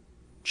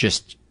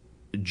just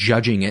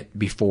judging it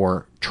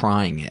before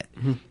trying it.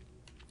 Mm-hmm.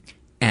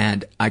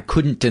 And I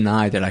couldn't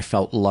deny that I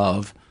felt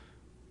love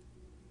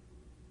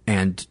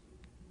and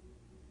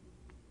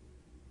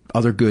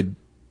other good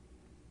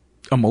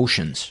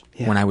emotions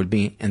when I would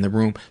be in the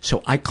room.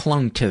 So I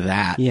clung to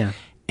that. Yeah.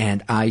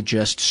 And I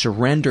just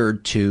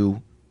surrendered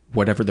to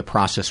whatever the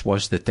process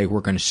was that they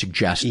were going to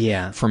suggest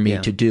for me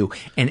to do.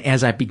 And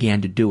as I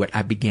began to do it,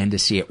 I began to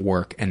see it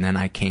work. And then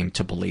I came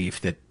to believe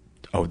that,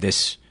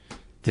 this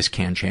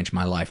can change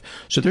my life.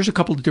 So there's a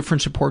couple of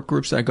different support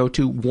groups that I go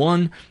to.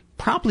 One,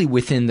 probably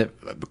within a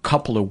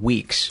couple of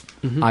weeks,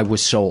 I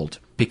was sold,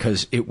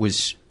 because it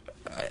was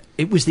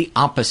the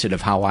opposite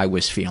of how I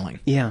was feeling.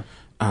 Yeah.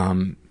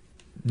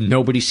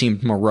 Nobody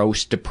seemed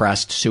morose,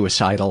 depressed,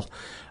 suicidal.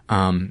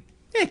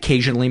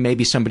 Occasionally,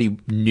 maybe somebody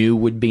new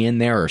would be in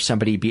there, or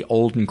somebody be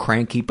old and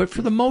cranky. But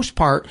for the most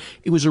part,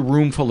 it was a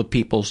room full of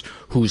people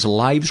whose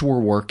lives were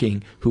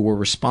working, who were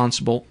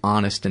responsible,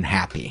 honest, and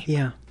happy.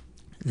 Yeah.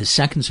 The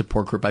second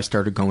support group I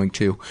started going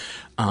to,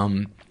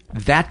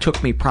 that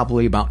took me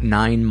probably about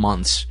 9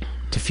 months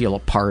to feel a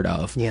part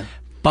of. Yeah.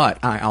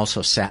 But I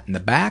also sat in the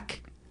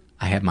back.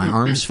 I had my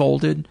arms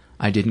folded.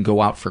 I didn't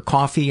go out for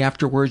coffee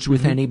afterwards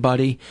with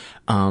anybody.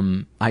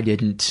 I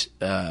didn't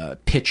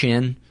pitch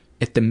in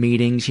at the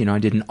meetings. I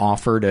didn't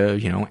offer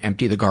to,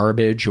 empty the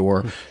garbage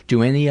or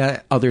do any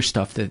other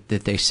stuff that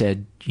they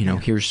said,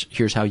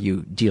 here's how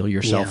you deal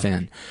yourself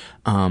in.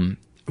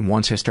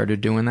 Once I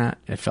started doing that,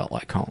 it felt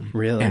like home.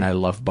 Really? And I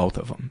love both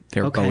of them.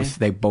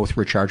 They both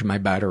recharge my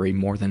battery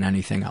more than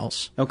anything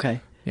else. Okay.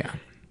 Yeah.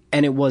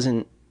 And it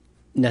wasn't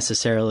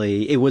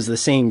necessarily, it was the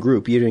same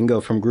group. You didn't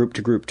go from group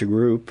to group to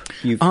group.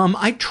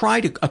 I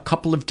tried a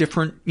couple of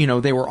different,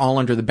 they were all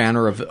under the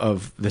banner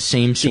of the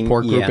same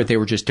support group, but they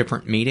were just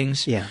different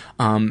meetings. Yeah.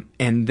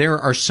 And there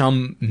are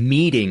some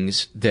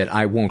meetings that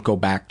I won't go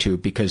back to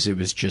because it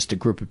was just a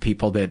group of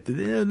people that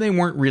they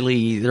weren't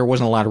really, there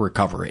wasn't a lot of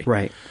recovery.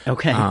 Right.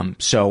 Okay.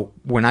 So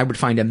when I would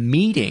find a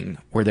meeting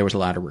where there was a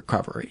lot of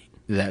recovery,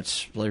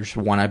 there's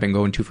one I've been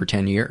going to for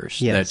 10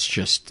 years. Yes. That's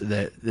just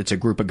that it's a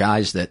group of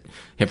guys that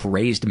have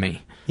raised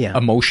me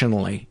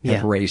emotionally,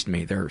 have raised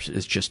me.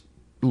 It's just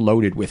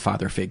loaded with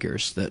father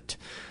figures that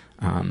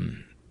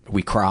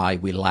we cry,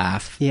 we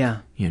laugh. Yeah.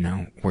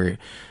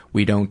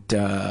 We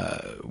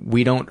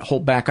don't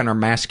hold back on our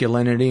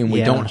masculinity and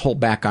we don't hold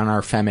back on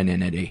our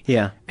femininity.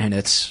 Yeah. And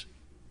it's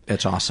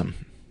awesome.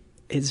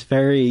 It's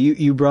very,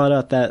 you brought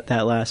up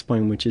that last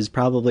point, which is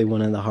probably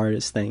one of the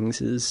hardest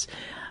things, is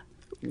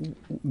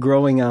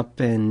growing up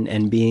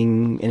and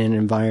being in an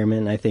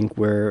environment, I think,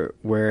 where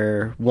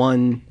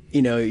one,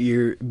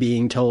 you're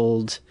being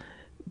told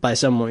by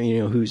someone,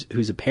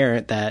 who's a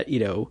parent that,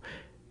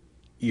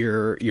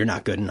 you're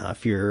not good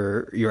enough,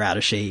 you're out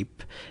of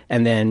shape,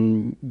 and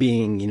then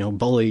being,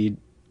 bullied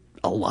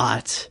a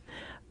lot.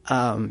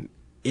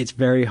 It's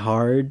very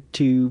hard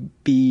to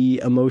be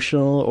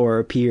emotional or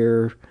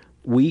appear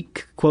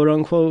weak, quote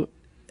unquote.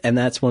 And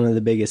that's one of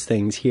the biggest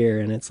things here.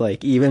 And it's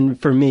like, even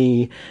for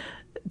me,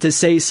 to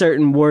say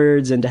certain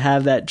words and to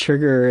have that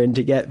trigger and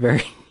to get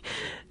very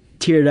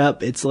teared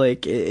up, it's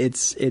like,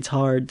 it's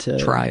hard to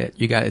try it.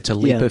 It's a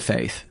leap of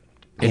faith.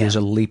 It is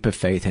a leap of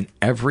faith. And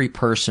every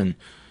person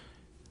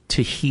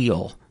to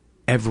heal,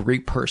 every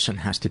person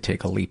has to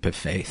take a leap of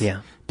faith.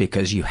 Yeah.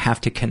 Because you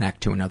have to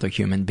connect to another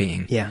human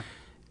being. Yeah.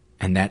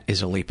 And that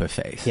is a leap of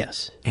faith.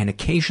 Yes. And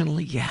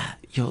occasionally,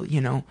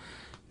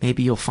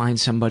 maybe you'll find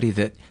somebody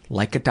that,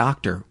 like a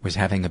doctor, was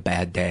having a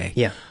bad day.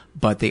 Yeah.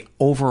 But the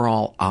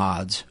overall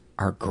odds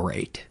are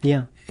great.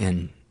 Yeah.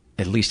 And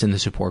at least in the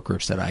support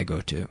groups that I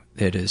go to,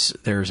 there's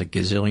a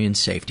gazillion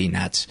safety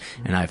nets,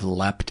 and I've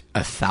leapt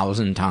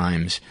 1,000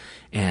 times,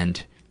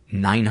 and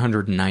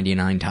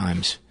 999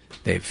 times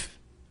they've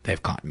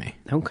caught me.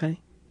 Okay.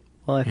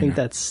 Well, I think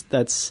that's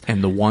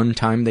and the one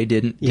time they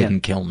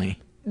didn't kill me.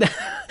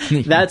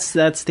 That's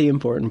the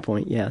important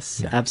point.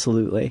 Yes,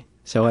 absolutely.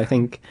 So I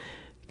think,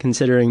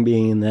 considering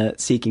being in that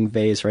seeking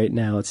phase right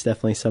now, it's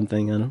definitely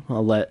something I'm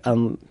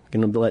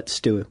going to let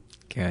stew.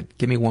 Good.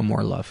 Give me one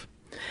more, love.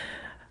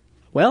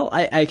 Well,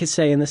 I could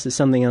say, and this is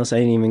something else I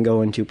didn't even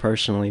go into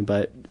personally,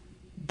 but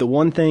the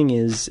one thing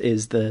is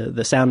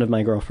the sound of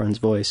my girlfriend's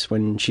voice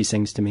when she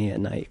sings to me at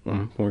night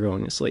when we're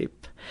going to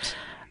sleep.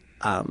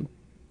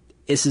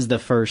 This is the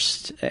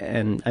first,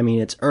 and I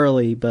mean, it's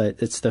early,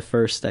 but it's the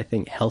first, I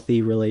think,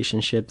 healthy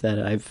relationship that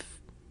I've,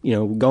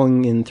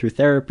 going in through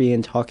therapy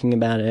and talking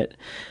about it,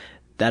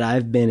 that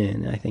I've been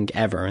in, I think,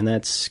 ever. And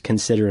that's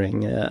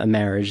considering a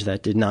marriage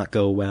that did not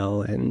go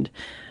well, and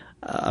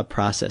a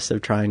process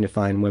of trying to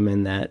find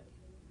women that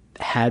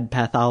had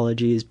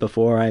pathologies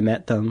before I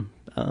met them,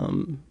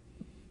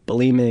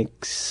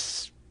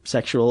 bulimics,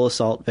 sexual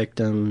assault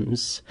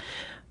victims,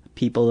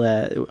 people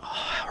that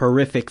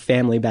horrific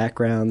family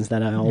backgrounds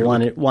that I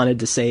wanted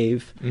to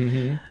save.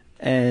 Mm-hmm.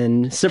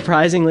 And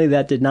surprisingly,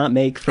 that did not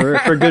make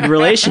for good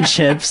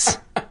relationships.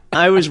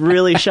 I was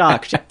really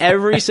shocked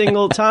every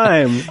single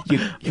time.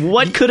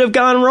 What could have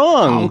gone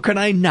wrong? How could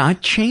I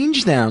not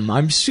change them?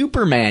 I'm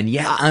Superman.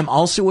 Yeah, I'm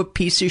also a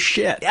piece of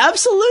shit.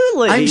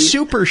 Absolutely. I'm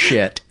super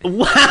shit.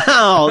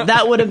 Wow,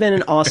 that would have been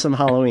an awesome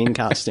Halloween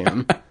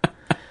costume.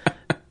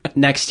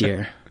 Next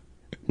year.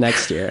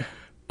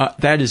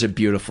 That is a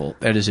beautiful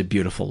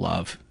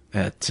love.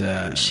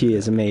 She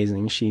is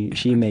amazing.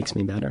 She makes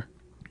me better.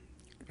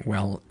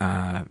 Well,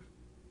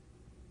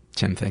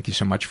 Tim, thank you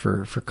so much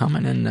for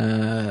coming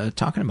and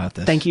talking about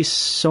this. Thank you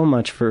so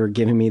much for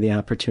giving me the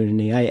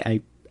opportunity.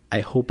 I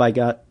hope I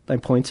got my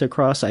points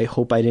across. I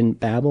hope I didn't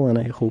babble, and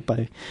I hope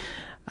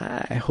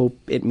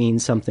it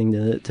means something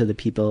to the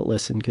people that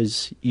listen,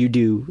 because you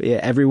do.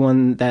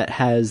 Everyone that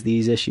has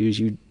these issues,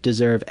 you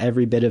deserve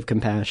every bit of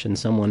compassion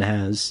someone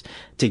has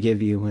to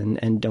give you,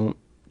 and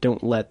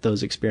don't let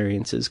those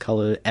experiences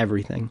color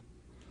everything.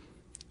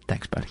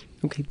 Thanks, buddy.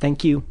 Okay,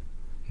 thank you.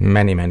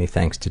 Many, many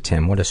thanks to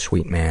Tim. What a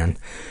sweet man.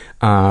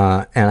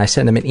 And I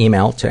sent him an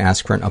email to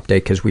ask for an update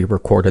because we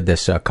recorded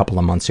this a couple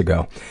of months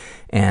ago.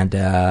 And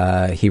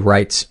he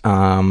writes,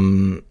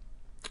 I'm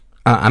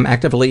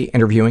actively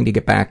interviewing to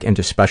get back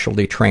into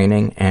specialty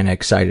training and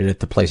excited at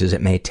the places it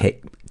may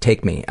take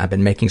take me. I've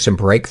been making some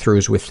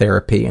breakthroughs with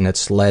therapy, and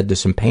it's led to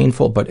some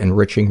painful but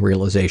enriching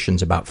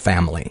realizations about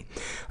family.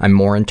 I'm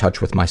more in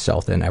touch with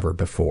myself than ever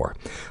before.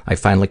 I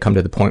finally come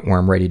to the point where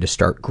I'm ready to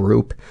start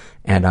group,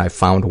 and I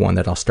found one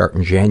that I'll start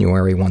in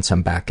January once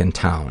I'm back in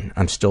town.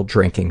 I'm still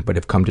drinking, but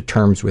have come to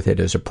terms with it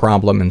as a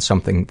problem and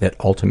something that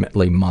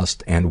ultimately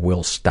must and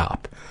will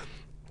stop.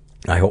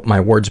 I hope my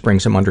words bring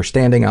some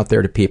understanding out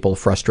there to people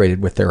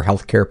frustrated with their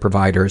healthcare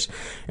providers,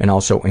 and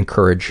also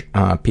encourage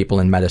people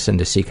in medicine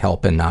to seek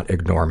help and not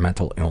ignore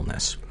mental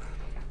illness.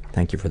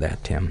 Thank you for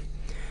that, Tim.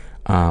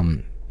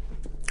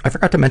 I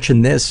forgot to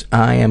mention this.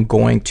 I am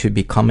going to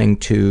be coming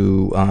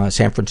to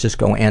San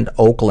Francisco and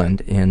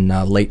Oakland in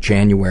late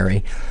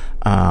January.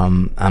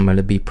 I'm going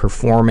to be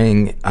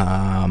performing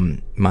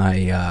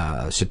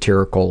my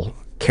satirical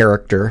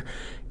character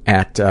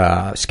at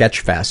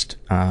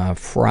Sketchfest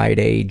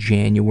Friday,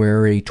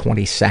 January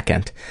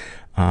 22nd.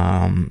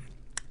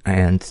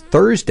 And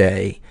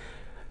Thursday,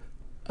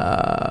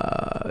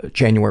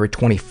 January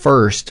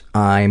 21st,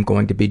 I'm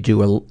going to be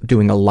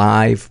doing a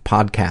live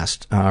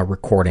podcast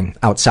recording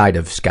outside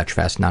of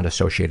Sketchfest, not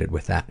associated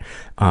with that,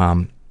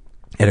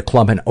 at a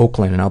club in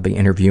Oakland, and I'll be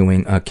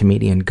interviewing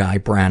comedian Guy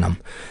Branum.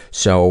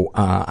 So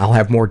I'll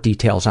have more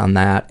details on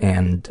that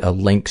and a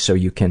link so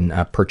you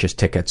can purchase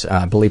tickets.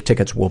 I believe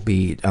tickets will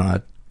be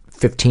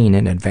 $15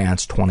 in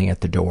advance, $20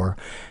 at the door.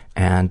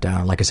 And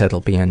like I said,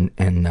 it'll be in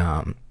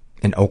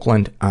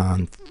Oakland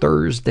on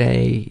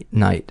Thursday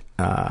night,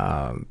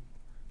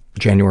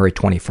 January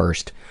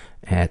 21st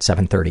at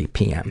 7:30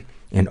 p.m.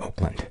 in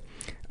Oakland.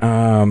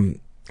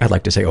 I'd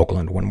like to say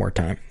Oakland one more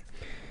time.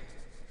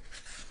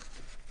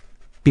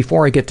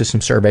 Before I get to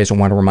some surveys, I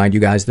want to remind you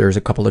guys there's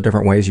a couple of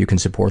different ways you can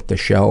support the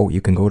show.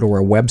 You can go to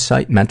our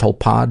website,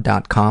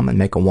 mentalpod.com, and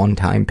make a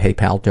one-time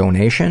PayPal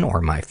donation,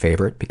 or my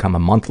favorite, become a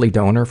monthly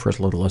donor for as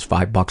little as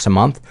 $5 a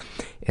month.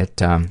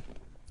 It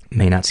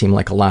may not seem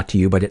like a lot to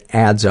you, but it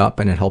adds up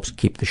and it helps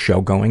keep the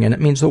show going, and it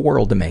means the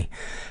world to me.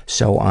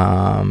 So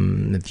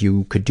if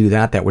you could do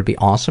that, that would be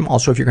awesome.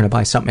 Also, if you're going to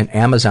buy something at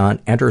Amazon,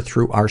 enter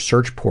through our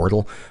search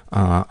portal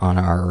on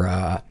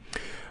our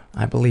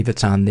I believe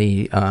it's on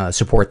the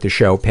support the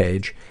show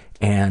page,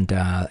 and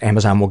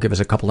Amazon will give us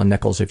a couple of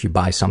nickels if you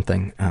buy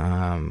something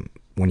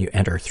when you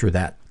enter through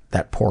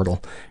that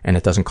portal, and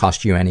it doesn't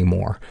cost you any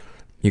more.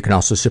 You can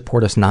also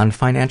support us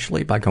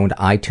non-financially by going to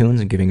iTunes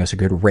and giving us a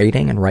good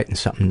rating and writing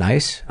something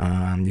nice.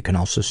 You can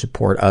also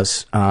support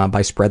us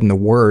by spreading the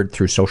word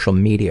through social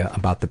media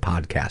about the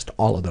podcast.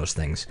 All of those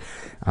things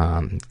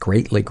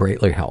greatly,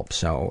 greatly help,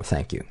 so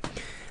thank you.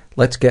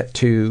 Let's get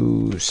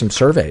to some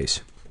surveys.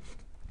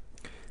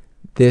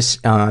 This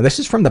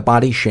is from the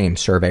Body Shame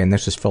survey, and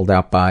this is filled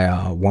out by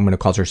a woman who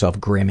calls herself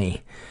Grimmy.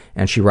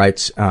 And she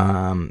writes,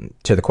 to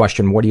the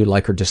question, what do you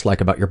like or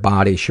dislike about your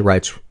body? She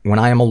writes, when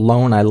I am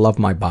alone, I love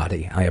my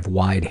body. I have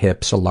wide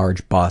hips, a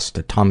large bust,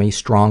 a tummy,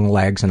 strong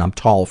legs, and I'm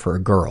tall for a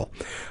girl.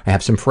 I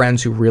have some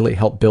friends who really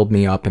help build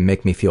me up and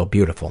make me feel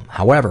beautiful.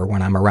 However,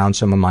 when I'm around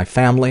some of my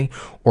family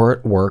or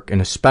at work,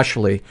 and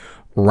especially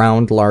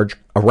around large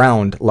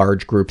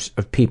groups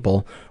of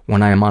people,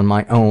 when I am on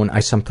my own, I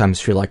sometimes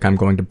feel like I'm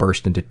going to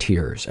burst into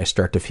tears. I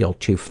start to feel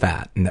too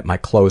fat and that my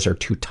clothes are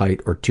too tight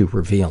or too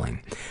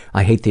revealing.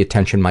 I hate the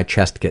attention my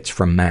chest gets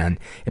from men.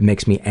 It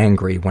makes me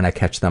angry when I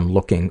catch them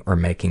looking or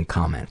making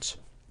comments.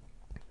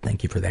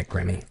 Thank you for that,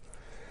 Grimmy.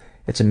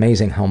 It's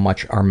amazing how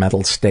much our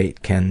mental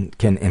state can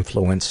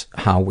influence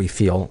how we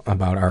feel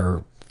about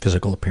our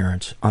physical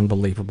appearance.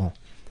 Unbelievable.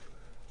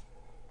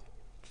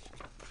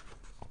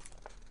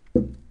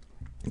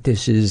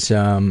 This is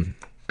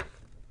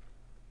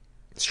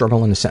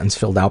struggle in a sentence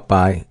filled out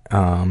by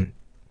a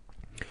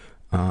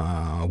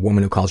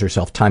woman who calls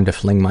herself Time to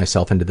Fling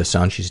Myself into the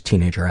Sun. She's a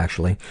teenager,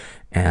 actually.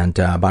 And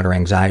about her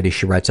anxiety,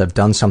 she writes, I've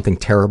done something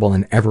terrible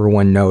and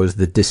everyone knows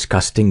the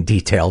disgusting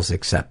details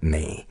except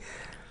me.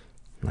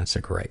 That's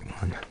a great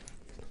one.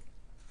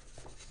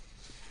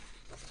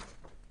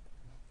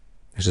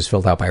 This is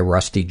filled out by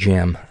Rusty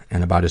Jim.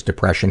 And about his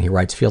depression, he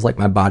writes, feels like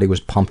my body was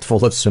pumped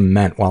full of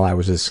cement while I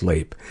was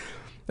asleep.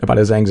 About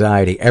his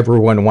anxiety,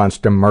 everyone wants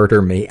to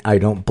murder me. I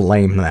don't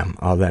blame them.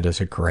 Oh, that is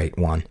a great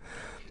one.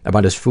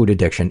 About his food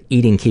addiction,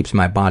 eating keeps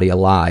my body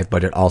alive,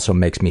 but it also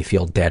makes me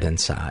feel dead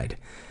inside.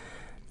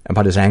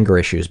 About his anger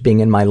issues, being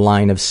in my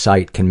line of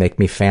sight can make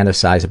me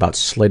fantasize about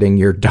slitting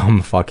your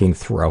dumb fucking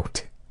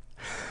throat.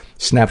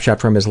 Snapshot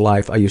from his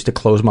life, I used to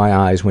close my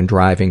eyes when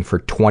driving for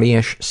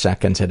 20-ish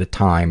seconds at a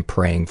time,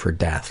 praying for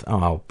death.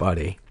 Oh,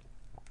 buddy.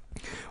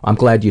 I'm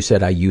glad you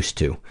said I used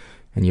to,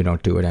 and you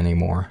don't do it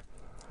anymore.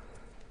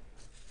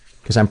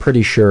 Because I'm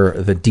pretty sure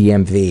the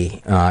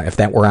DMV, if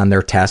that were on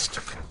their test,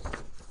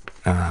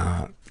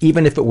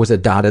 even if it was a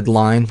dotted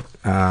line,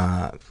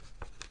 I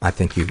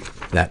think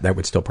that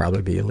would still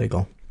probably be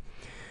illegal.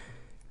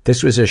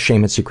 This was a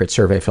Shame and Secret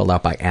survey filled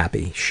out by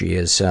Abby. She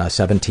is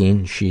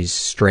 17. She's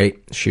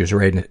straight. She was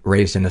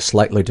raised in a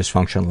slightly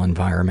dysfunctional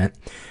environment.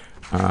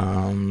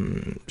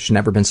 She's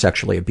never been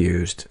sexually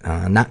abused.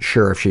 Not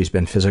sure if she's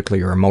been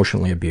physically or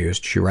emotionally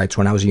abused. She writes,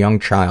 when I was a young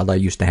child, I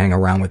used to hang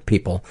around with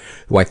people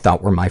who I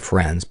thought were my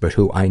friends, but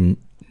who I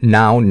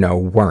now know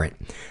weren't.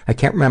 I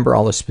can't remember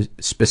all the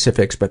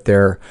specifics, but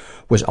there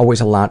was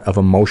always a lot of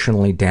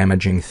emotionally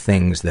damaging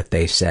things that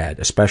they said,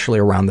 especially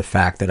around the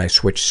fact that I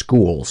switched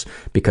schools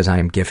because I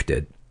am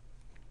gifted.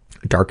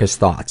 Darkest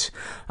thoughts.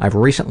 I've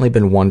recently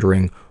been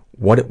wondering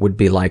what it would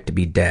be like to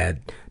be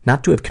dead.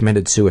 Not to have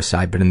committed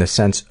suicide, but in the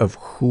sense of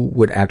who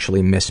would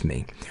actually miss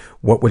me.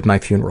 What would my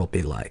funeral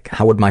be like?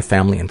 How would my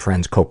family and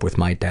friends cope with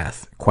my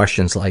death?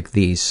 Questions like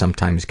these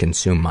sometimes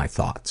consume my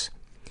thoughts.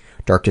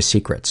 Darkest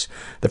secrets.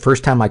 The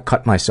first time I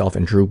cut myself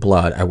and drew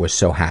blood, I was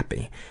so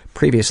happy.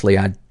 Previously,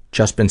 I'd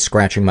just been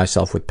scratching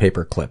myself with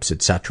paper clips,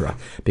 etc.,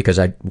 because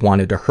I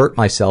wanted to hurt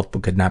myself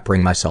but could not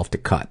bring myself to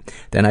cut.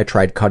 Then I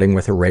tried cutting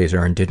with a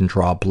razor and didn't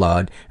draw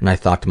blood, and I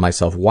thought to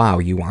myself, wow,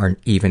 you aren't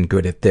even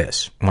good at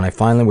this. When I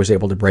finally was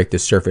able to break the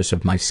surface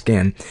of my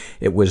skin,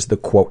 it was the,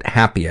 quote,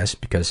 happiest,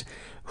 because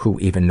who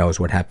even knows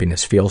what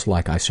happiness feels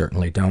like? I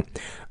certainly don't.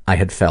 I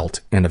had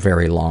felt in a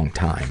very long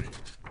time.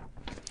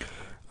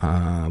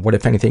 What,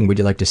 if anything, would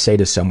you like to say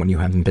to someone you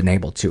haven't been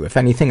able to? If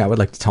anything, I would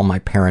like to tell my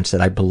parents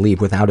that I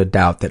believe without a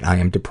doubt that I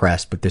am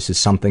depressed, but this is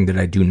something that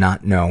I do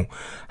not know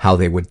how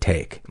they would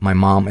take. My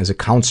mom is a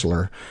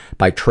counselor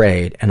by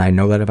trade, and I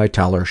know that if I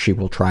tell her, she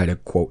will try to,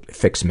 quote,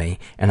 fix me,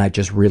 and I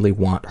just really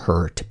want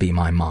her to be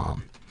my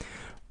mom.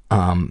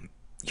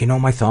 You know,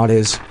 my thought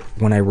is,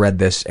 when I read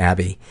this,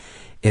 Abby,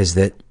 is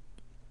that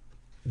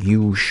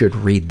you should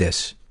read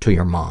this to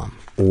your mom,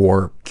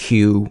 or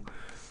cue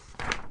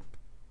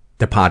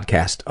the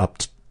podcast up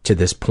to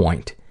this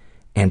point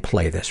and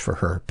play this for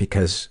her,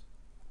 because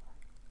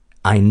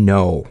I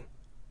know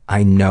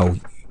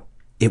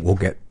it will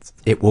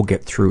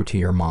get through to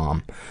your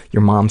mom.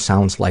 Your mom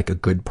sounds like a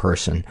good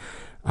person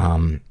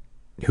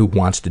who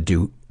wants to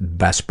do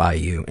best by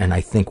you. And I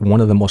think one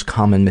of the most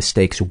common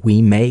mistakes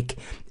we make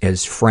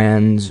as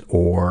friends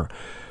or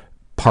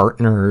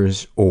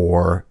partners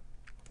or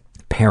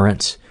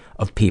parents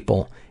of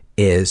people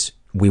is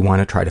we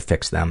want to try to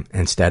fix them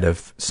instead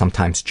of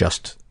sometimes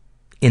just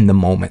in the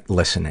moment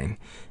listening.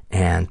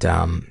 And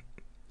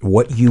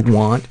what you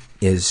want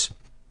is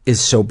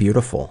so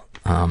beautiful,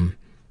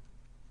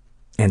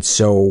 and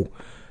so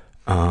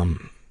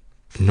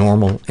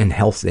normal and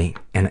healthy,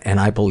 and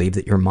I believe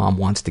that your mom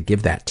wants to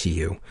give that to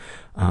you.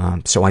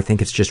 So I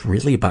think it's just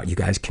really about you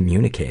guys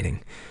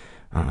communicating.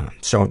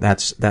 So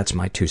that's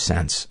my 2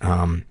 cents.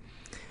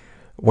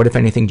 What, if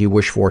anything, do you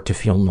wish for to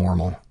feel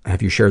normal?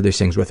 Have you shared these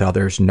things with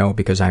others? No,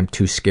 because I'm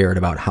too scared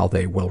about how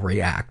they will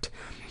react.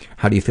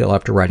 How do you feel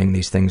after writing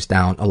these things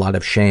down? A lot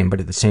of shame, but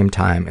at the same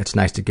time, it's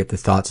nice to get the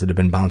thoughts that have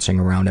been bouncing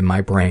around in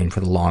my brain for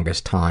the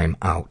longest time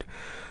out.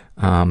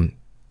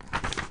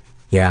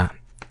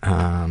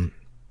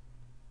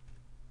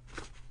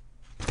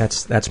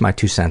 That's my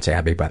 2 cents,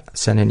 Abby, but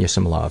sending you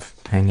some love.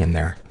 Hang in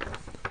there.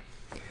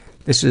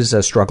 This is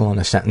a struggle in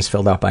a sentence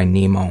filled out by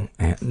Nemo,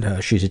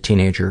 and she's a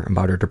teenager.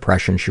 About her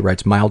depression, she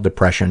writes, mild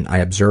depression. I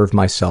observe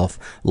myself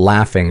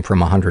laughing from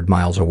 100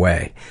 miles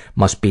away.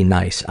 Must be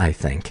nice, I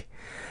think.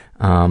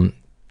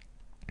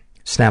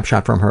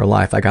 Snapshot from her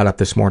life. I got up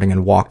this morning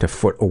and walked a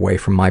foot away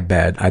from my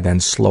bed. I then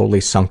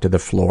slowly sunk to the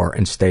floor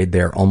and stayed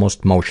there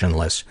almost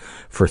motionless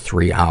for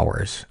 3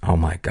 hours. Oh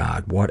my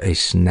God, what a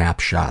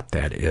snapshot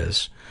that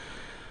is.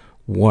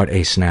 What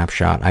a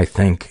snapshot. I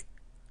think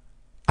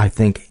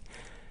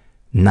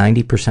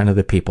 90% of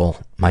the people,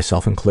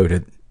 myself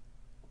included,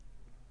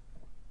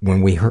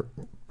 when we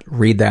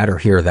read that or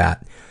hear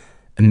that,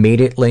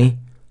 immediately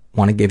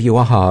want to give you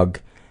a hug,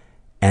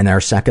 and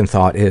our second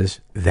thought is,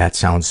 that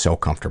sounds so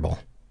comfortable.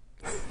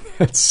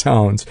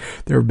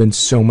 There have been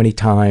so many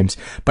times,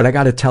 but I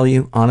gotta tell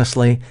you,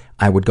 honestly,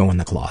 I would go in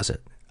the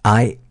closet.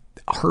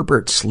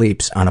 Herbert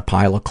sleeps on a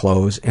pile of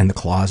clothes in the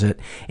closet,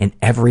 and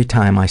every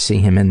time I see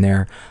him in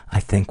there,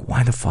 I think,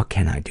 why the fuck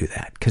can't I do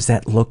that? Because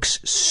that looks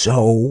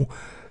so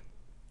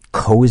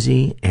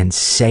cozy and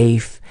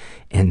safe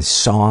and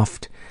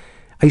soft.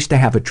 I used to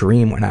have a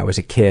dream when I was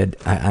a kid.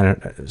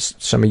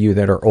 Some of you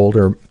that are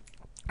older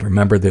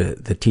remember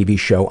the TV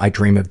show I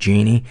Dream of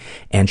Jeannie,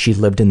 and she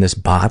lived in this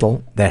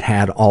bottle that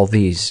had all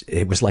these,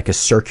 it was like a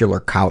circular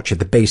couch. At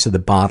the base of the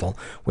bottle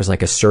was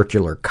like a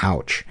circular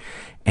couch,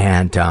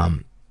 and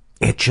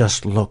it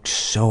just looked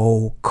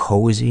so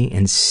cozy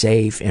and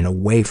safe and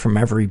away from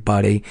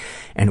everybody,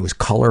 and it was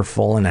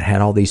colorful, and it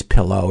had all these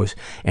pillows,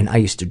 and I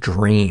used to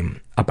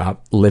dream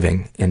about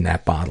living in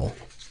that bottle.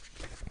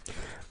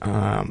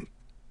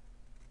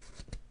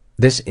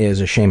 This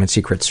is a shame and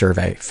secret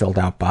survey filled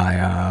out by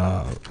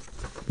a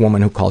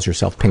woman who calls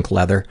herself Pink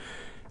Leather.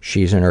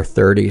 She's in her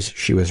 30s.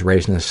 She was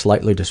raised in a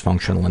slightly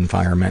dysfunctional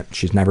environment.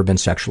 She's never been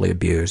sexually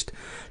abused.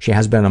 She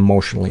has been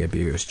emotionally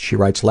abused. She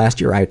writes, last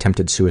year I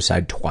attempted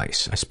suicide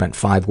twice. I spent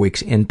 5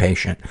 weeks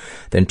inpatient.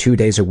 Then 2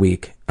 days a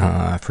week,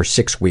 for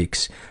 6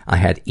 weeks, I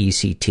had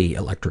ECT,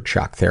 electric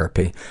shock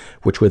therapy,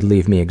 which would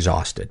leave me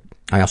exhausted.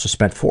 I also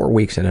spent 4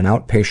 weeks in an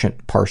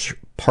outpatient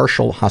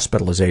partial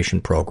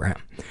hospitalization program.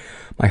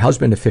 My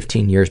husband of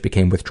 15 years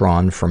became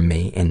withdrawn from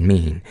me and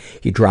mean.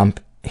 He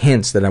dropped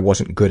hints that I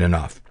wasn't good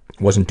enough,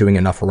 wasn't doing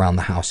enough around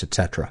the house,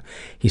 etc.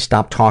 He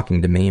stopped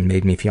talking to me and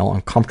made me feel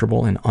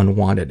uncomfortable and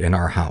unwanted in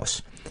our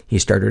house. He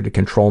started to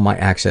control my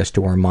access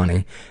to our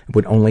money and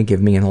would only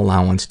give me an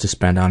allowance to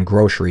spend on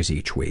groceries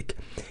each week.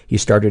 He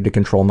started to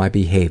control my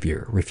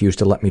behavior, refused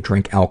to let me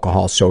drink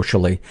alcohol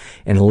socially,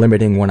 and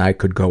limiting when I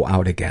could go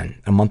out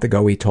again. A month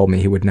ago, he told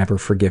me he would never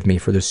forgive me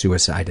for the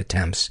suicide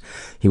attempts.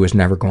 He was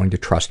never going to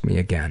trust me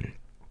again.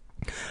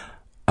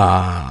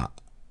 I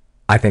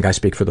think I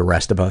speak for the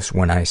rest of us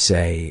when I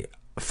say,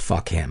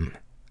 fuck him.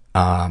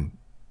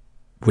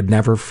 Would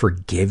never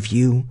forgive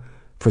you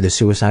for the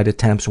suicide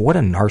attempts? What a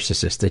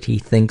narcissist that he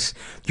thinks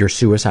your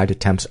suicide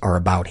attempts are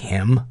about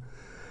him.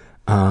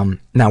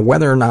 Now,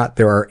 whether or not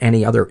there are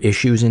any other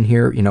issues in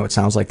here, it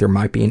sounds like there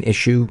might be an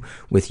issue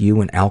with you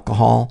and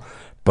alcohol,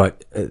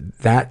 but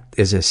that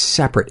is a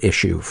separate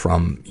issue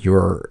from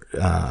your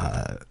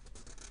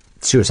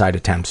suicide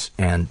attempts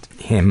and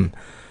him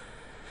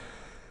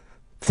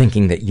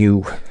thinking that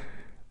you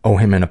owe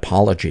him an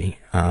apology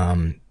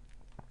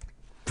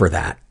for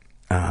that.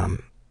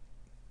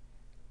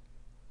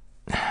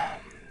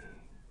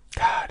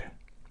 God.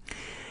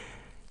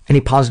 Any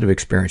positive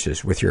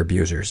experiences with your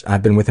abusers?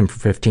 I've been with him for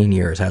 15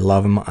 years. I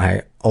love him.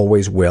 I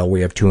always will.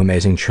 We have 2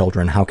 amazing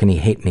children. How can he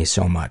hate me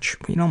so much?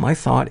 My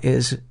thought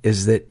is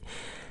that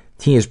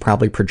he is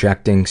probably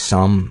projecting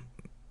something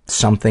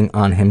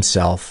on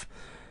himself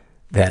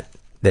that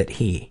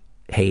he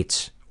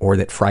hates or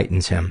that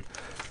frightens him.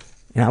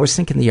 I was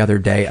thinking the other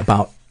day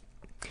about,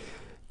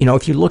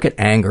 if you look at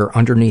anger,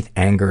 underneath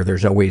anger,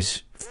 there's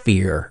always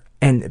fear.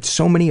 And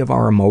so many of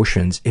our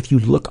emotions, if you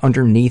look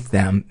underneath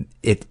them,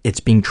 it's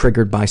being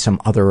triggered by some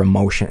other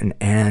emotion.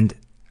 And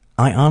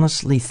I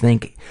honestly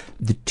think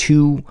the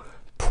 2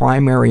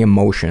 primary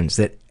emotions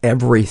that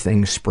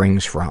everything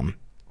springs from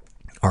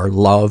are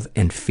love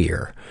and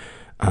fear.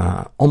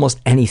 Almost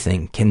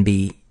anything can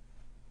be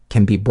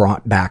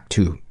brought back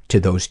to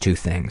those 2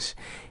 things.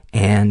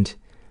 And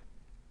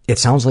it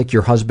sounds like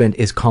your husband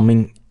is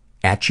coming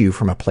at you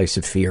from a place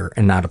of fear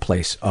and not a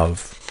place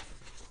of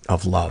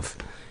love.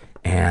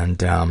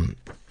 And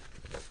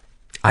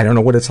I don't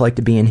know what it's like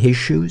to be in his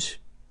shoes.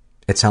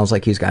 It sounds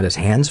like he's got his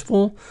hands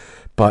full.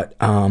 But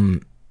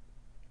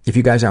if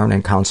you guys aren't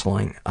in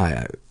counseling,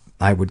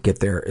 I would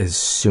get there as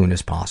soon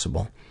as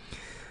possible.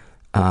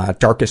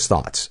 Darkest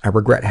thoughts. I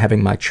regret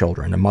having my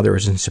children. A mother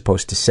isn't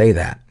supposed to say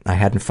that. I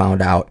hadn't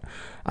found out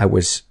I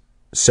was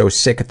so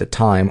sick at the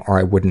time, or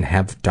I wouldn't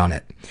have done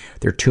it.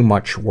 They're too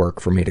much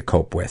work for me to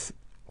cope with.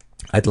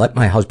 I'd let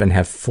my husband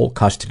have full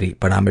custody,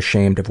 but I'm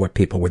ashamed of what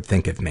people would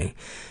think of me.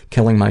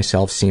 Killing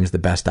myself seems the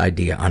best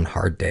idea on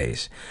hard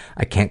days.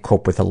 I can't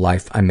cope with the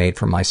life I made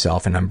for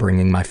myself, and I'm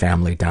bringing my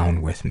family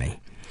down with me.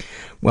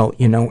 Well,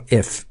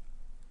 if,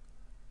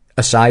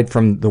 aside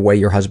from the way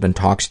your husband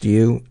talks to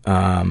you,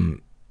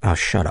 oh,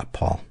 shut up,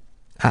 Paul.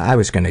 I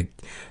was going to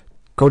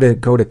go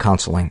to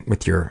counseling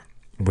with your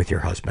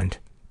husband.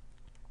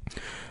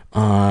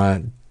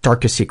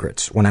 Darkest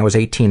secrets. When I was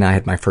 18, I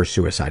had my first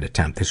suicide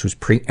attempt. This was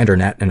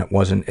pre-internet, and it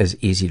wasn't as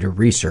easy to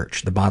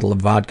research. The bottle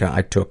of vodka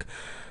I took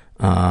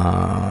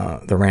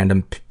the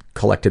random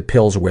collected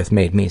pills with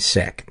made me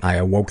sick. I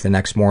awoke the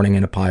next morning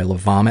in a pile of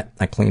vomit.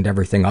 I cleaned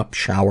everything up,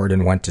 showered,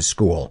 and went to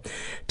school.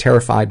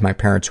 Terrified my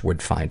parents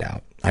would find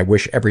out. I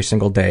wish every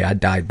single day I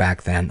died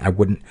back then. I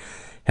wouldn't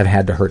have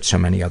had to hurt so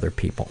many other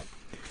people.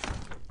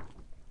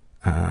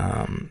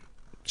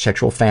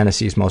 Sexual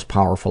fantasies most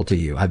powerful to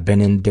you. I've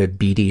been into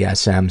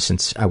BDSM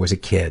since I was a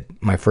kid.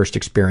 My first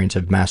experience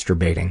of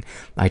masturbating,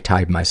 I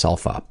tied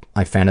myself up.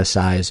 I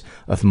fantasize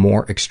of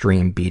more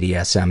extreme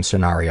BDSM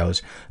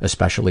scenarios,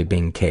 especially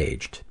being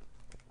caged.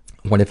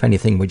 What, if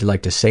anything, would you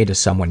like to say to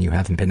someone you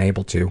haven't been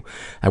able to?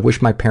 I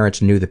wish my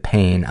parents knew the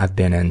pain I've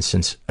been in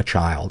since a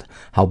child,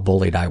 how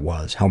bullied I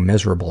was, how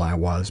miserable I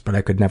was, but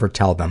I could never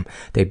tell them.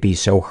 They'd be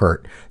so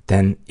hurt.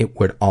 Then it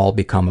would all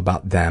become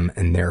about them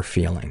and their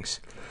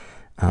feelings.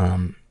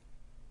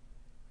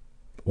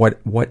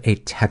 What a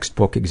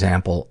textbook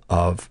example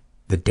of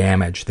the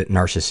damage that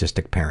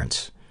narcissistic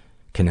parents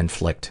can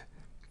inflict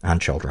on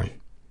children.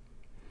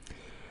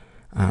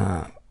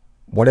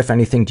 What, if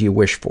anything, do you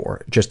wish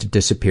for? Just to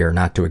disappear,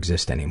 not to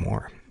exist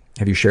anymore.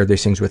 Have you shared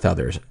these things with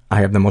others? I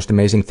have the most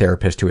amazing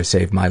therapist who has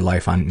saved my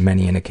life on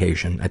many an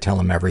occasion. I tell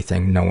him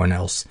everything. No one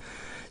else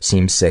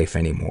seems safe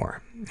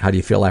anymore. How do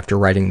you feel after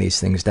writing these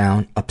things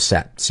down?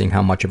 Upset, seeing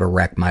how much of a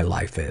wreck my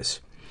life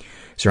is.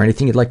 Is there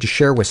anything you'd like to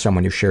share with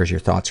someone who shares your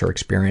thoughts or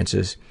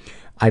experiences?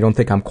 I don't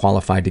think I'm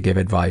qualified to give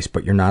advice,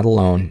 but you're not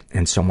alone,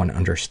 and someone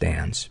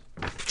understands.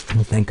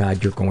 Well, thank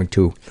God you're going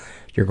to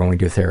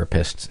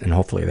therapists, and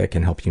hopefully they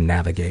can help you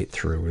navigate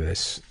through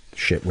this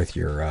shit with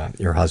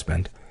your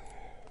husband.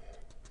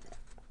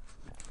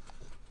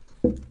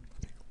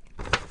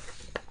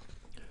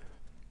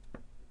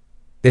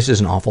 This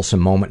is an awfulsome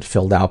moment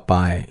filled out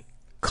by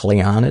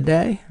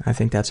Cleonidae, I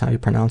think that's how you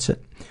pronounce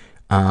it,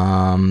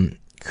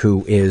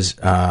 who is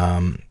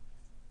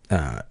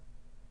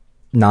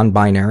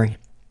non-binary,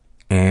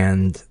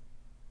 and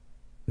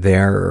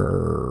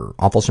their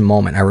awfulsome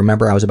moment. I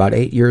remember I was about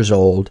 8 years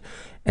old,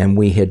 and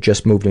we had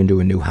just moved into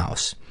a new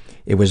house.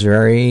 It was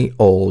very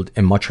old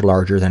and much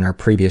larger than our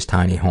previous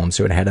tiny home,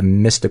 so it had a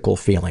mystical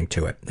feeling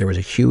to it. There was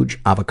a huge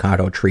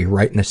avocado tree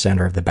right in the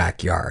center of the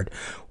backyard.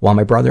 While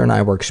my brother and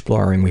I were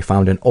exploring, we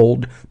found an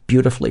old,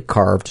 beautifully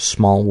carved,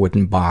 small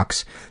wooden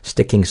box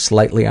sticking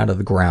slightly out of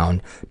the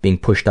ground, being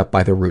pushed up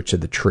by the roots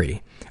of the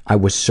tree. I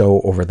was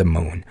so over the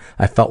moon.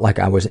 I felt like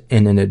I was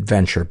in an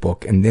adventure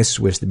book, and this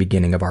was the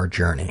beginning of our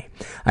journey.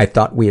 I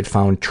thought we had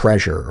found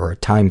treasure or a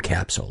time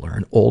capsule or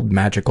an old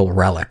magical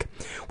relic.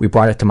 We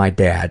brought it to my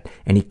dad,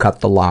 and he cut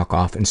the lock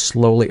off and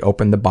slowly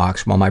opened the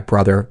box while my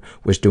brother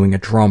was doing a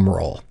drum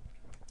roll.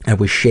 I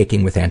was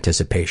shaking with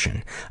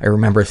anticipation. I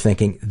remember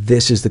thinking,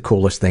 this is the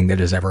coolest thing that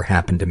has ever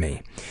happened to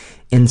me.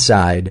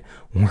 Inside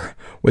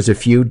was a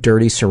few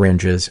dirty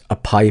syringes, a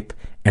pipe,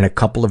 and a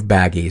couple of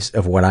baggies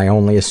of what I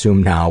only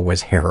assume now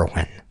was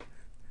heroin.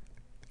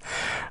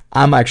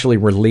 I'm actually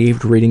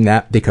relieved reading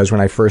that, because when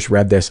I first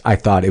read this, I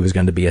thought it was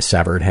going to be a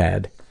severed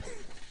head.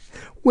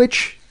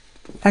 Which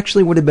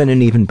actually would have been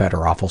an even better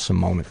awfulsome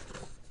moment.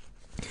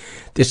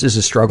 This is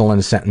a struggle in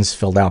a sentence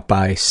filled out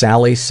by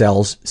Sally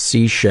Sells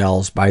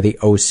Seashells by the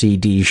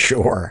OCD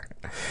Shore.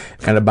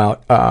 And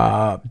about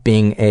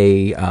being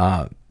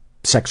a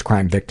sex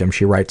crime victim,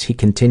 she writes, he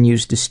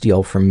continues to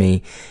steal from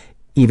me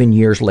even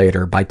years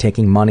later by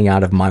taking money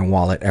out of my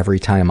wallet every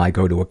time I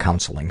go to a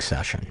counseling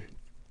session.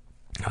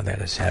 Oh,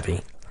 that is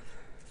heavy.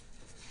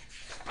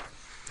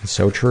 It's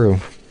so true.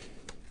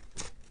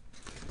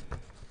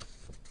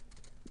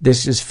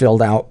 This is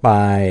filled out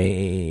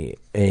by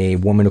a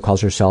woman who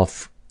calls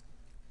herself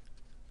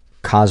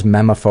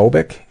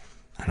cosmemophobic.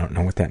 I don't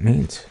know what that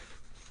means.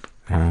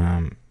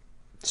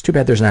 It's too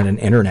bad there's not an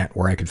internet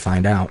where I could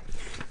find out.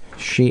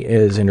 She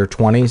is in her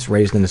 20s,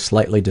 raised in a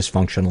slightly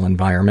dysfunctional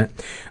environment.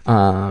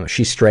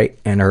 She's straight,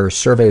 and her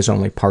survey is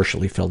only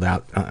partially filled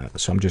out,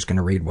 so I'm just going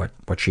to read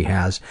what she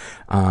has.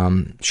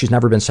 She's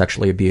never been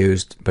sexually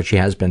abused, but she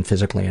has been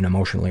physically and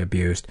emotionally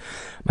abused.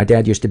 My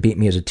dad used to beat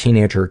me as a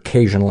teenager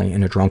occasionally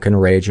in a drunken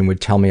rage and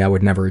would tell me I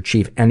would never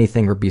achieve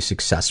anything or be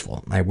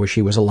successful. I wish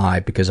he was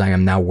alive because I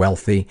am now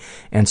wealthy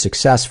and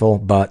successful,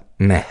 but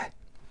meh.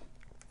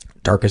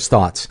 Darkest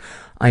thoughts.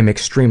 I am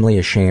extremely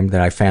ashamed that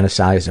I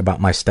fantasize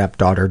about my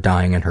stepdaughter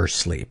dying in her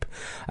sleep.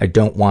 I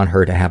don't want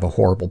her to have a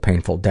horrible,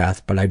 painful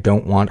death, but I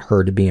don't want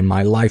her to be in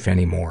my life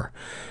anymore.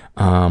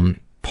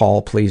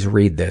 Paul, please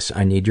read this.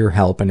 I need your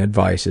help and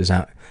advice, as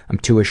I'm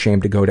too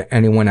ashamed to go to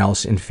anyone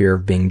else in fear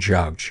of being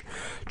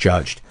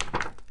judged.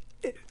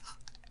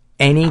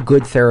 Any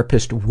good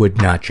therapist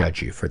would not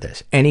judge you for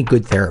this. Any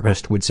good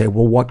therapist would say,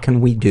 well, what can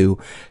we do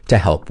to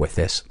help with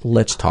this?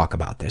 Let's talk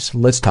about this.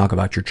 Let's talk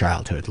about your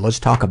childhood. Let's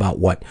talk about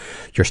what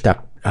your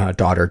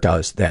stepdaughter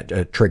does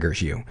that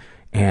triggers you.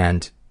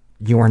 And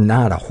you are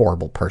not a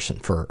horrible person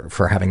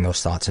for having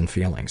those thoughts and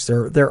feelings.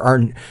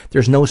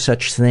 There's no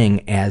such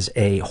thing as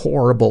a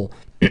horrible,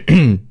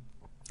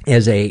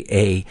 as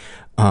a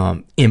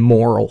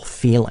immoral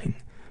feeling.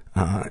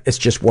 It's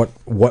just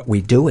what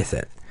we do with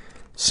it.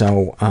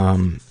 So,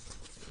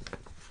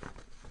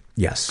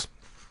 yes.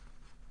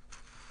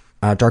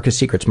 Darkest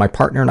secrets. My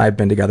partner and I have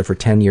been together for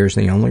 10 years,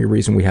 and the only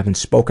reason we haven't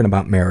spoken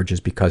about marriage is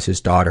because his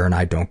daughter and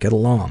I don't get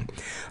along.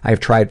 I have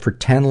tried for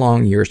 10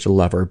 long years to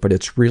love her, but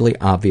it's really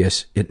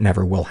obvious it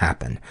never will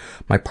happen.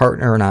 My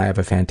partner and I have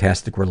a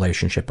fantastic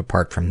relationship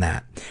apart from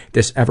that. If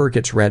this ever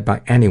gets read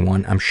by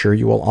anyone, I'm sure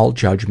you will all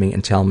judge me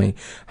and tell me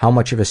how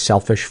much of a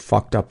selfish,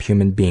 fucked up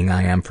human being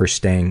I am for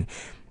staying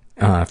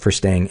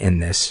in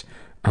this,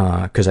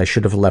 because I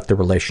should have left the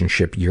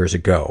relationship years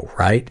ago,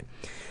 right?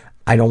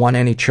 I don't want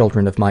any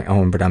children of my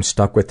own, but I'm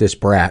stuck with this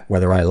brat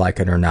whether I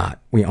like it or not.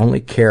 We only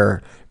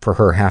care for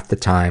her half the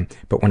time,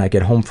 but when I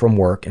get home from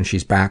work and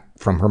she's back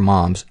from her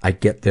mom's, I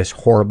get this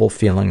horrible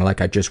feeling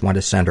like I just want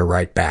to send her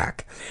right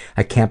back.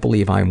 I can't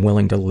believe I'm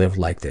willing to live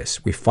like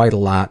this. We fight a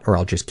lot, or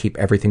I'll just keep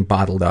everything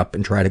bottled up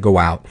and try to go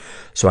out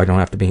so I don't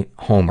have to be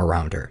home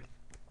around her.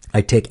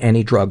 I take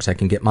any drugs I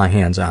can get my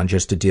hands on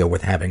just to deal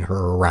with having her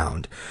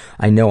around.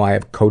 I know I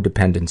have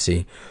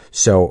codependency,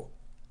 so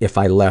if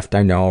I left,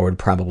 I know I would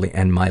probably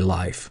end my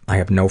life. I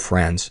have no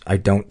friends. I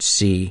don't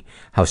see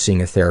how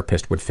seeing a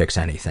therapist would fix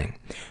anything.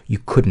 You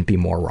couldn't be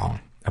more wrong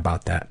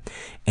about that.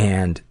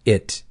 And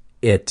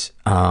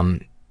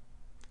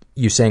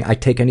you saying, I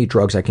take any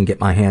drugs I can get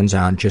my hands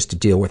on just to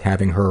deal with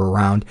having her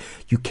around,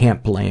 you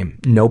can't blame,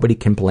 nobody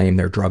can blame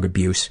their drug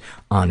abuse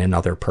on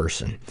another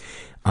person.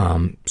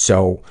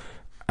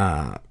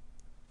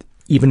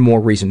 Even more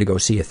reason to go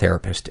see a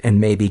therapist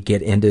and maybe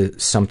get into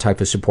some type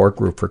of support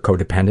group for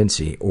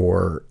codependency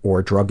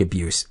or drug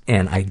abuse.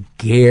 And I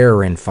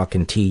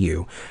guarantee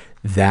you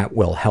that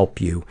will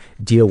help you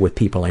deal with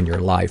people in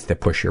your life that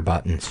push your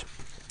buttons.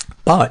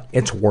 But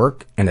it's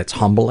work, and it's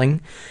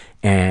humbling,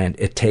 and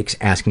it takes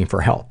asking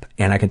for help.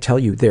 And I can tell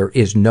you there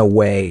is no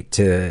way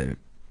to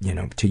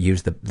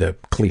use the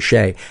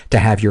cliche, to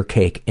have your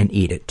cake and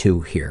eat it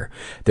too here.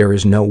 There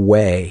is no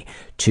way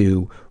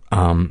to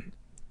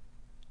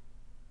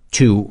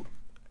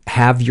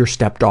have your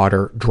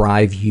stepdaughter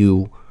drive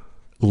you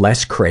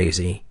less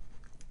crazy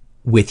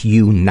with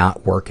you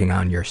not working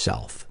on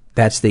yourself.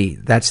 That's the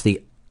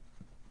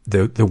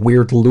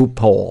weird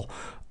loophole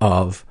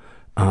of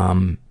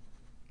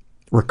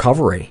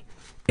recovery,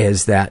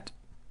 is that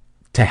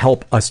to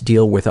help us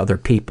deal with other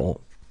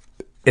people,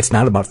 it's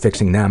not about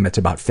fixing them, it's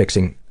about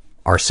fixing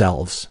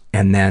ourselves.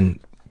 And then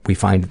we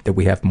find that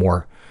we have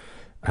more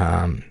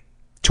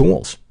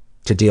tools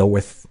to deal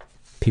with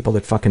people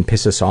that fucking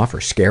piss us off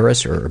or scare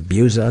us or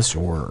abuse us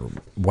or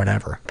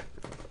whatever.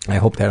 I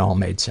hope that all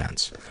made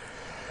sense.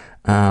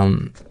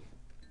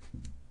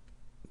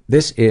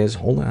 This is,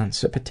 hold on,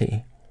 sip of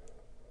tea.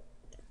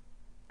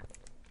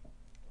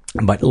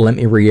 But let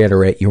me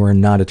reiterate, you are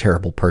not a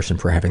terrible person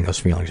for having those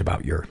feelings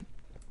about your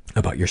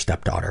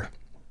stepdaughter.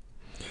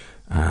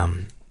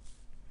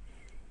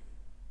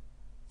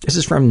 This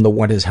is from the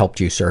What Has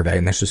Helped You survey,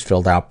 and this was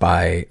filled out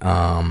by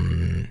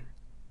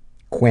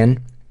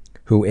Quinn,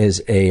 who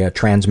is a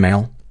trans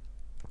male.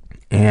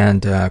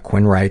 And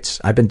Quinn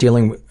writes, I've been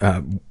dealing with,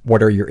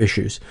 what are your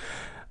issues?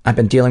 I've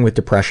been dealing with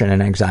depression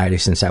and anxiety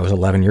since I was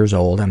 11 years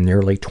old. I'm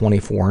nearly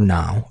 24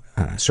 now.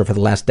 So for the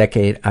last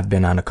decade, I've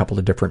been on a couple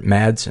of different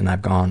meds, and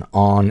I've gone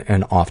on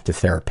and off to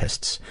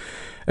therapists.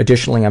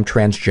 Additionally, I'm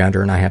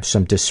transgender, and I have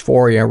some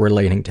dysphoria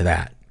relating to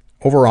that.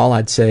 Overall,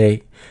 I'd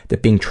say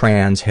that being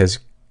trans has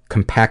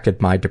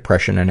compacted my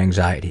depression and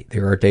anxiety.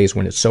 There are days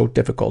when it's so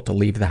difficult to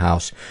leave the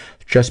house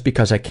just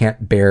because I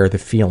can't bear the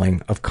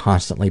feeling of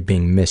constantly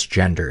being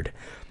misgendered.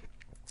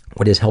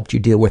 What has helped you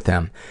deal with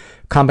them?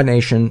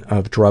 Combination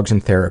of drugs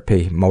and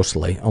therapy,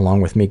 mostly, along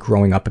with me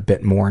growing up a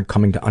bit more and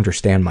coming to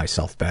understand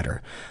myself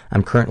better.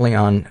 I'm currently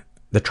on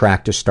the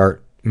track to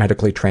start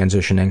medically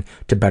transitioning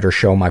to better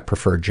show my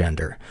preferred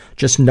gender.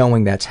 Just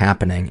knowing that's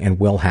happening and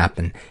will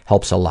happen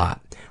helps a lot.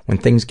 When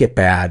things get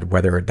bad,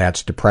 whether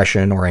that's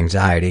depression or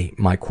anxiety,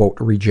 my quote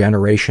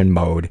regeneration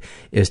mode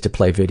is to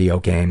play video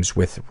games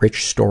with rich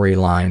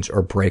storylines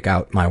or break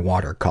out my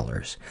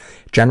watercolors.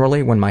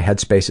 Generally, when my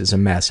headspace is a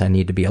mess, I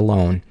need to be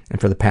alone,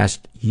 and for the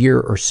past year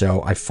or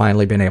so, I've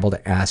finally been able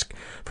to ask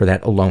for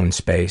that alone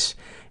space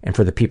and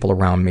for the people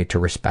around me to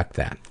respect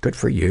that. Good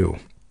for you.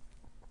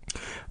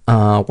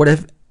 What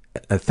if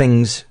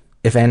things,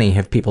 if any,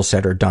 have people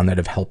said or done that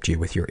have helped you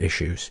with your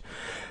issues?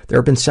 There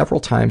have been several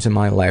times in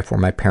my life where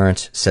my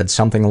parents said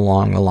something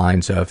along the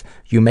lines of,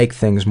 you make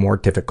things more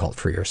difficult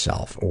for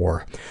yourself,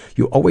 or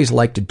you always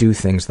like to do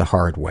things the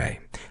hard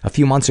way. A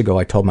few months ago,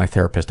 I told my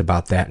therapist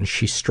about that, and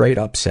she straight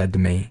up said to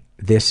me,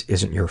 this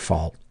isn't your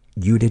fault.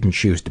 You didn't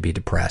choose to be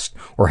depressed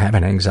or have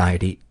an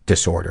anxiety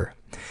disorder.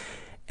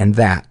 And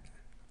that,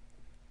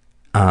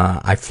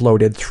 I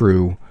floated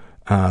through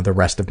the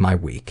rest of my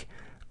week.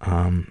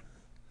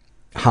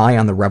 High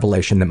on the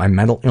revelation that my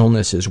mental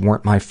illnesses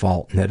weren't my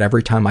fault, and that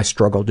every time I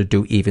struggled to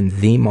do even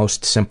the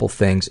most simple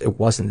things, it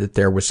wasn't that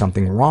there was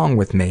something wrong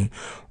with me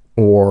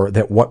or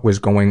that what was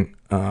going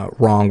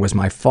wrong was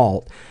my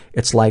fault.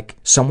 It's like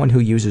someone who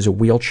uses a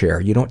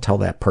wheelchair. You don't tell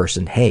that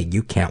person, hey,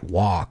 you can't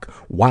walk.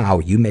 Wow,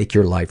 you make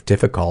your life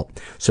difficult.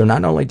 So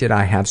not only did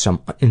I have some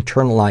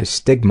internalized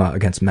stigma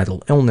against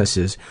mental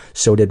illnesses,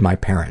 so did my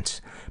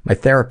parents. My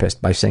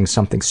therapist, by saying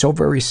something so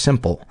very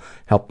simple,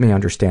 helped me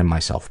understand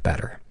myself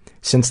better.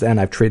 Since then,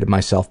 I've treated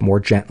myself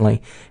more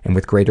gently and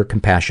with greater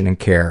compassion and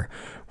care,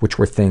 which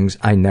were things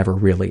I never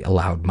really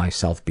allowed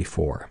myself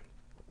before.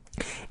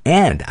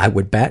 And I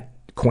would bet,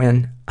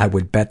 Quinn, I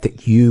would bet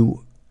that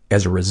you,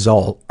 as a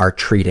result, are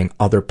treating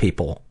other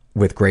people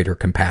with greater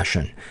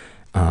compassion,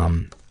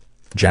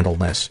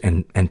 gentleness,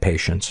 and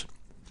patience.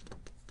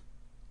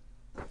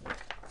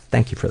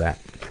 Thank you for that.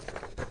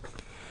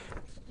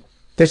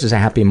 This is a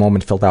happy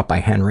moment filled out by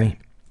Henry.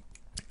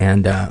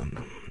 And,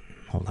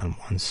 hold on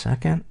one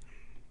second.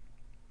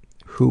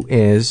 Who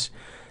is,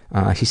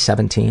 he's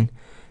 17,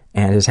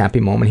 and his happy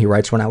moment, he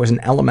writes, when I was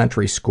in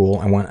elementary school,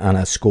 I went on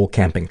a school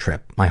camping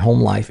trip. My home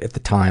life at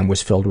the time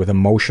was filled with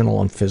emotional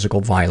and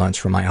physical violence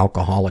from my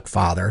alcoholic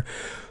father,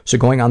 so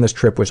going on this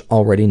trip was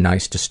already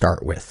nice to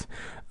start with.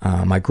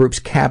 My group's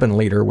cabin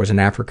leader was an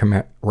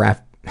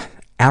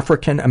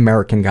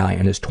African-American guy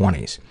in his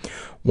 20s.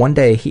 One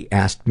day he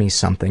asked me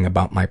something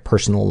about my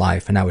personal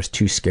life, and I was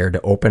too scared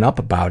to open up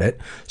about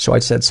it, so I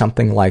said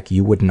something like,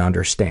 you wouldn't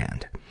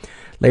understand.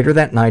 Later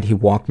that night, he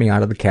walked me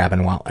out of the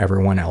cabin while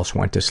everyone else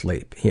went to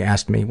sleep. He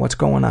asked me, what's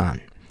going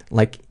on?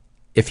 Like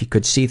if he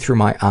could see through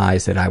my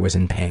eyes that I was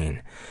in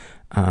pain.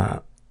 I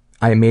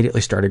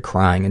immediately started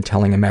crying and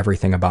telling him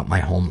everything about my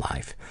home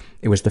life.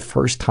 It was the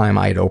first time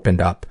I had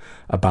opened up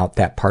about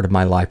that part of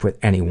my life with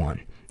anyone.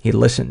 He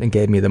listened and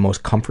gave me the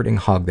most comforting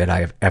hug that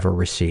I have ever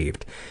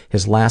received.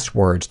 His last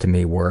words to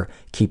me were,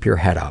 keep your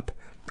head up.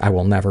 I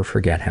will never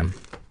forget him.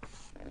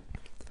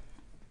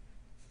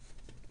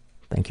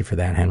 Thank you for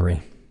that,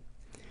 Henry.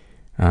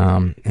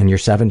 And you're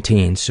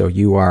 17, so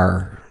you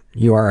are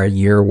a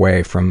year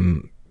away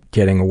from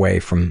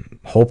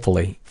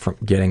hopefully from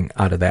getting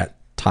out of that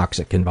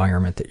toxic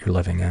environment that you're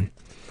living in.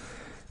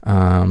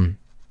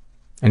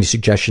 Any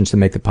suggestions to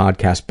make the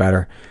podcast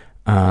better?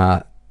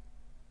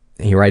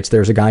 He writes,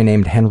 there's a guy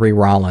named Henry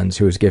Rollins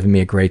who has given me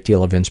a great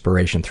deal of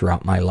inspiration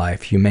throughout my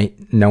life. You may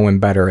know him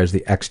better as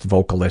the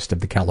ex-vocalist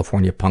of the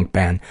California punk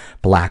band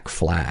Black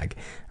Flag.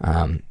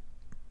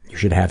 You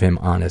should have him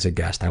on as a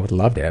guest. I would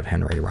love to have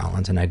Henry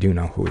Rollins, and I do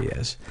know who he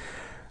is.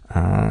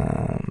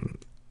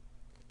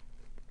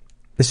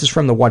 This is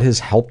from the What Has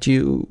Helped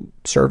You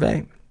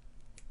survey.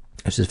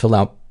 This is filled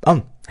out...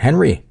 Oh,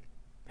 Henry,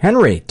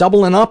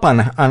 doubling up on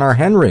our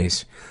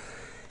Henrys.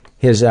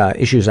 His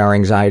issues are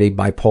anxiety,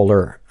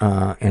 bipolar,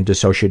 and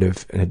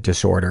dissociative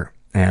disorder.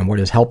 And what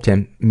has helped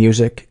him,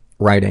 music,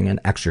 writing, and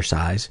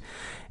exercise.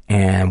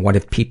 And what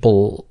have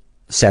people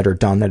said or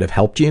done that have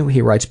helped you?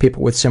 He writes,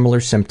 people with similar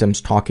symptoms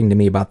talking to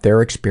me about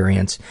their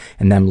experience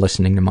and them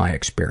listening to my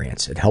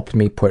experience. It helped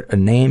me put a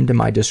name to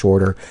my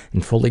disorder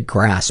and fully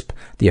grasp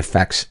the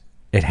effects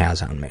it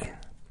has on me.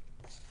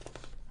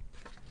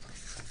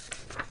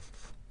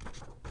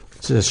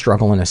 This is a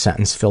struggle in a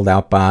sentence filled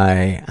out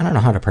by, I don't know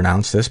how to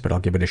pronounce this, but I'll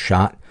give it a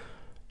shot.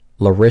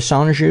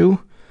 Larissanju.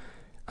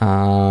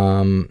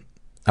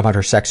 About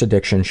her sex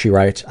addiction, she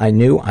writes, I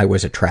knew I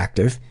was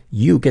attractive.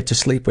 You get to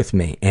sleep with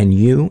me. And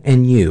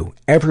you.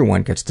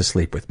 Everyone gets to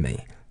sleep with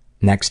me.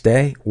 Next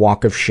day,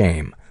 walk of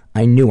shame.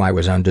 I knew I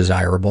was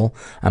undesirable.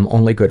 I'm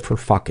only good for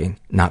fucking,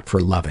 not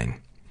for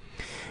loving.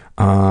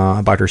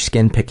 About her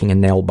skin picking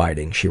and nail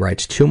biting, she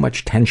writes, too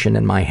much tension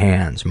in my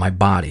hands, my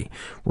body.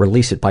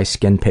 Release it by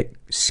skin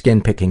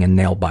picking and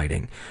nail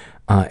biting.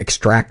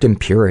 Extract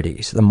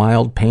impurities. The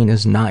mild pain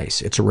is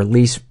nice. It's a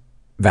release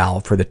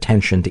valve for the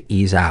tension to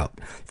ease out.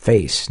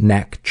 Face,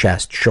 neck,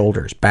 chest,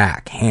 shoulders,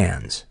 back,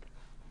 hands.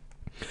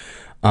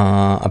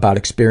 About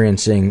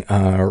experiencing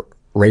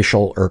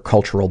racial or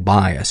cultural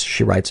bias,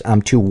 she writes,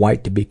 I'm too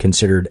white to be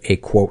considered a,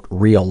 quote,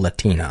 real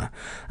Latina.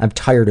 I'm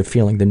tired of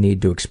feeling the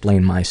need to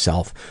explain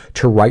myself,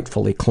 to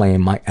rightfully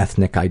claim my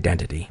ethnic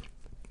identity.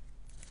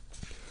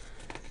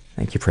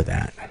 Thank you for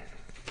that.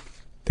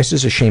 This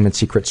is a shame and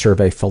secret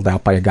survey filled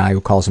out by a guy who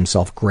calls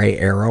himself Gray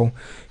Arrow.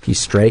 He's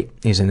straight.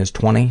 He's in his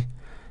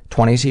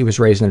 20s. He was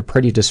raised in a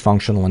pretty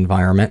dysfunctional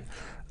environment.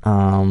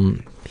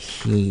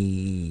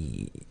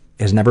 He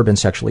has never been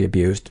sexually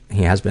abused.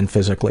 He has been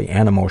physically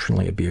and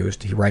emotionally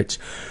abused. He writes,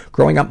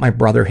 growing up, my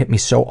brother hit me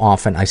so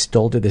often I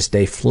still to this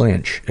day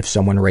flinch if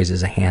someone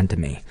raises a hand to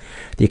me.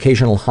 The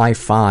occasional high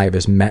five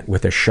is met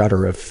with a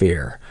shudder of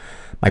fear.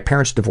 My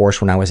parents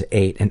divorced when I was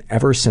 8, and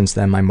ever since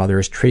then my mother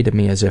has treated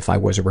me as if I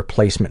was a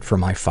replacement for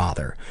my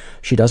father.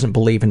 She doesn't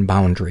believe in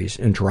boundaries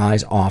and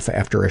dries off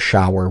after a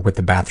shower with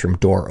the bathroom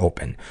door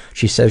open.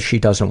 She says she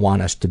doesn't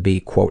want us to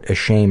be, quote,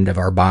 ashamed of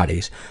our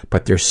bodies,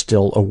 but there's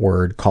still a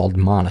word called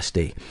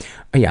modesty.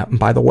 Yeah, and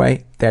by the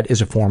way, that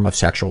is a form of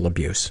sexual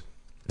abuse.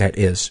 That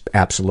is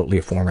absolutely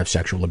a form of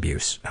sexual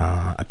abuse.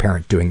 A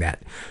parent doing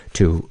that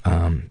to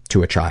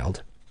a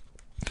child.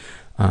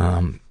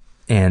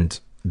 And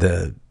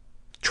the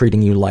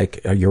treating you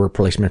like your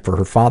replacement for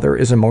her father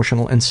is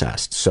emotional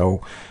incest.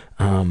 So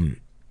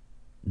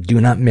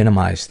do not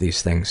minimize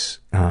these things.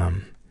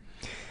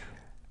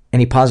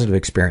 Any positive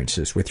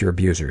experiences with your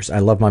abusers? I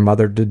love my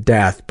mother to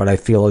death, but I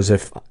feel as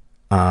if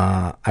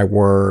I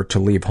were to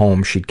leave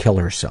home, she'd kill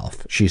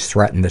herself. She's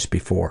threatened this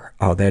before.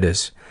 Oh, that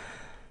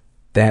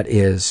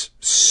is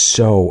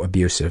so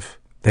abusive.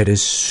 That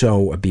is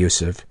so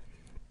abusive.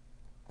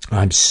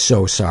 I'm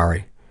so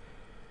sorry.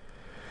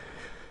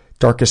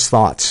 Darkest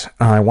thoughts.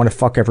 I want to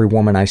fuck every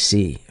woman I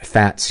see.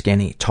 Fat,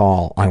 skinny,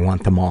 tall. I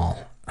want them all.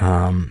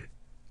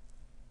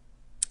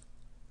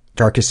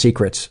 Darkest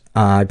secrets.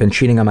 I've been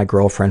cheating on my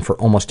girlfriend for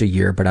almost a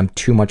year, but I'm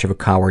too much of a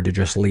coward to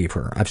just leave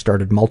her. I've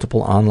started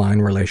multiple online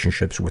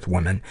relationships with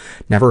women,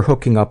 never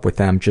hooking up with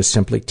them, just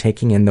simply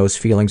taking in those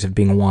feelings of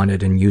being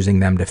wanted and using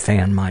them to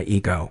fan my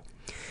ego.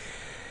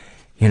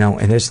 You know,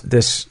 and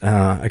this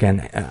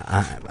again,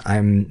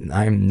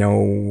 I'm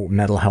no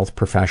mental health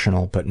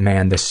professional, but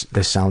man, this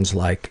sounds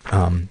like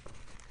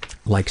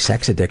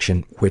sex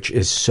addiction, which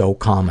is so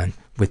common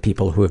with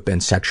people who have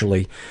been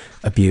sexually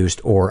abused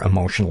or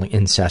emotionally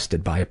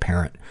incested by a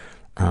parent.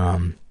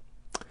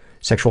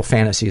 Sexual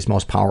fantasy is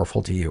most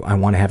powerful to you. I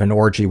want to have an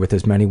orgy with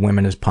as many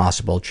women as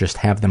possible, just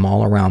have them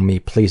all around me,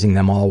 pleasing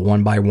them all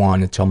one by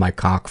one until my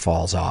cock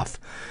falls off.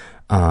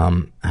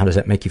 How does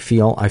that make you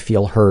feel? I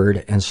feel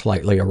heard and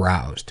slightly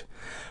aroused.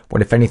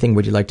 What, if anything,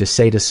 would you like to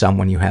say to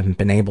someone you haven't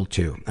been able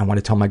to? I want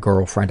to tell my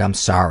girlfriend I'm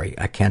sorry.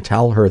 I can't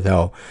tell her,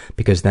 though,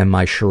 because then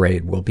my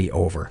charade will be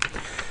over.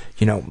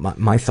 You know,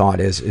 my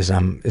thought is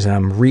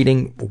I'm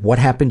reading what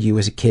happened to you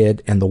as a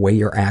kid, and the way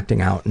you're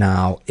acting out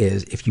now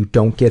is, if you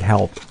don't get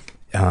help,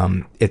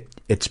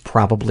 it's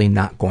probably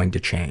not going to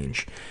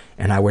change.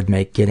 And I would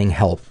make getting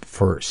help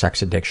for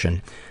sex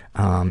addiction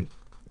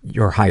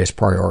your highest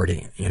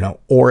priority, you know,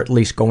 or at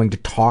least going to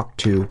talk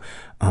to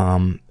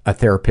a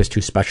therapist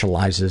who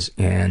specializes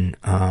in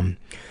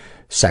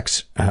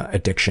sex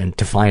addiction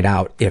to find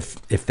out if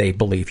they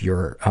believe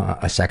you're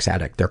a sex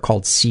addict. They're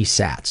called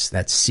CSATs.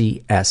 That's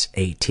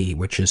CSAT,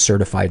 which is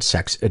Certified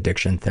Sex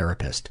Addiction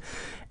Therapist,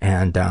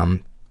 and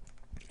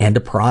to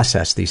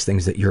process these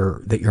things that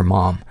your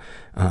mom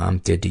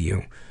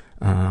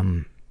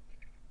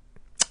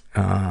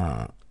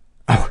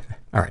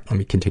All right, let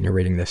me continue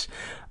reading this.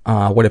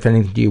 What, if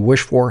anything, do you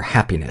wish for?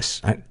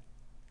 Happiness.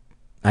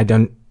 I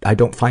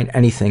don't find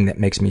anything that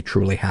makes me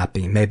truly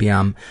happy. Maybe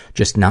I'm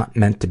just not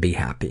meant to be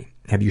happy.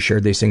 Have you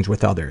shared these things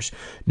with others?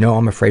 No,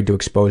 I'm afraid to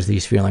expose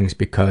these feelings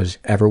because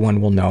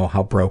everyone will know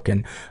how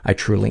broken I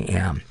truly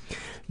am.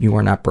 You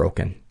are not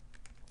broken.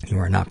 You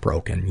are not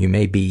broken. You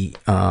may be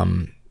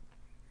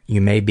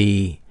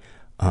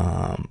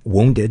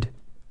wounded,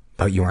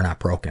 but you are not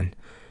broken.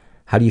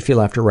 How do you feel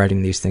after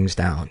writing these things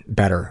down?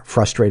 Better.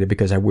 Frustrated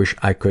because I wish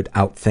I could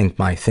outthink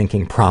my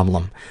thinking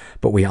problem,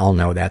 but we all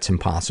know that's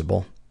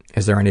impossible.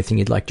 Is there anything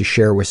you'd like to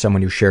share with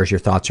someone who shares your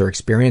thoughts or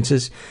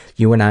experiences?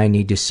 You and I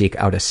need to seek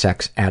out a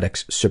sex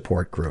addicts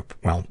support group.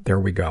 Well, there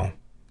we go.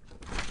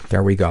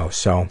 There we go.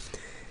 So,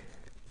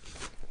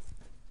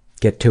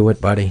 get to it,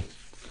 buddy.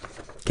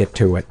 Get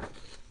to it.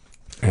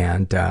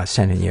 And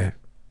sending you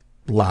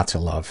lots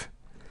of love.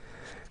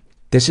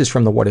 This is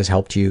from the What Has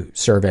Helped You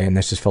survey, and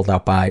this is filled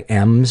out by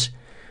Ems.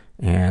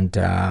 And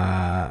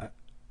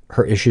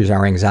her issues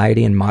are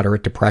anxiety and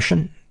moderate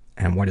depression.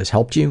 And what has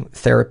helped you?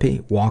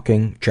 Therapy,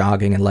 walking,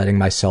 jogging, and letting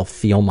myself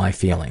feel my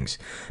feelings.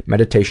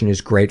 Meditation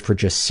is great for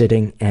just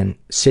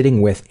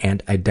sitting with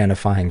and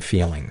identifying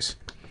feelings.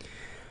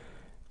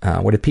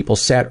 What have people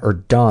said or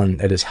done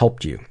that has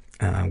helped you?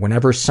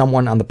 Whenever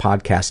someone on the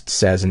podcast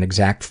says an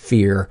exact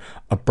fear,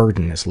 a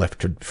burden is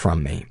lifted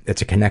from me.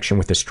 It's a connection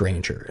with a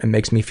stranger. It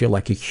makes me feel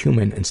like a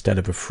human instead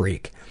of a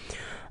freak.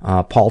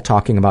 Paul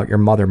talking about your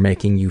mother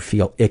making you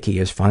feel icky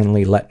has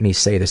finally let me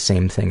say the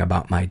same thing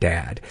about my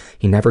dad.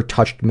 He never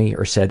touched me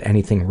or said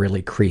anything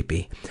really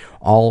creepy.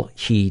 All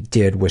he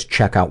did was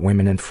check out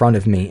women in front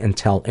of me and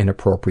tell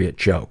inappropriate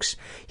jokes.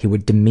 He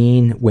would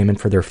demean women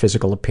for their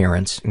physical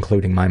appearance,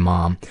 including my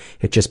mom.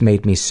 It just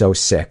made me so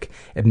sick.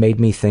 It made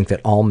me think that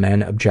all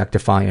men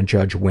objectify and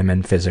judge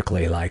women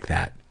physically like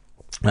that.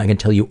 I can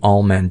tell you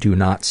all men do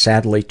not.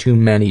 Sadly, too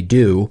many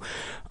do.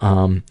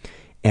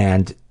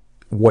 And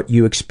what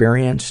you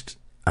experienced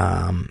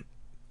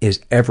is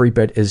every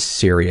bit as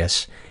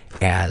serious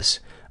as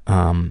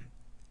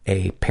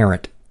a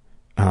parent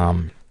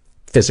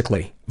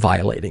physically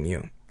violating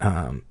you.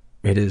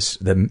 It is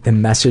the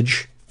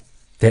message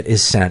that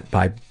is sent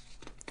by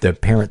the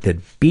parent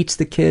that beats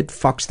the kid,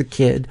 fucks the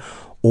kid,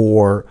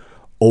 or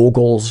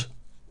ogles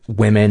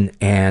women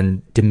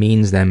and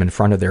demeans them in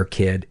front of their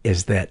kid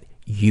is that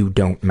you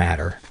don't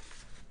matter.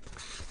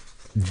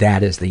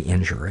 That is the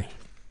injury.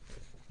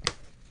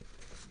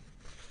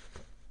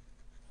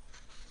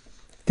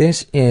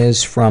 This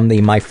is from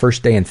the My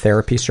First Day in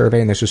Therapy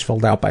survey, and this was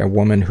filled out by a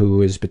woman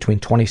who is between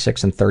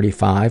 26 and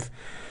 35,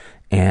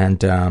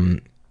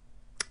 and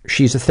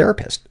she's a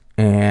therapist.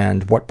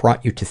 And what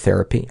brought you to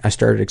therapy? I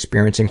started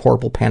experiencing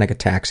horrible panic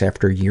attacks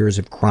after years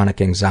of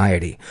chronic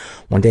anxiety.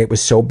 One day it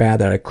was so bad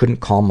that I couldn't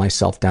calm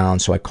myself down,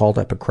 so I called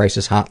up a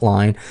crisis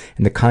hotline,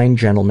 and the kind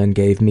gentleman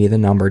gave me the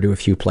number to a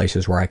few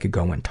places where I could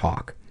go and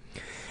talk.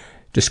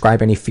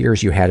 Describe any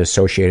fears you had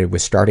associated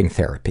with starting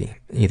therapy,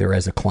 either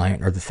as a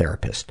client or the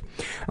therapist.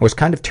 I was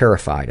kind of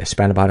terrified. I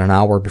spent about an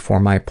hour before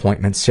my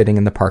appointment sitting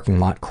in the parking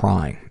lot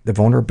crying. The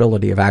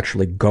vulnerability of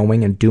actually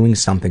going and doing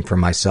something for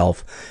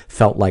myself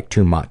felt like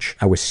too much.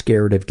 I was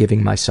scared of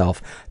giving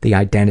myself the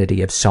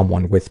identity of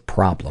someone with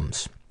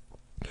problems.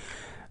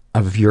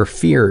 Of your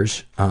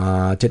fears,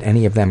 did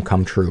any of them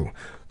come true?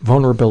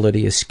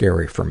 Vulnerability is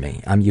scary for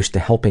me. I'm used to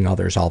helping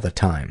others all the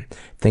time.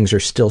 Things are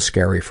still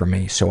scary for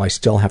me, so I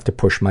still have to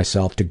push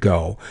myself to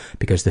go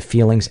because the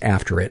feelings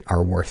after it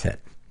are worth it.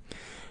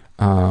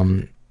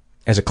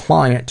 As a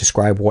client,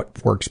 describe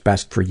what works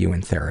best for you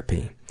in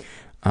therapy.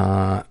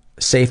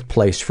 Safe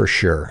place for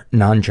sure.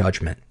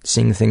 Non-judgment.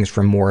 Seeing things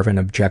from more of an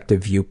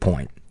objective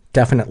viewpoint.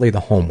 Definitely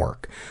the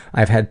homework.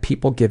 I've had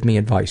people give me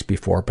advice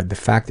before, but the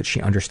fact that she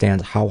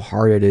understands how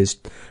hard it is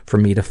for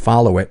me to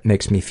follow it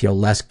makes me feel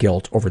less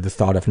guilt over the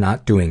thought of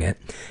not doing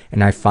it,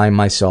 and I find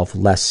myself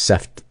less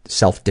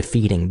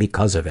self-defeating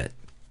because of it.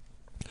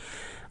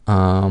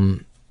 As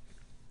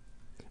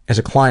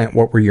a client,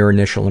 what were your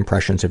initial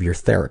impressions of your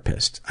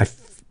therapist?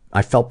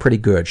 I felt pretty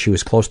good. She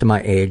was close to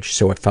my age,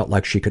 so it felt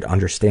like she could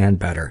understand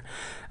better.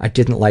 I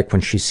didn't like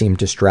when she seemed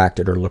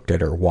distracted or looked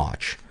at her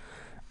watch.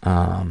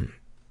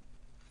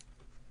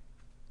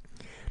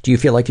 Do you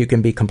feel like you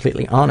can be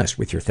completely honest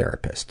with your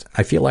therapist?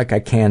 I feel like I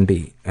can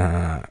be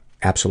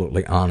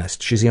absolutely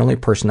honest. She's the only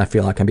person I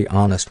feel I can be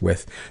honest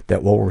with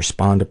that will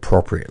respond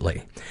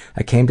appropriately.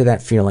 I came to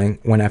that feeling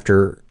when,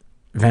 after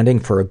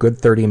venting for a good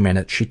 30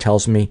 minutes, she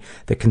tells me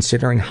that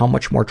considering how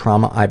much more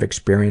trauma I've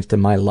experienced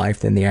in my life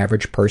than the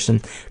average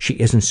person, she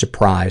isn't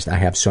surprised I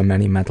have so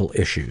many mental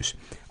issues.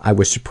 I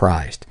was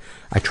surprised.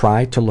 I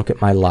tried to look at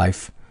my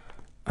life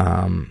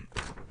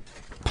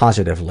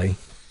positively,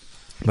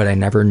 but I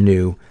never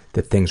knew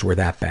that things were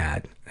that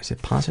bad. Is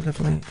it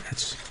positively?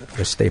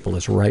 The staple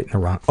is right and the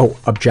wrong. Oh,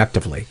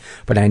 objectively.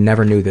 But I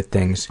never knew that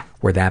things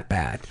were that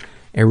bad.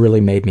 It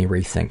really made me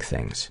rethink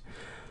things.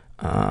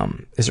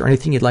 Is there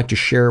anything you'd like to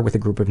share with a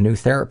group of new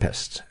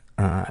therapists?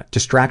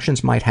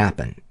 Distractions might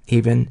happen.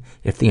 even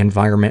if the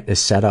environment is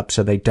set up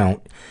so they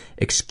don't.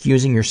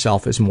 Excusing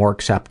yourself is more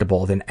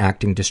acceptable than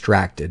acting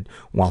distracted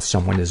while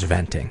someone is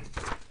venting.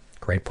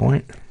 Great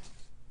point.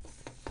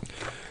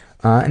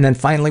 And then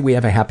finally, we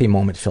have a happy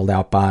moment filled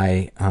out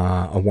by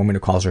a woman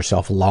who calls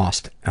herself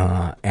Lost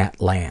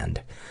at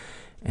Land.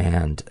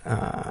 And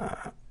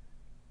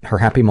her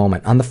happy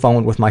moment: on the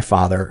phone with my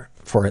father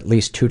for at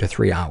least 2 to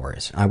 3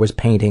 hours. I was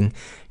painting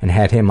and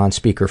had him on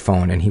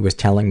speakerphone, and he was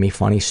telling me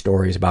funny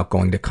stories about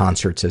going to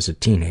concerts as a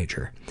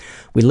teenager.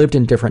 We lived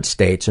in different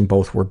states and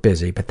both were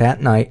busy, but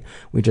that night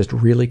we just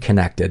really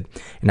connected,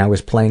 and I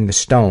was playing the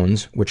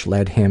Stones, which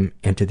led him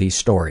into these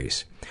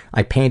stories.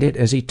 I painted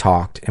as he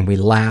talked, and we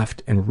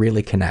laughed and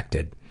really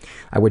connected.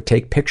 I would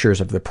take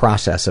pictures of the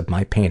process of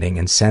my painting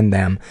and send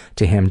them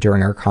to him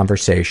during our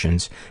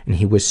conversations, and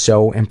he was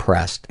so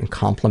impressed and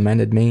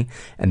complimented me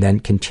and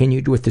then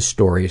continued with the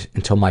stories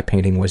until my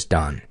painting was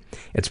done.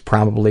 It's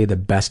probably the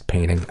best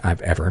painting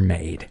I've ever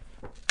made.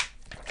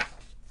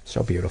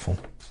 So beautiful.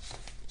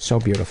 So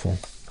beautiful.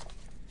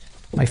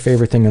 My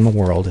favorite thing in the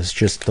world is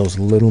just those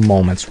little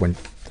moments when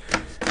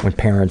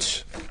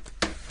parents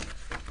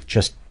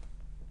just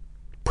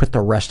put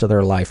the rest of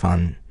their life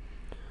on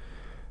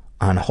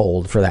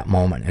hold for that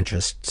moment and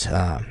just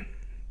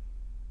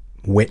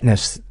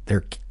witness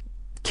their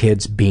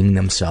kids being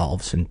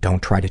themselves and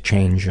don't try to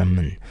change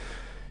them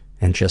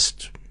and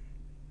just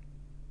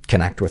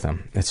connect with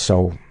them. It's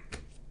so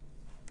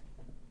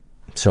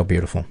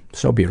beautiful.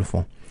 So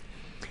beautiful.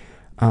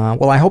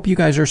 Well, I hope you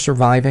guys are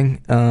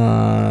surviving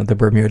the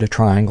Bermuda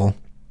Triangle.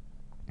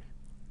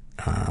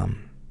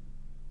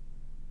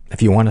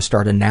 If you want to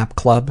start a nap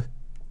club,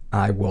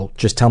 I will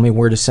just tell me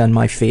where to send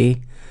my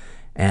fee,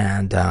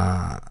 and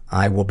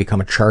I will become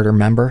a charter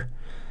member.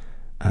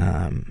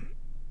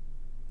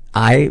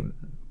 I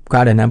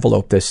got an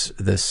envelope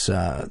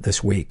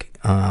this week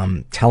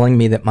telling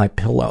me that my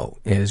pillow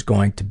is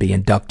going to be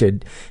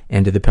inducted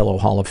into the Pillow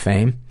Hall of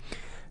Fame,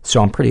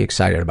 so I'm pretty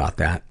excited about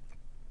that.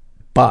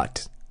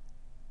 But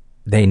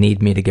they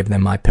need me to give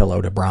them my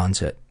pillow to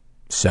bronze it,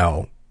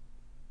 so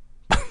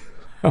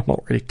I'm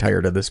already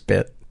tired of this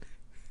bit.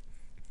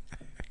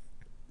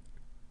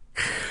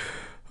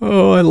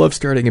 Oh, I love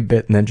starting a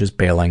bit and then just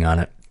bailing on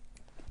it.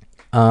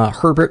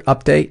 Herbert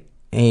update.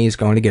 He's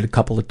going to get a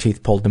couple of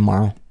teeth pulled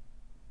tomorrow.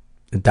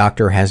 The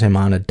doctor has him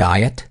on a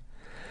diet,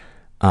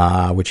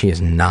 which he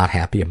is not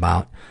happy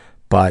about.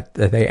 But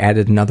they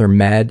added another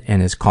med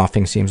and his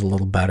coughing seems a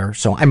little better.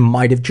 So I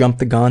might have jumped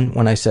the gun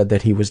when I said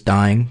that he was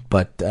dying.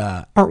 But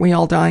aren't we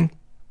all dying?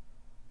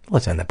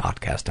 Let's end the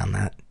podcast on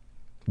that.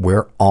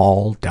 We're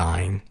all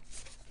dying.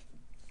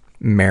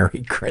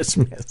 Merry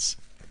Christmas.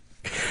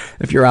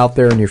 If you're out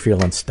there and you're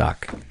feeling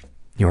stuck,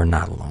 you are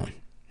not alone.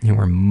 You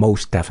are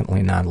most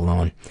definitely not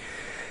alone.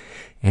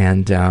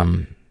 And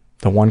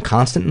the one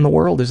constant in the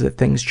world is that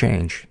things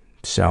change.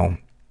 So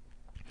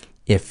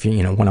if,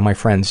 one of my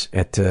friends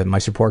at my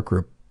support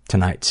group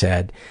tonight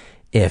said,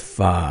 if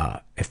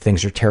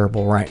things are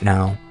terrible right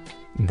now,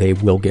 they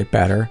will get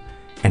better.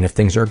 And if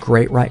things are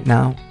great right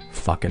now,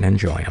 fucking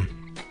enjoy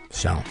them.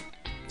 So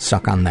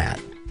suck on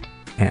that.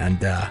 And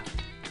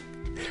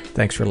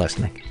thanks for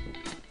listening.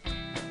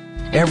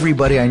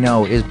 Everybody I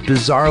know is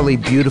bizarrely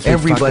beautifully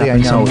fucked up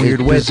in some weird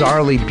way.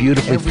 Bizarrely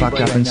beautifully fucked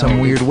up in some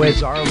weird way.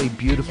 Bizarrely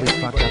beautifully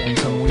fucked up in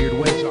some weird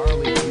way.